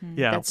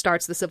 Yeah. That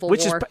starts the Civil War.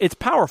 Which it's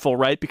powerful,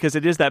 right? Because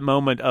it is that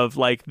moment of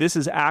like, this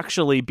is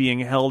actually being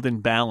held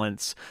in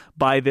balance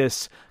by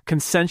this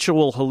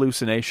consensual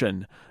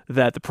hallucination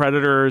that the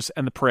predators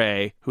and the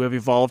prey, who have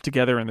evolved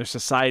together and their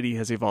society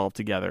has evolved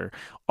together,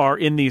 are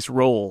in these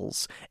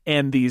roles.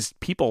 And these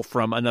people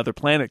from another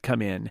planet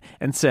come in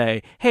and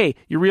say, hey,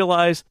 you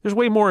realize there's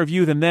way more of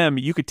you than them.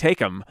 You could take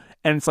them.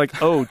 And it's like,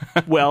 oh,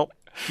 well...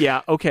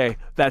 yeah, okay,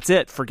 that's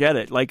it. Forget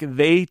it. Like,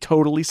 they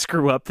totally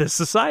screw up this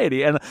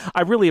society. And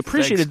I really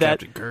appreciated that.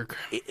 Captain Kirk.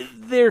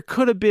 There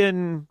could have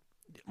been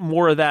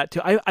more of that,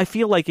 too. I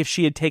feel like if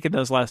she had taken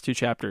those last two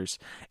chapters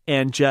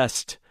and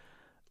just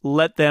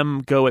let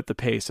them go at the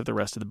pace of the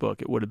rest of the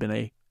book, it would have been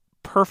a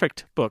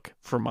perfect book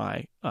for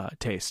my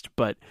taste.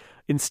 But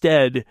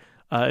instead...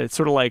 it's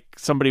sort of like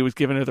somebody was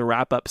giving her the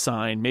wrap-up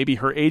sign. Maybe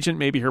her agent,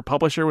 maybe her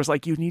publisher was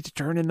like, you need to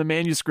turn in the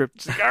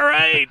manuscript. She's like, all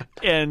right.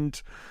 And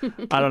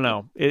I don't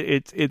know.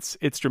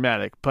 It's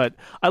dramatic. But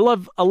I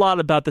love a lot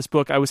about this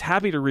book. I was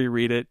happy to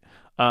reread it.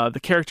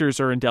 The characters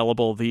are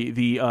indelible.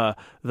 The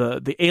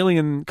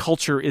alien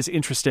culture is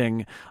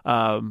interesting.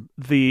 How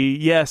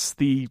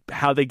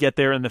they get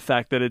there, and the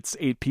fact that it's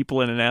 8 people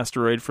in an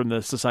asteroid from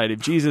the Society of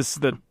Jesus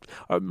that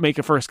make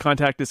a first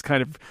contact is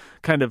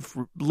kind of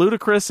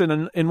ludicrous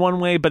in one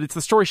way, but it's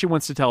the story she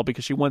wants to tell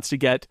because she wants to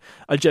get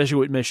a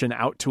Jesuit mission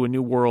out to a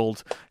new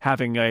world,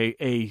 having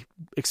a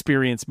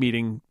experience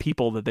meeting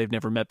people that they've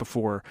never met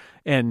before,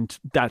 and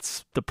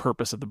that's the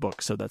purpose of the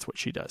book. So that's what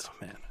she does.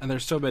 Oh, man, and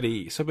there's so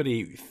many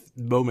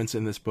moments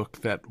in this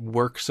book that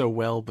work so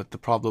well, but the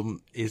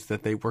problem is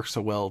that they work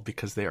so well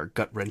because they are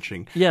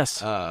gut-wrenching. Yes.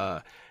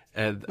 The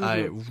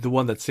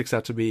one that sticks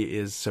out to me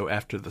is, so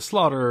after the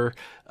slaughter,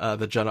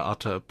 the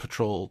Jana'ata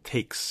patrol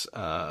takes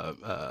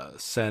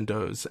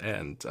Sandoz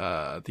and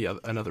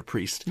another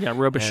priest. Yeah,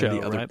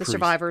 Robichaux, right? The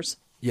survivors.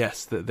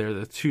 Yes, they're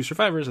the 2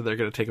 survivors, and they're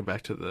going to take them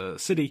back to the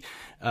city.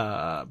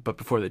 But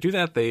before they do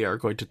that, they are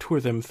going to tour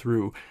them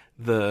through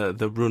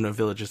the Runa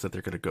villages that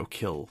they're going to go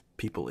kill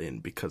people in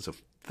because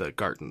of the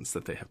gardens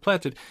that they have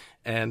planted.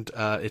 And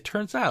it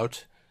turns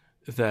out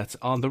that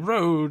on the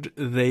road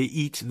they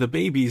eat the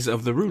babies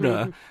of the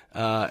Runa,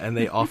 and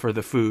they offer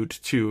the food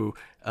to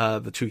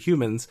the two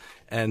humans,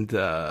 and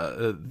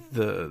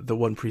the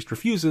one priest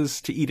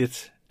refuses to eat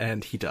it,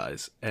 and he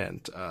dies.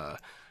 And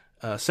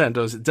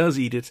Sandoz does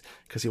eat it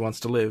because he wants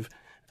to live.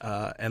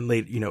 And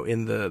late,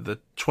 in the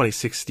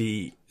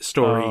 2060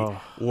 story,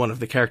 one of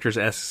the characters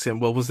asks him,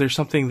 "Well, was there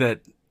something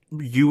that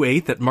you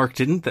ate that Mark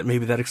didn't, that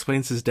maybe that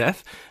explains his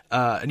death?"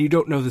 And you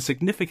don't know the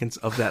significance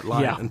of that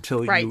line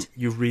until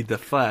you read the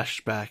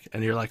flashback,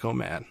 and you're like, "Oh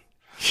man,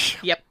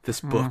 yep,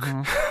 this book."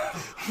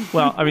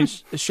 Well, I mean,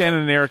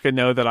 Shannon and Erica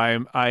know that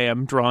I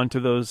am drawn to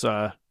those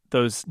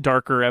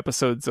darker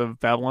episodes of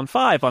Babylon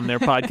 5 on their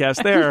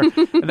podcast there.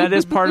 And that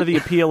is part of the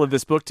appeal of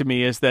this book to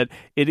me, is that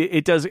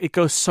it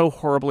goes so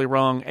horribly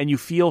wrong, and you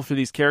feel for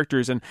these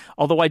characters. And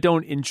although I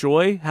don't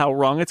enjoy how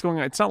wrong it's going,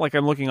 it's not like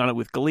I'm looking on it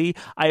with glee.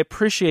 I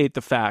appreciate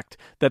the fact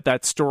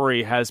that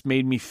story has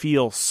made me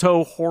feel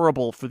so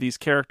horrible for these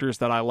characters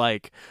that I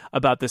like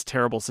about this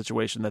terrible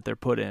situation that they're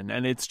put in.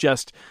 And it's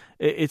just,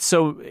 it's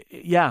so,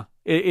 yeah.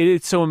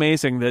 It's so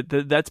amazing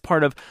that's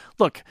part of,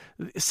 look,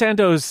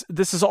 Sandoz,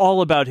 this is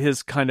all about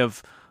his kind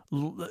of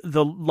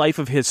the life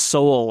of his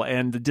soul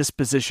and the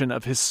disposition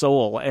of his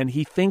soul. And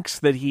he thinks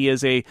that he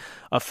is a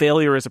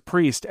failure as a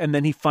priest. And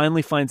then he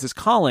finally finds his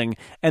calling.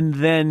 And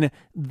then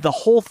the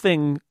whole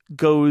thing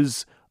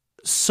goes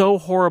so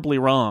horribly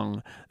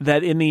wrong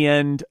that in the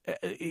end,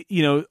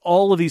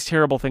 all of these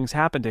terrible things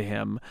happen to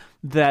him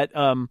that,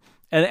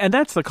 and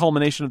that's the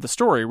culmination of the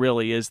story,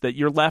 really, is that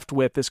you're left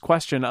with this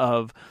question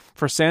of,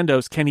 for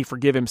Sandoz, can he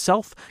forgive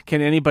himself?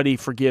 Can anybody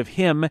forgive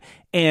him?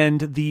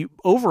 And the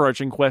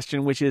overarching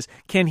question, which is,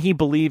 can he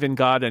believe in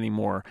God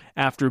anymore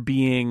after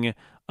being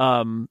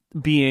shown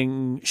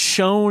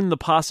the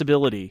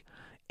possibility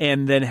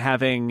and then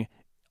having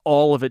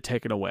all of it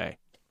taken away?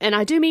 And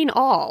I do mean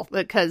all,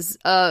 because,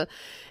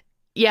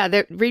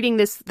 reading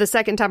this the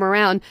second time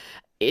around,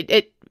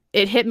 it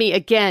hit me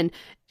again,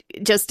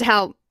 just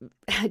how,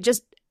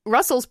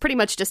 Russell's pretty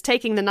much just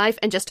taking the knife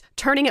and just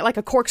turning it like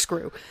a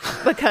corkscrew,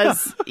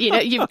 because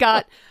you've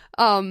got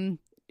the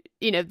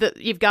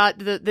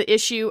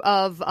issue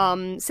of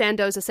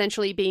Sandoz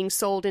essentially being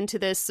sold into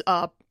this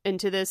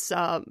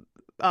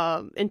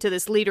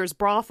leader's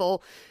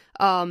brothel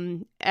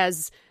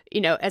as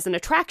an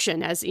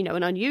attraction, as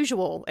an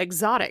unusual,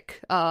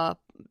 exotic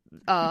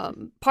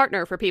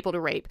partner for people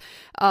to rape.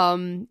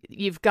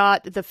 You've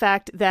got the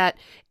fact that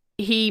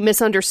he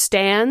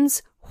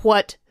misunderstands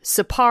what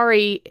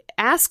Sapari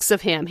asks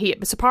of him.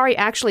 Sapari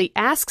actually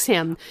asks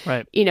him,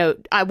 right,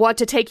 I want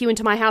to take you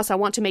into my house. I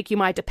want to make you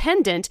my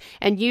dependent,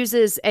 and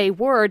uses a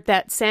word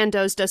that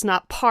Sandoz does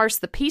not parse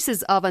the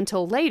pieces of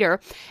until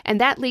later.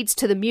 And that leads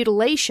to the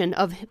mutilation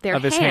of their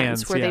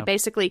hands, where they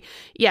basically,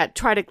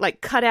 try to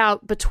cut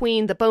out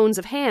between the bones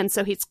of hands.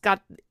 So he's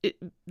got,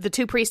 the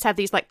two priests have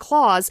these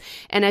claws.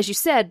 And as you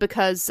said,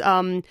 because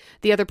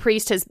the other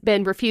priest has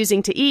been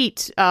refusing to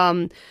eat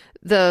the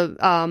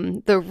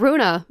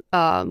Runa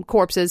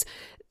corpses,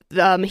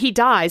 he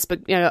dies,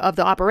 but of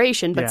the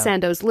operation. But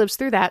Sandoz lives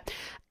through that,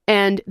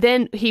 and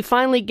then he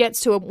finally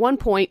gets to one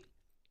point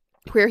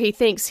where he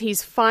thinks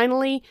he's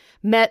finally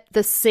met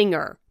the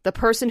singer, the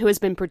person who has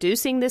been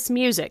producing this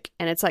music,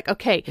 and it's like,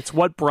 okay, it's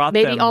what brought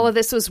maybe them all of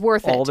this was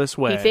worth all it. This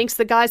way. He thinks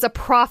the guy's a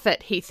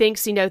prophet. He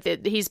thinks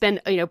that he's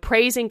been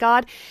praising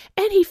God,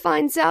 and he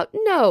finds out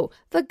no,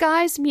 the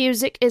guy's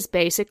music is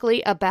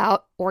basically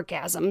about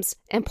orgasms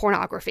and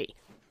pornography.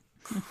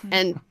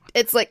 And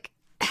it's like,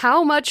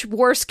 how much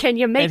worse can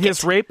you make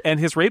his rape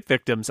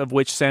victims, of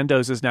which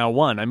Sandoz is now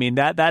one. I mean,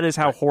 that is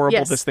how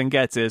horrible this thing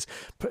gets. Is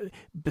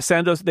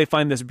Sandoz, they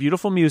find this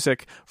beautiful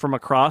music from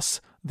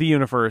across the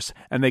universe,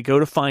 and they go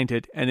to find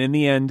it, and in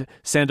the end,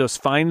 Sandoz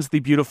finds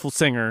the beautiful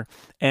singer,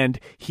 and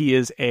he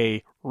is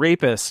a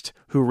rapist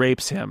who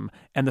rapes him,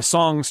 and the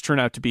songs turn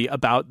out to be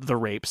about the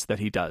rapes that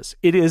he does.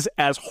 It is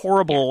as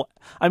horrible.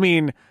 I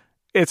mean,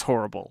 it's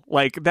horrible.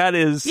 That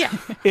is,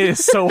 it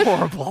is so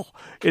horrible.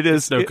 It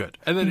is no good.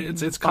 And then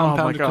it's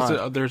compounded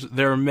because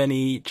there are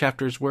many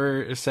chapters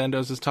where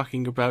Sandoz is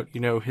talking about,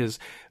 his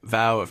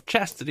vow of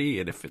chastity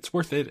and if it's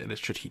worth it, and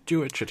should he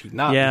do it, should he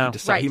not? Yeah.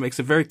 He makes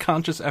a very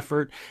conscious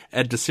effort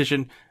and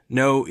decision.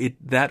 No,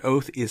 that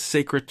oath is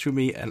sacred to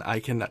me, and I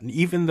cannot,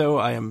 even though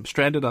I am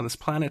stranded on this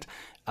planet,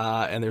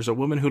 and there's a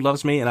woman who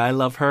loves me and I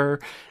love her.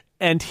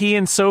 And he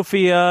and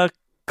Sophia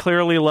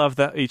clearly love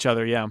each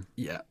other. Yeah.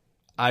 Yeah.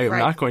 I am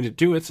not going to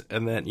do it,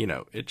 and then,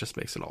 it just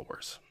makes it all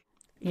worse.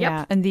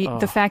 Yeah, and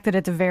the fact that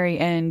at the very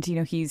end,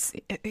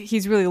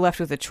 he's really left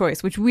with a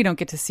choice, which we don't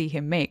get to see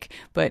him make,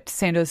 but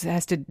Sandoz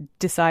has to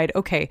decide,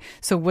 okay,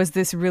 so was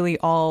this really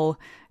all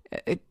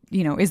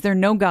is there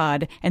no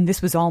God and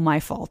this was all my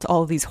fault?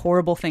 All of these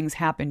horrible things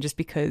happened just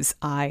because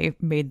I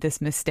made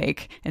this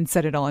mistake and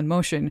set it all in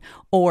motion.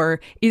 Or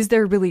is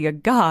there really a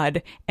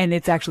God and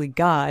it's actually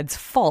God's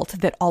fault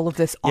that all of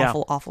this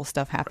awful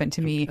stuff happened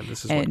to me? And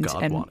this is what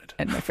God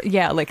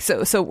wanted.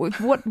 So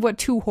what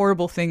two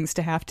horrible things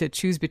to have to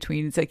choose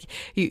between? It's like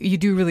you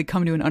do really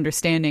come to an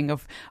understanding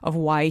of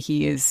why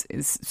he is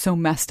so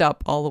messed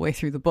up all the way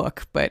through the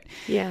book. But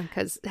yeah,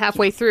 because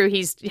halfway through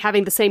he's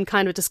having the same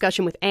kind of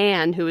discussion with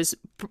Anne, who is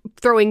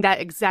throwing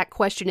that exact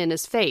question in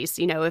his face.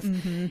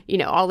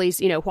 If all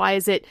these,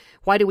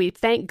 why do we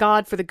thank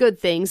God for the good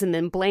things and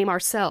then blame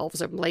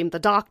ourselves or blame the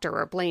doctor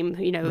or blame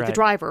the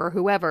driver or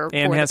whoever?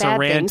 Anne for has the bad a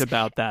rant things.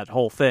 about that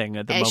whole thing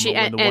at the moment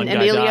when the one and guy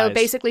Emilio dies.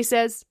 basically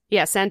says,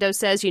 Sandoz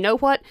says, you know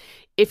what?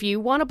 If you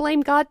want to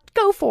blame God,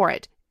 go for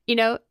it.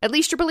 At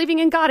least you're believing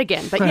in God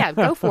again. But yeah,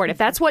 go for it. If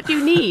that's what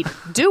you need,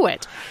 do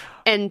it.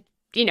 And,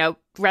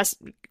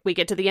 we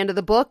get to the end of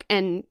the book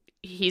and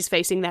he's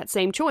facing that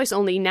same choice,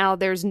 only now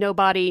there's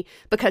nobody,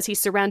 because he's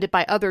surrounded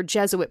by other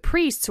Jesuit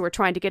priests who are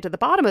trying to get to the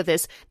bottom of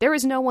this. There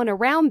is no one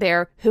around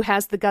there who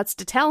has the guts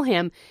to tell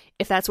him,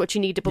 if that's what you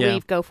need to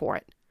believe, go for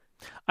it.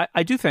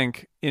 I do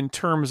think, in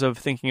terms of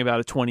thinking about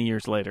it 20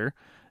 years later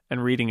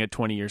and reading it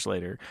 20 years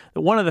later,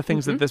 that one of the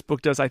things that this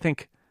book does, I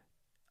think,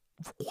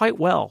 quite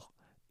well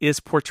is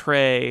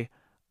portray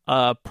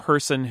a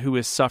person who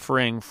is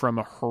suffering from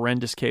a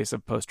horrendous case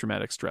of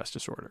post-traumatic stress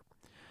disorder.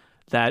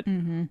 That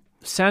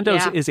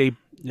Sandoz is a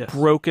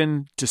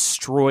broken,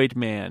 destroyed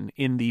man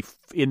in the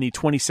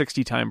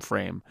 2060 time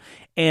frame.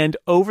 And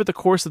over the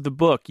course of the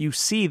book, you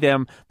see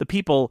them, the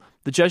people,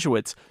 the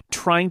Jesuits,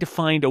 trying to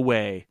find a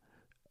way,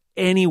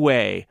 any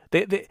way.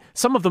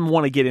 Some of them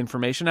want to get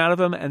information out of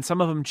him, and some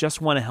of them just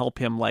want to help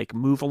him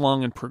move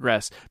along and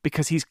progress,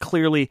 because he's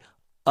clearly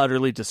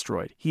utterly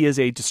destroyed. He is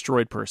a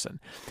destroyed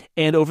person.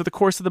 And over the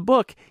course of the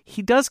book,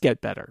 he does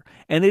get better.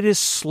 And it is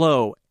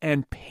slow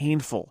and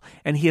painful.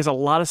 And he has a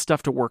lot of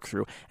stuff to work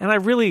through.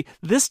 And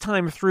this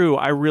time through,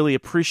 I really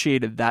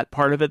appreciated that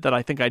part of it that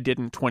I think I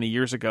didn't 20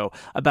 years ago,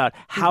 about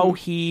how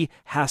he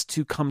has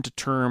to come to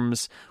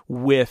terms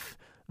with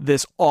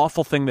this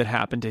awful thing that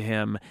happened to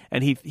him.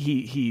 And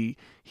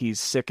he's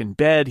sick in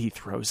bed. He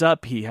throws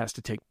up. He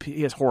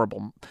has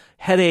horrible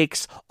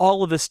headaches,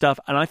 all of this stuff.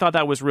 And I thought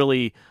that was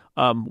really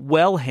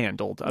well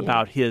handled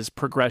about his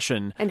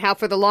progression. And how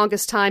for the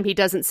longest time he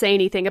doesn't say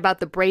anything about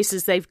the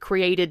braces they've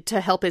created to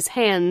help his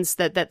hands,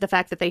 that the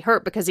fact that they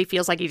hurt, because he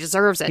feels like he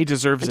deserves it. He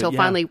deserves until it,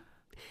 finally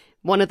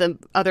one of the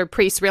other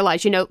priests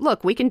realized,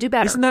 look, we can do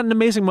better. Isn't that an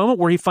amazing moment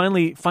where he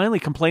finally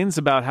complains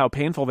about how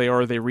painful they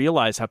are, or they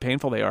realize how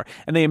painful they are,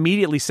 and they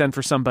immediately send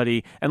for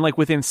somebody, and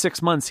within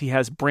 6 months he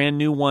has brand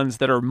new ones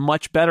that are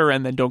much better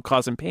and then don't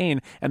cause him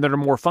pain and that are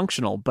more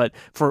functional. But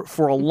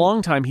for a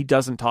long time he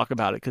doesn't talk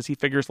about it, because he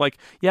figures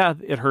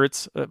it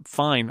hurts,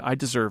 fine, I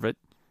deserve it.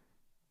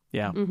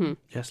 Yeah. Mm-hmm.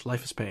 Yes,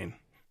 life is pain.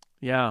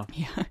 Yeah.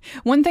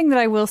 One thing that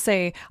I will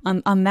say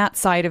on that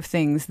side of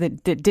things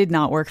that did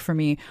not work for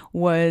me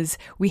was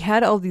we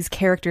had all these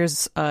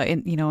characters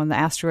in the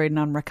asteroid and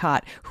on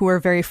Rakat who are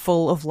very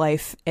full of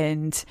life,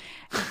 and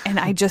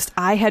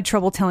I had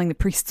trouble telling the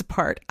priests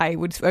apart. I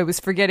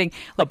was forgetting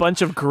a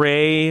bunch of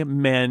gray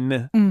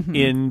men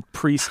in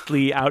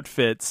priestly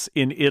outfits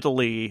in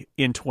Italy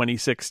in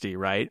 2060,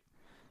 right?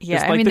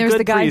 Yeah, It's there's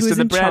the guy priest who's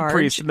and in the Brad charge.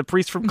 priest and the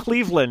priest from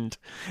Cleveland.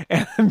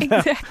 And,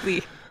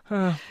 Exactly.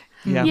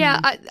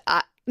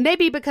 I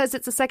maybe because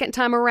it's the second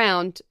time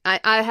around,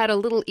 I had a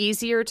little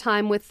easier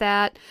time with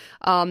that.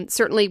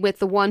 Certainly with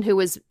the one who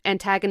was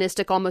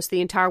antagonistic almost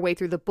the entire way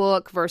through the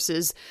book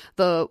versus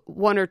the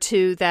one or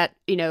two that,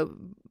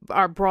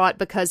 are brought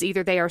because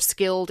either they are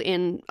skilled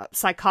in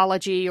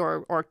psychology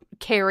or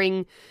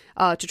caring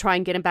to try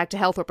and get him back to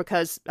health, or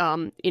because,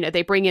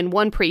 they bring in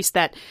one priest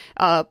that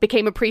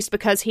became a priest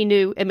because he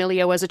knew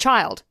Emilio as a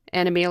child,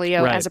 and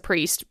Emilio as a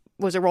priest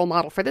was a role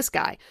model for this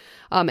guy.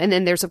 And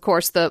then there's, of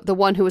course, the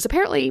one who was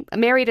apparently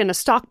married and a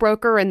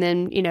stockbroker, and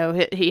then,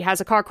 he has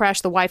a car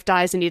crash, the wife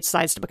dies, and he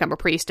decides to become a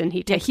priest, and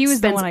he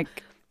was the one I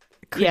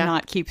could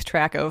not keep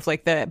track of.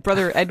 The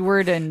brother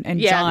Edward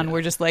and John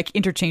were just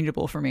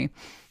interchangeable for me.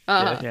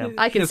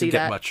 I can see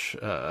that. Much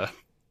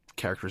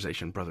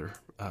characterization, brother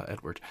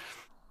Edward.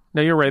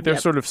 No, you're right. They're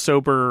sort of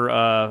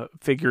sober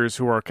figures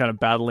who are kind of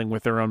battling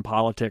with their own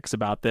politics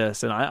about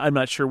this, and I'm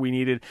not sure we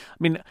needed.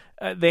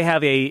 They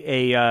have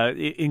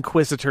a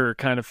inquisitor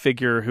kind of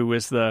figure who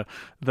is the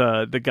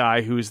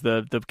guy who's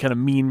the kind of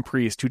mean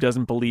priest who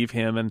doesn't believe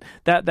him, and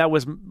that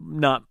was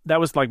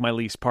my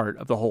least part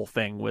of the whole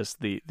thing, was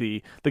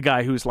the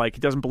guy who's he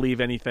doesn't believe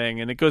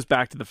anything, and it goes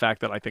back to the fact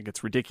that I think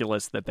it's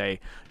ridiculous that they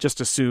just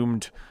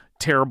assumed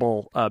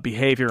terrible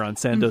behavior on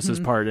Sandoz's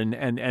part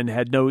and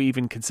had no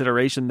even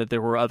consideration that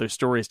there were other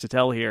stories to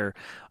tell here.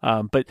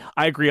 But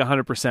I agree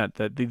 100%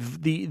 that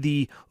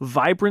the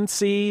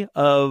vibrancy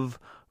of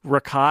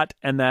Rakat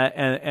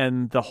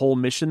and the whole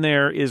mission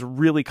there is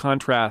really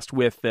contrast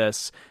with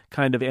this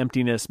kind of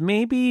emptiness.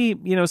 Maybe,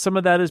 some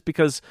of that is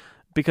because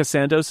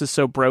Sandoz is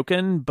so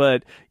broken,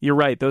 but you're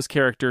right, those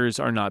characters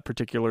are not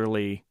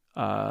particularly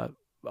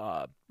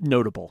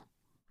notable.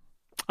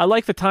 I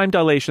like the time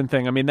dilation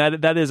thing. I mean,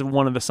 that is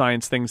one of the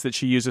science things that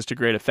she uses to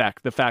great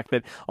effect. The fact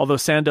that although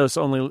Sandoz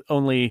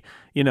only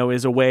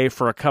is away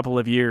for a couple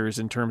of years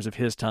in terms of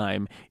his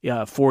time,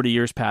 40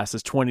 years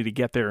passes, 20 to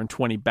get there and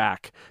 20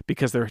 back,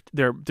 because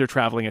they're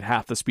traveling at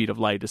half the speed of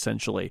light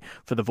essentially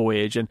for the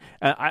voyage. And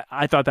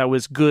I thought that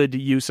was good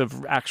use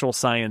of actual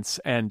science,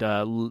 and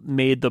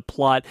made the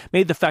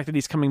fact that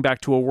he's coming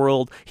back to a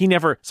world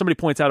somebody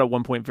points out at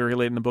one point very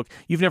late in the book,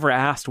 you've never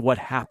asked what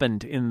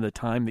happened in the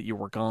time that you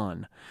were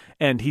gone.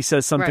 And he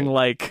says something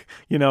like,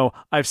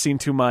 I've seen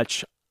too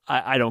much,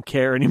 I don't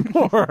care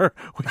anymore,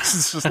 which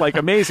is just like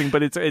amazing,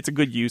 but it's a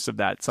good use of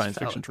that science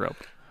fiction trope.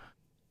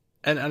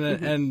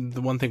 And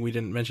the one thing we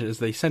didn't mention is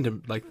they send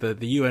him, like the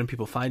UN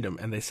people find him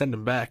and they send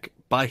him back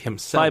by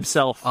himself.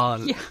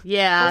 That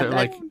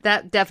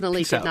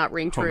definitely did not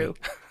ring true.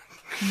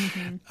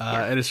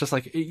 And it's just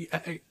like,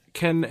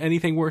 can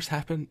anything worse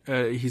happen?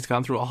 He's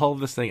gone through all of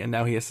this thing, and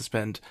now he has to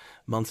spend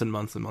months and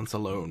months and months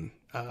alone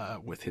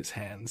with his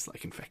hands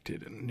like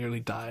infected and nearly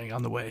dying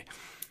on the way.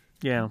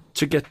 Yeah.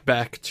 To get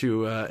back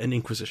to an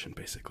inquisition,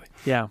 basically.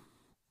 Yeah.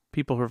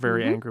 People who are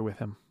very angry with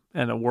him,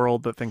 and a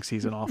world that thinks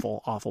he's an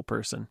awful, awful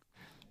person.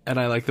 And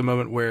I like the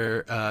moment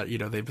where,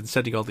 they've been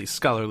sending all these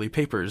scholarly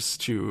papers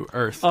to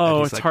Earth.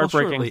 Oh, it's like,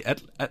 heartbreaking.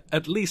 Well,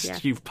 at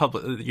least you've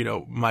published,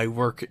 my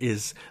work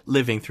is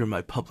living through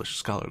my published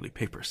scholarly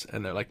papers.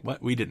 And they're like,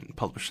 what? We didn't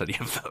publish any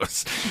of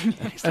those.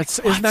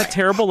 Isn't that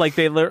terrible? Like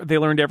they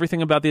learned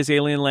everything about these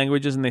alien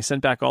languages, and they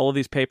sent back all of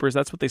these papers.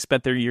 That's what they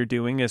spent their year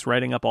doing, is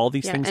writing up all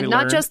these things they learned.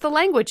 And not just the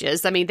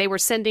languages. I mean, they were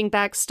sending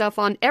back stuff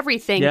on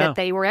everything that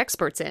they were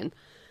experts in.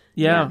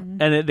 Yeah.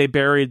 And they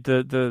buried,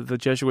 the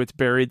Jesuits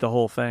buried the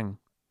whole thing.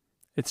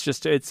 It's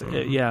just,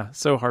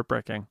 so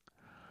heartbreaking.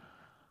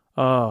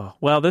 Oh,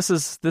 well, this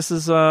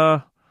is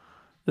a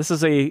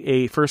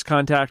first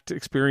contact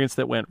experience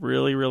that went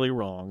really, really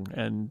wrong.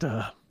 And,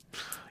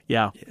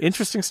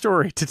 interesting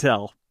story to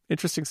tell.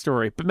 Interesting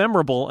story, but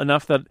memorable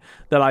enough that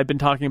I've been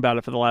talking about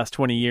it for the last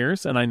 20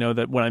 years. And I know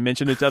that when I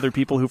mention it to other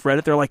people who've read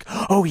it, they're like,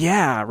 oh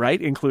yeah,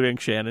 right. Including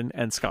Shannon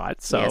and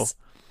Scott. So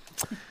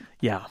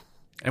yeah.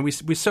 And we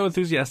so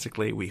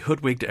enthusiastically, we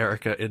hoodwinked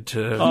Erica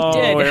into... Oh,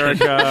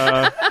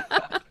 Erica.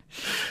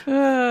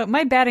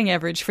 My batting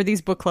average for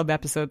these book club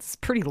episodes is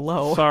pretty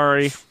low.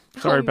 Sorry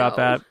about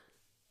that.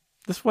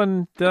 This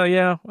one, I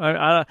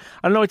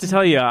don't know what to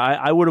tell you.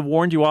 I would have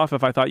warned you off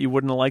if I thought you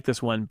wouldn't have liked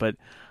this one, but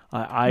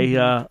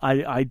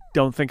I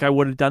don't think I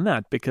would have done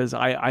that, because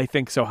I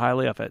think so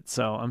highly of it.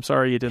 So I'm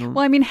sorry you didn't.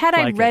 Well, I mean, had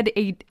I read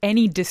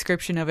any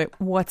description of it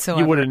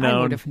whatsoever, you would have known.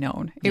 I would have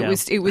known.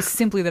 It was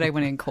simply that I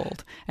went in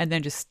cold and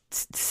then just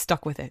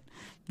stuck with it.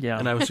 Yeah.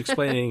 And I was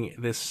explaining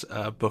this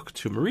book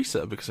to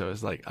Marisa, because I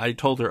was like, I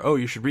told her, oh,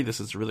 you should read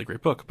this. It's a really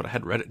great book. But I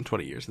hadn't read it in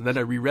 20 years. And then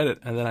I reread it.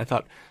 And then I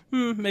thought,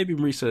 maybe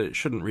Marisa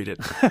shouldn't read it.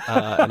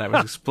 And I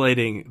was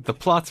explaining the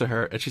plot to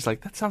her. And she's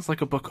like, that sounds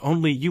like a book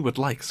only you would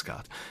like,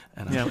 Scott.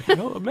 And I was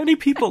like, many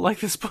people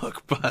like this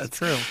book, but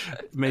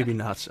maybe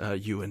not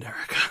you and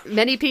Erica.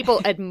 Many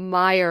people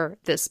admire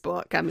this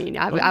book. I mean,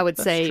 I would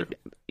say,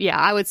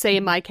 I would say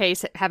in my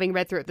case, having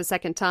read through it the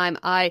second time,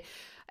 I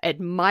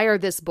admire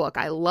this book.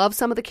 I love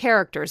some of the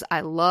characters.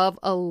 I love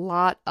a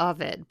lot of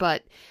it,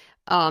 but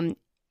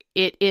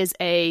it is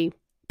a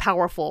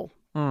powerful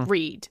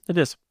read. It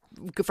is.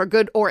 For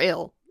good or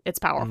ill, it's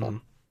powerful.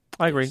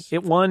 I agree.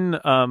 It won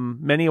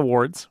many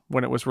awards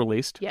when it was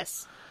released.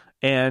 Yes.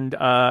 And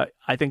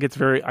I think it's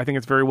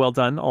very well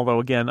done. Although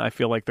again, I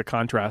feel like the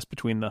contrast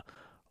between the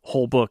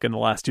whole book and the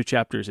last two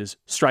chapters is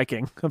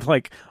striking.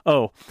 Like,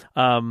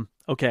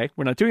 okay,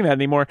 we're not doing that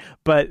anymore.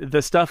 But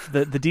the stuff,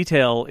 the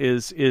detail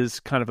is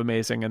kind of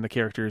amazing, and the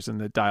characters and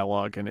the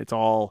dialogue, and it's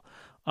all,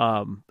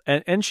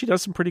 and she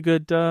does some pretty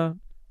good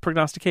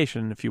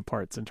prognostication in a few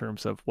parts in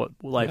terms of what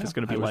life is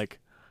going to be like.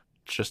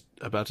 Just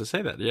about to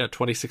say that. Yeah,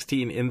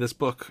 2016 in this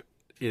book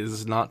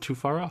is not too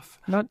far off.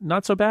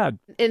 Not so bad.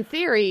 In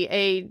theory,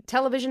 a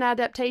television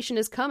adaptation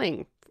is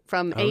coming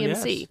from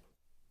AMC. Yes.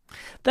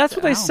 That's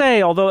what they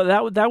say.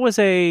 Although that was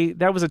a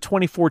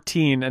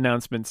 2014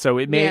 announcement, so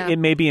it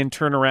may be in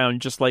turnaround,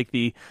 just like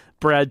the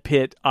Brad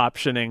Pitt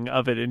optioning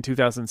of it in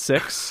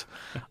 2006.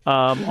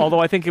 Although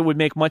I think it would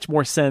make much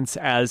more sense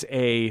as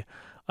a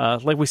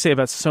like we say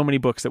about so many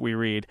books that we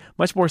read,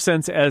 much more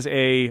sense as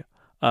a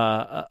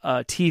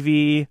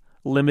TV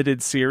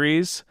limited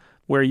series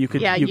where you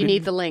could. You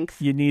need the length.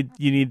 You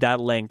need that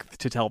length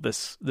to tell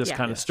this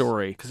kind of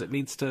story, because it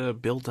needs to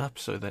build up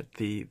so that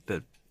the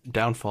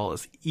downfall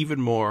is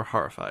even more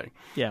horrifying.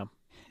 Yeah.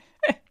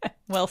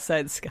 Well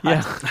said, Scott.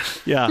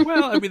 Yeah.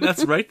 Well, I mean,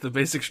 that's right. The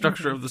basic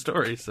structure of the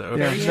story. So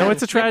no,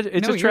 it's a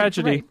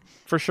tragedy right.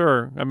 for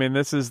sure. I mean,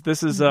 this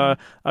is a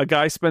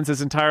guy spends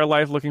his entire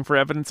life looking for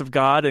evidence of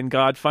God, and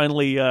God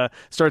finally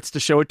starts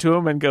to show it to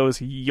him and goes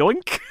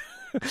yoink.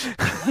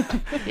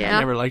 I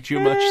never liked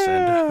you much,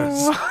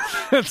 Sandoz.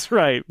 That's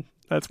right.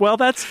 That's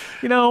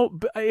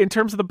in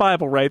terms of the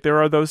Bible, right?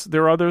 There are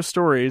those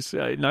stories.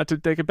 Not to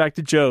take it back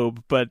to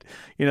Job, but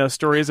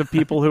stories of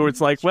people who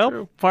it's like, well,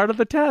 true. part of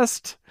the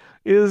test.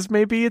 is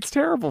maybe it's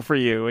terrible for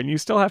you and you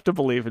still have to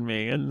believe in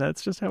me, and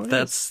that's just how it is.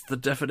 That's the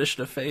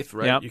definition of faith,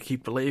 right? Yep. You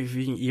keep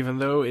believing even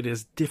though it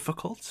is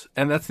difficult.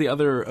 And that's the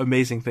other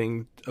amazing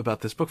thing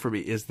about this book for me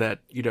is that,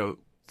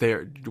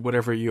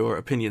 whatever your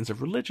opinions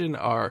of religion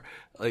are,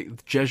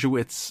 like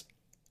Jesuits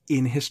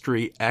in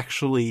history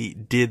actually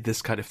did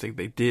this kind of thing.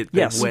 They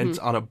went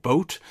on a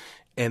boat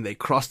and they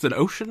crossed an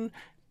ocean.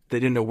 They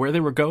didn't know where they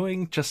were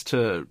going, just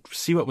to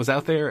see what was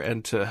out there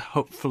and to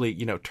hopefully,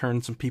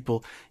 turn some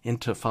people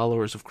into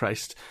followers of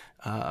Christ.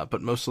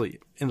 But mostly,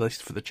 at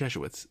least for the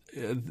Jesuits,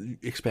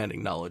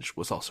 expanding knowledge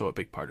was also a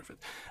big part of it.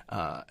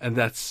 And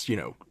that's,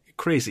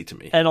 crazy to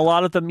me. And a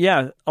lot of them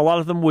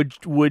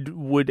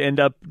would end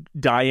up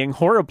dying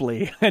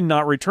horribly and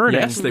not returning.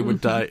 Yes, they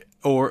would die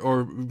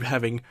or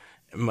having,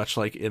 much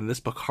like in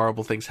this book,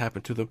 horrible things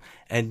happen to them,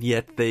 and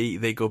yet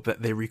they go back,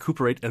 they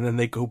recuperate, and then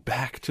they go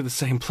back to the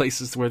same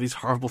places where these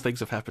horrible things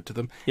have happened to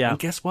them. Yeah. And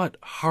guess what?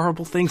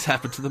 Horrible things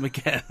happen to them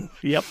again.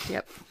 Yep.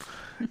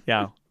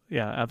 Yeah,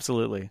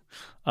 absolutely.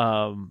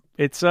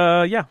 It's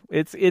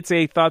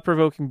a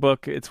thought-provoking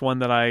book. It's one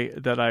that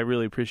I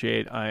really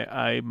appreciate.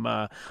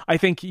 I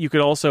think you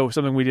could also,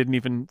 something we didn't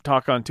even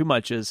talk on too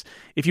much is,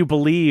 if you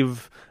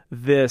believe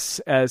this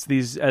as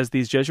these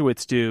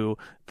Jesuits do,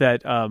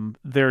 that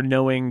they're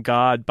knowing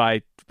God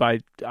by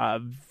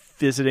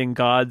visiting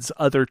God's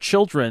other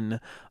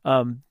children.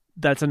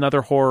 That's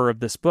another horror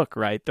of this book,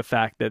 right? The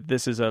fact that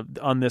this is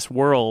on this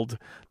world,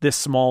 this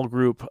small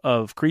group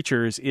of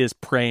creatures is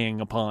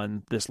preying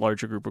upon this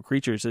larger group of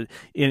creatures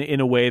in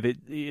a way that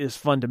is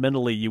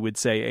fundamentally, you would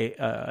say,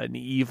 an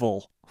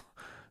evil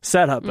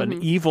setup,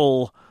 an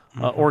evil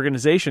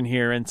organization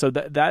here. And so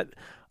that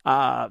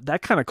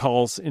kind of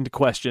calls into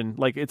question,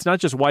 like, it's not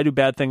just why do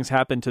bad things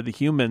happen to the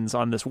humans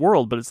on this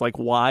world, but it's like,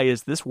 why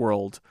is this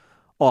world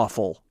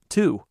awful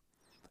too,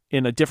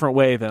 in a different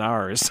way than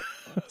ours?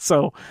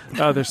 So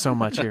there's so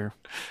much here.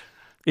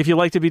 If you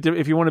want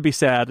to be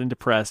sad and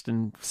depressed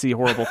and see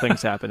horrible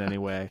things happen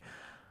anyway,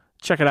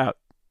 check it out.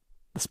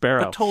 The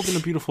Sparrow. But told in a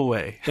beautiful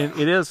way. It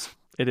is.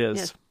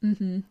 Yes.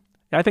 Mm-hmm.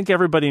 I think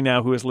everybody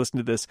now who has listened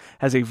to this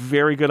has a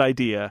very good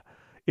idea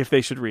if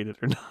they should read it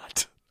or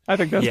not. I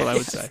think that's what I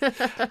would say.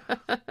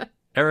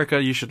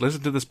 Erica, you should listen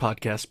to this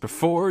podcast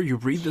before you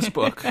read this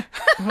book.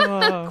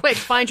 Quick,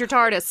 find your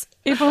TARDIS.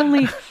 If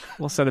only.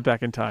 We'll send it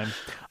back in time.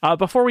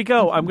 Before we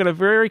go, I'm going to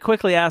very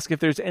quickly ask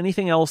if there's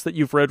anything else that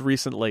you've read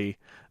recently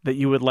that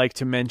you would like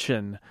to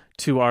mention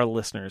to our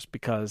listeners,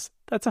 because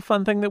that's a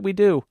fun thing that we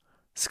do.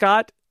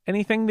 Scott,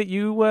 anything that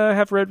you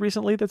have read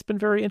recently that's been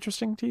very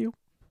interesting to you?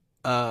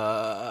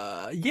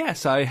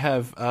 Yes, I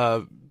have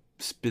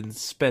been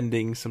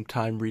spending some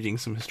time reading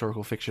some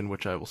historical fiction,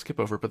 which I will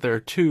skip over, but there are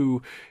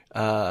two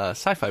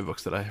sci-fi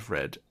books that I have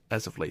read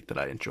as of late that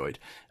I enjoyed.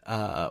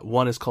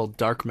 One is called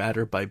Dark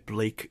Matter by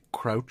Blake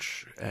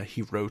Crouch.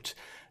 He wrote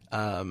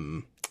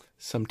some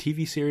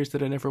TV series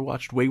that I never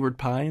watched, Wayward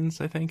Pines,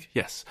 I think.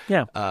 Yes.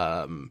 Yeah.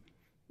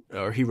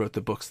 Or he wrote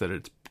the books that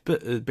it's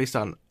based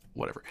on.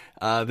 Whatever.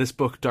 This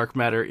book, Dark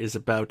Matter, is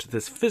about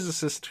this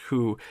physicist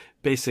who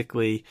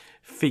basically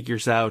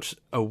figures out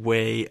a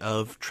way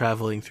of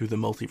traveling through the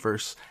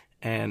multiverse,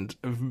 and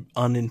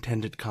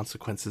unintended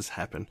consequences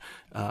happen.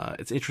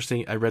 It's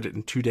interesting. I read it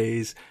in 2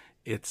 days.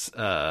 It's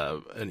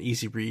an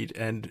easy read,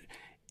 and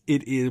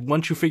it is,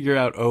 once you figure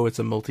out, it's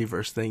a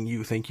multiverse thing,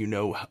 you think you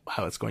know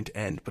how it's going to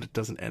end, but it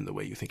doesn't end the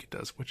way you think it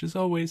does, which is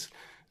always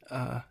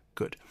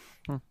good.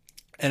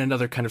 And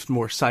another kind of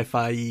more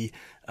sci-fi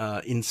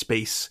in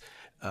space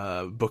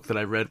book that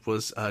I read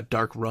was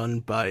Dark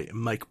Run by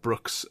Mike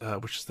Brooks,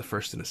 which is the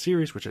first in a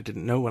series, which I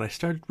didn't know when I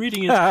started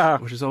reading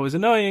it, which is always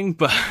annoying,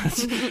 but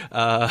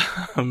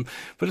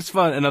it's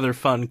fun. Another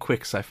fun,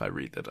 quick sci-fi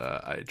read that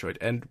I enjoyed.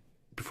 And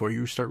before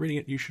you start reading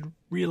it, you should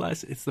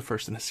realize it's the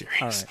first in a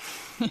series. All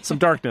right. Some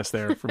darkness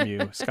there from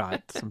you,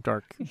 Scott. Some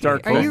dark.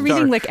 Are you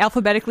reading like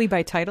alphabetically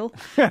by title?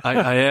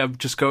 I am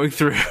just going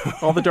through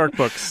all the dark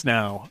books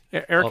now.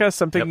 Erica,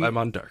 something? Yep, I'm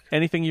on dark.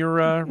 Anything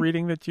you're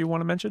reading that you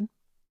want to mention?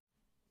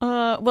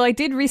 Well, I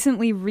did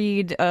recently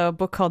read a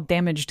book called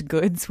Damaged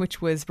Goods,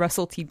 which was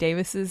Russell T.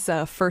 Davis's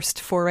first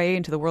foray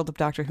into the world of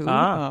Doctor Who,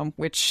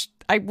 which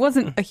I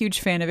wasn't a huge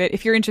fan of it.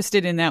 If you're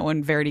interested in that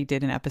one, Verity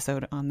did an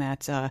episode on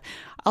that.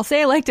 I'll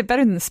say I liked it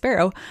better than The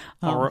Sparrow.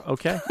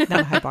 Okay. Not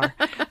a high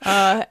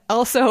bar.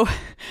 Also,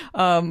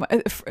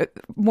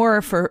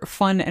 more for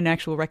fun and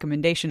actual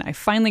recommendation, I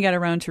finally got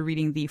around to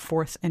reading the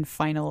fourth and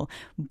final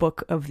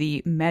book of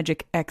the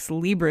Magic Ex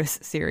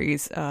Libris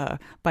series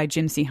by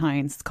Jim C.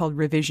 Hines. It's called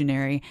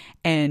Revisionary,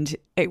 and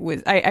it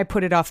was I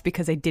put it off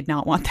because I did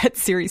not want that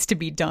series to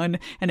be done,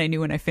 and I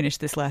knew when I finished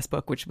this last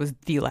book, which was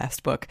the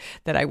last book,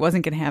 that I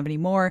wasn't going to have any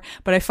more.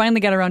 But I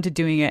finally got around to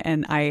doing it,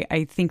 and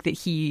I think that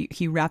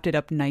he wrapped it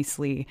up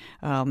nicely.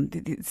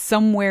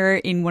 Somewhere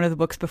in one of the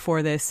books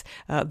before this,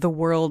 the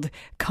world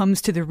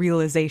comes to the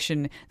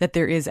realization that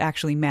there is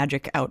actually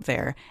magic out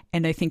there,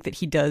 and I think that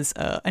he does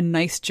a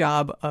nice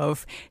job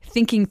of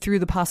thinking through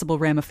the possible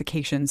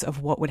ramifications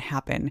of what would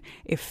happen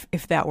if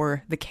that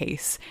were the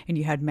case, and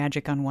you had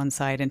magic on one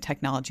side and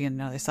technology technology on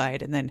another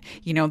side, and then,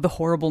 you know, the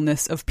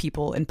horribleness of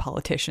people and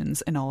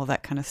politicians and all of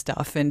that kind of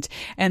stuff. And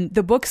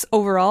the books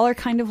overall are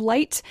kind of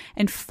light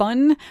and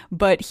fun,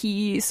 but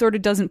he sort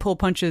of doesn't pull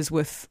punches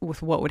with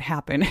what would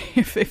happen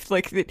if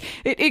like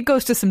it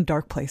goes to some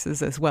dark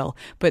places as well,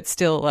 but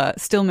still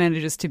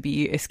manages to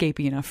be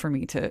escapey enough for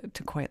me to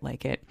quite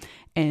like it.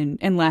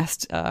 And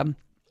last,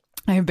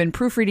 I have been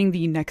proofreading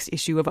the next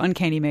issue of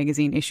Uncanny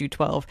Magazine, issue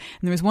 12.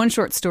 And there was one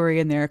short story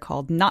in there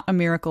called Not a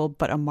Miracle,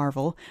 but a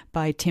Marvel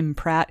by Tim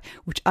Pratt,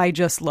 which I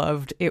just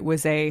loved. It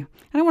was I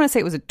don't want to say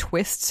it was a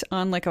twist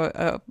on like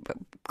a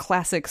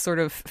classic sort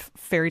of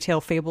fairy tale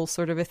fable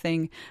sort of a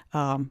thing.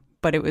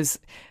 But it was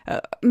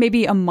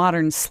maybe a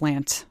modern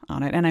slant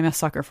on it. And I'm a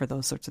sucker for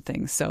those sorts of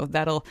things. So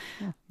that'll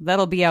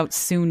be out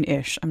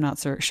soon-ish. I'm not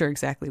sure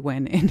exactly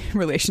when in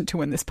relation to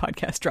when this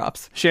podcast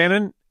drops.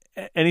 Shannon,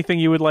 anything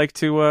you would like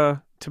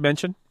to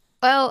mention?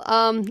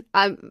 Well,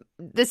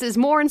 this is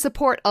more in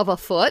support of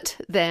Afoot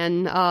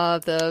than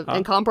the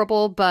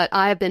Incomparable, but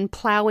I have been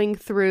plowing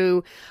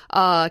through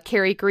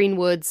Carrie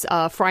Greenwood's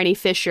Phryne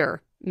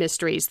Fisher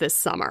mysteries this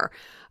summer.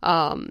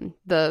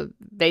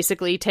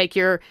 Basically take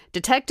your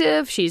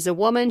detective, she's a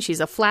woman, she's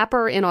a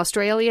flapper in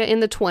Australia in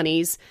the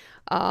 20s,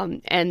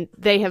 and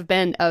they have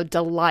been a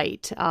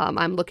delight.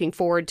 I'm looking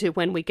forward to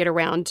when we get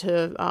around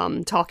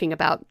to talking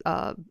about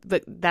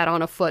that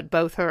on Afoot,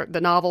 both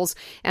the novels,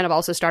 and I've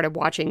also started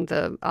watching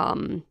the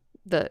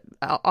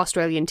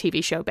Australian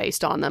TV show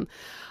based on them.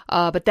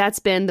 But that's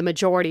been the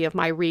majority of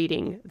my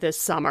reading this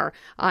summer.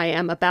 I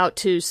am about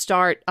to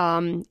start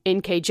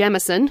N.K.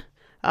 Jemisin,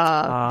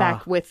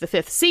 back with the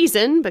 5th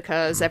season,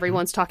 because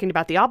everyone's talking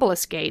about the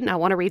Obelisk Gate, and I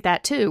want to read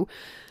that too.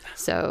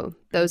 So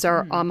those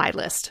are on my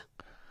list.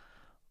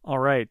 All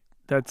right.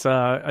 That's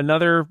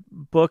another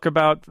book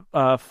about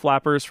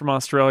flappers from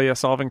Australia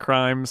solving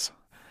crimes.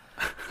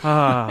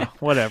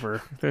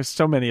 Whatever. There's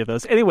so many of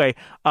those. Anyway,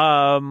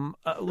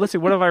 let's see.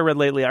 What have I read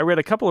lately? I read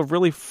a couple of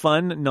really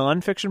fun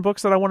nonfiction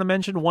books that I want to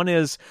mention. One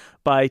is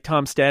by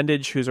Tom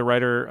Standage, who's a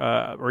writer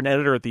or an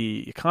editor at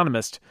The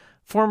Economist,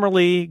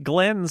 formerly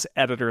Glenn's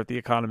editor at The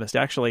Economist,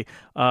 actually.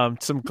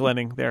 Some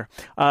Glenning there.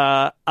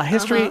 A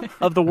History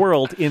of the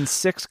World in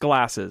 6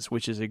 Glasses,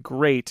 which is a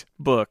great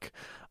book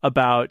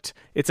about,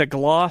 it's a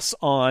gloss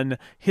on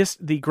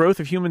the growth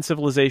of human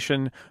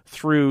civilization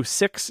through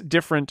 6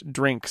 different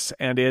drinks.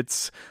 And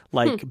it's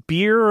like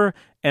beer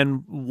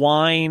and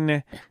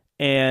wine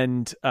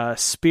and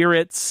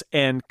spirits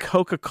and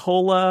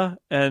Coca-Cola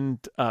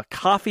and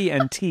coffee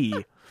and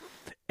tea.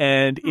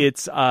 And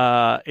it's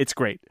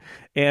great.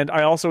 And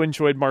I also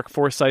enjoyed Mark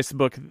Forsyth's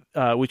book,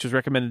 which was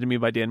recommended to me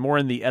by Dan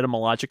Morin, The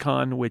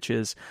Etymologicon, which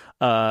is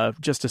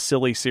just a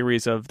silly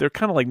series of, they're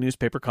kind of like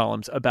newspaper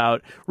columns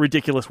about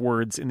ridiculous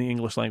words in the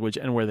English language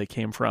and where they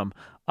came from.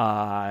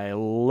 I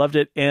loved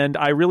it. And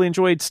I really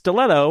enjoyed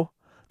Stiletto,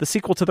 the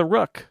sequel to The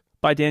Rook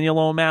by Daniel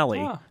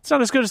O'Malley. It's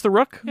not as good as The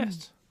Rook,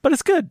 but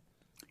it's good.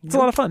 It's a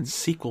lot of fun.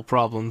 Sequel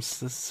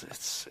problems.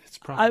 It's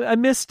problem. I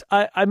missed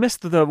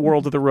the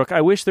World of the Rook.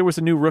 I wish there was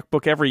a new Rook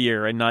book every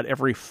year and not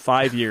every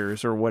 5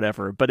 years or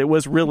whatever. But it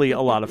was really a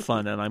lot of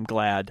fun, and I'm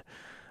glad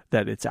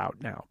that it's out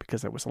now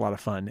because it was a lot of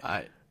fun.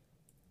 I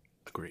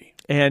agree.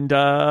 And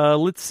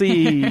let's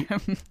see.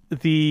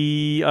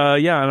 And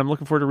I'm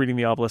looking forward to reading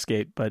The Obelisk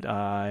Gate, but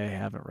I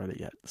haven't read it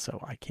yet, so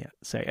I can't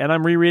say. And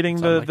I'm rereading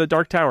the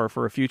Dark Tower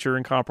for a future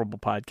Incomparable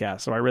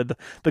podcast. So I read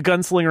the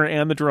Gunslinger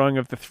and the Drawing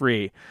of the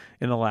Three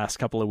in the last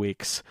couple of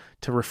weeks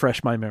to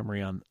refresh my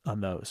memory on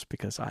those,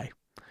 because I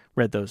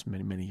read those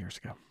many, many years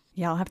ago.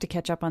 Yeah, I'll have to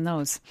catch up on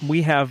those.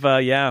 We have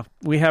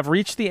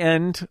reached the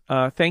end.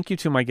 Thank you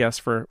to my guests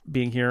for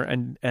being here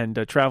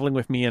and traveling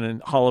with me in a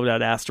hollowed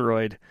out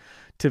asteroid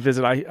to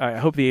visit. I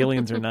hope the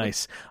aliens are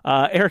nice.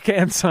 Erica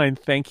Ensign,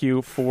 thank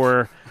you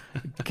for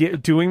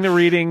doing the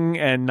reading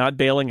and not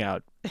bailing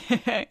out.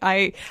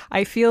 I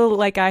feel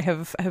like I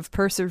have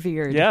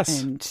persevered.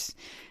 Yes. And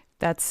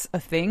that's a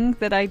thing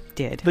that I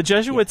did. The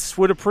Jesuits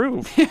would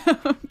approve.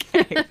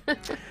 Okay.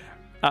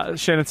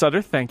 Shannon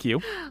Sutter, thank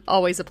you.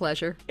 Always a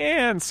pleasure.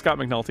 And Scott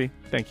McNulty,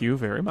 thank you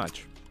very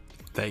much.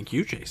 Thank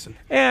you, Jason.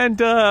 And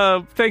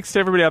thanks to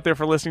everybody out there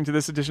for listening to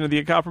this edition of The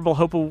Incomparable.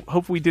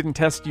 Hope we didn't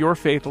test your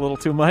faith a little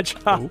too much.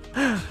 And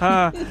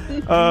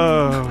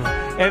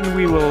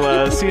we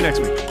will see you next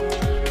week.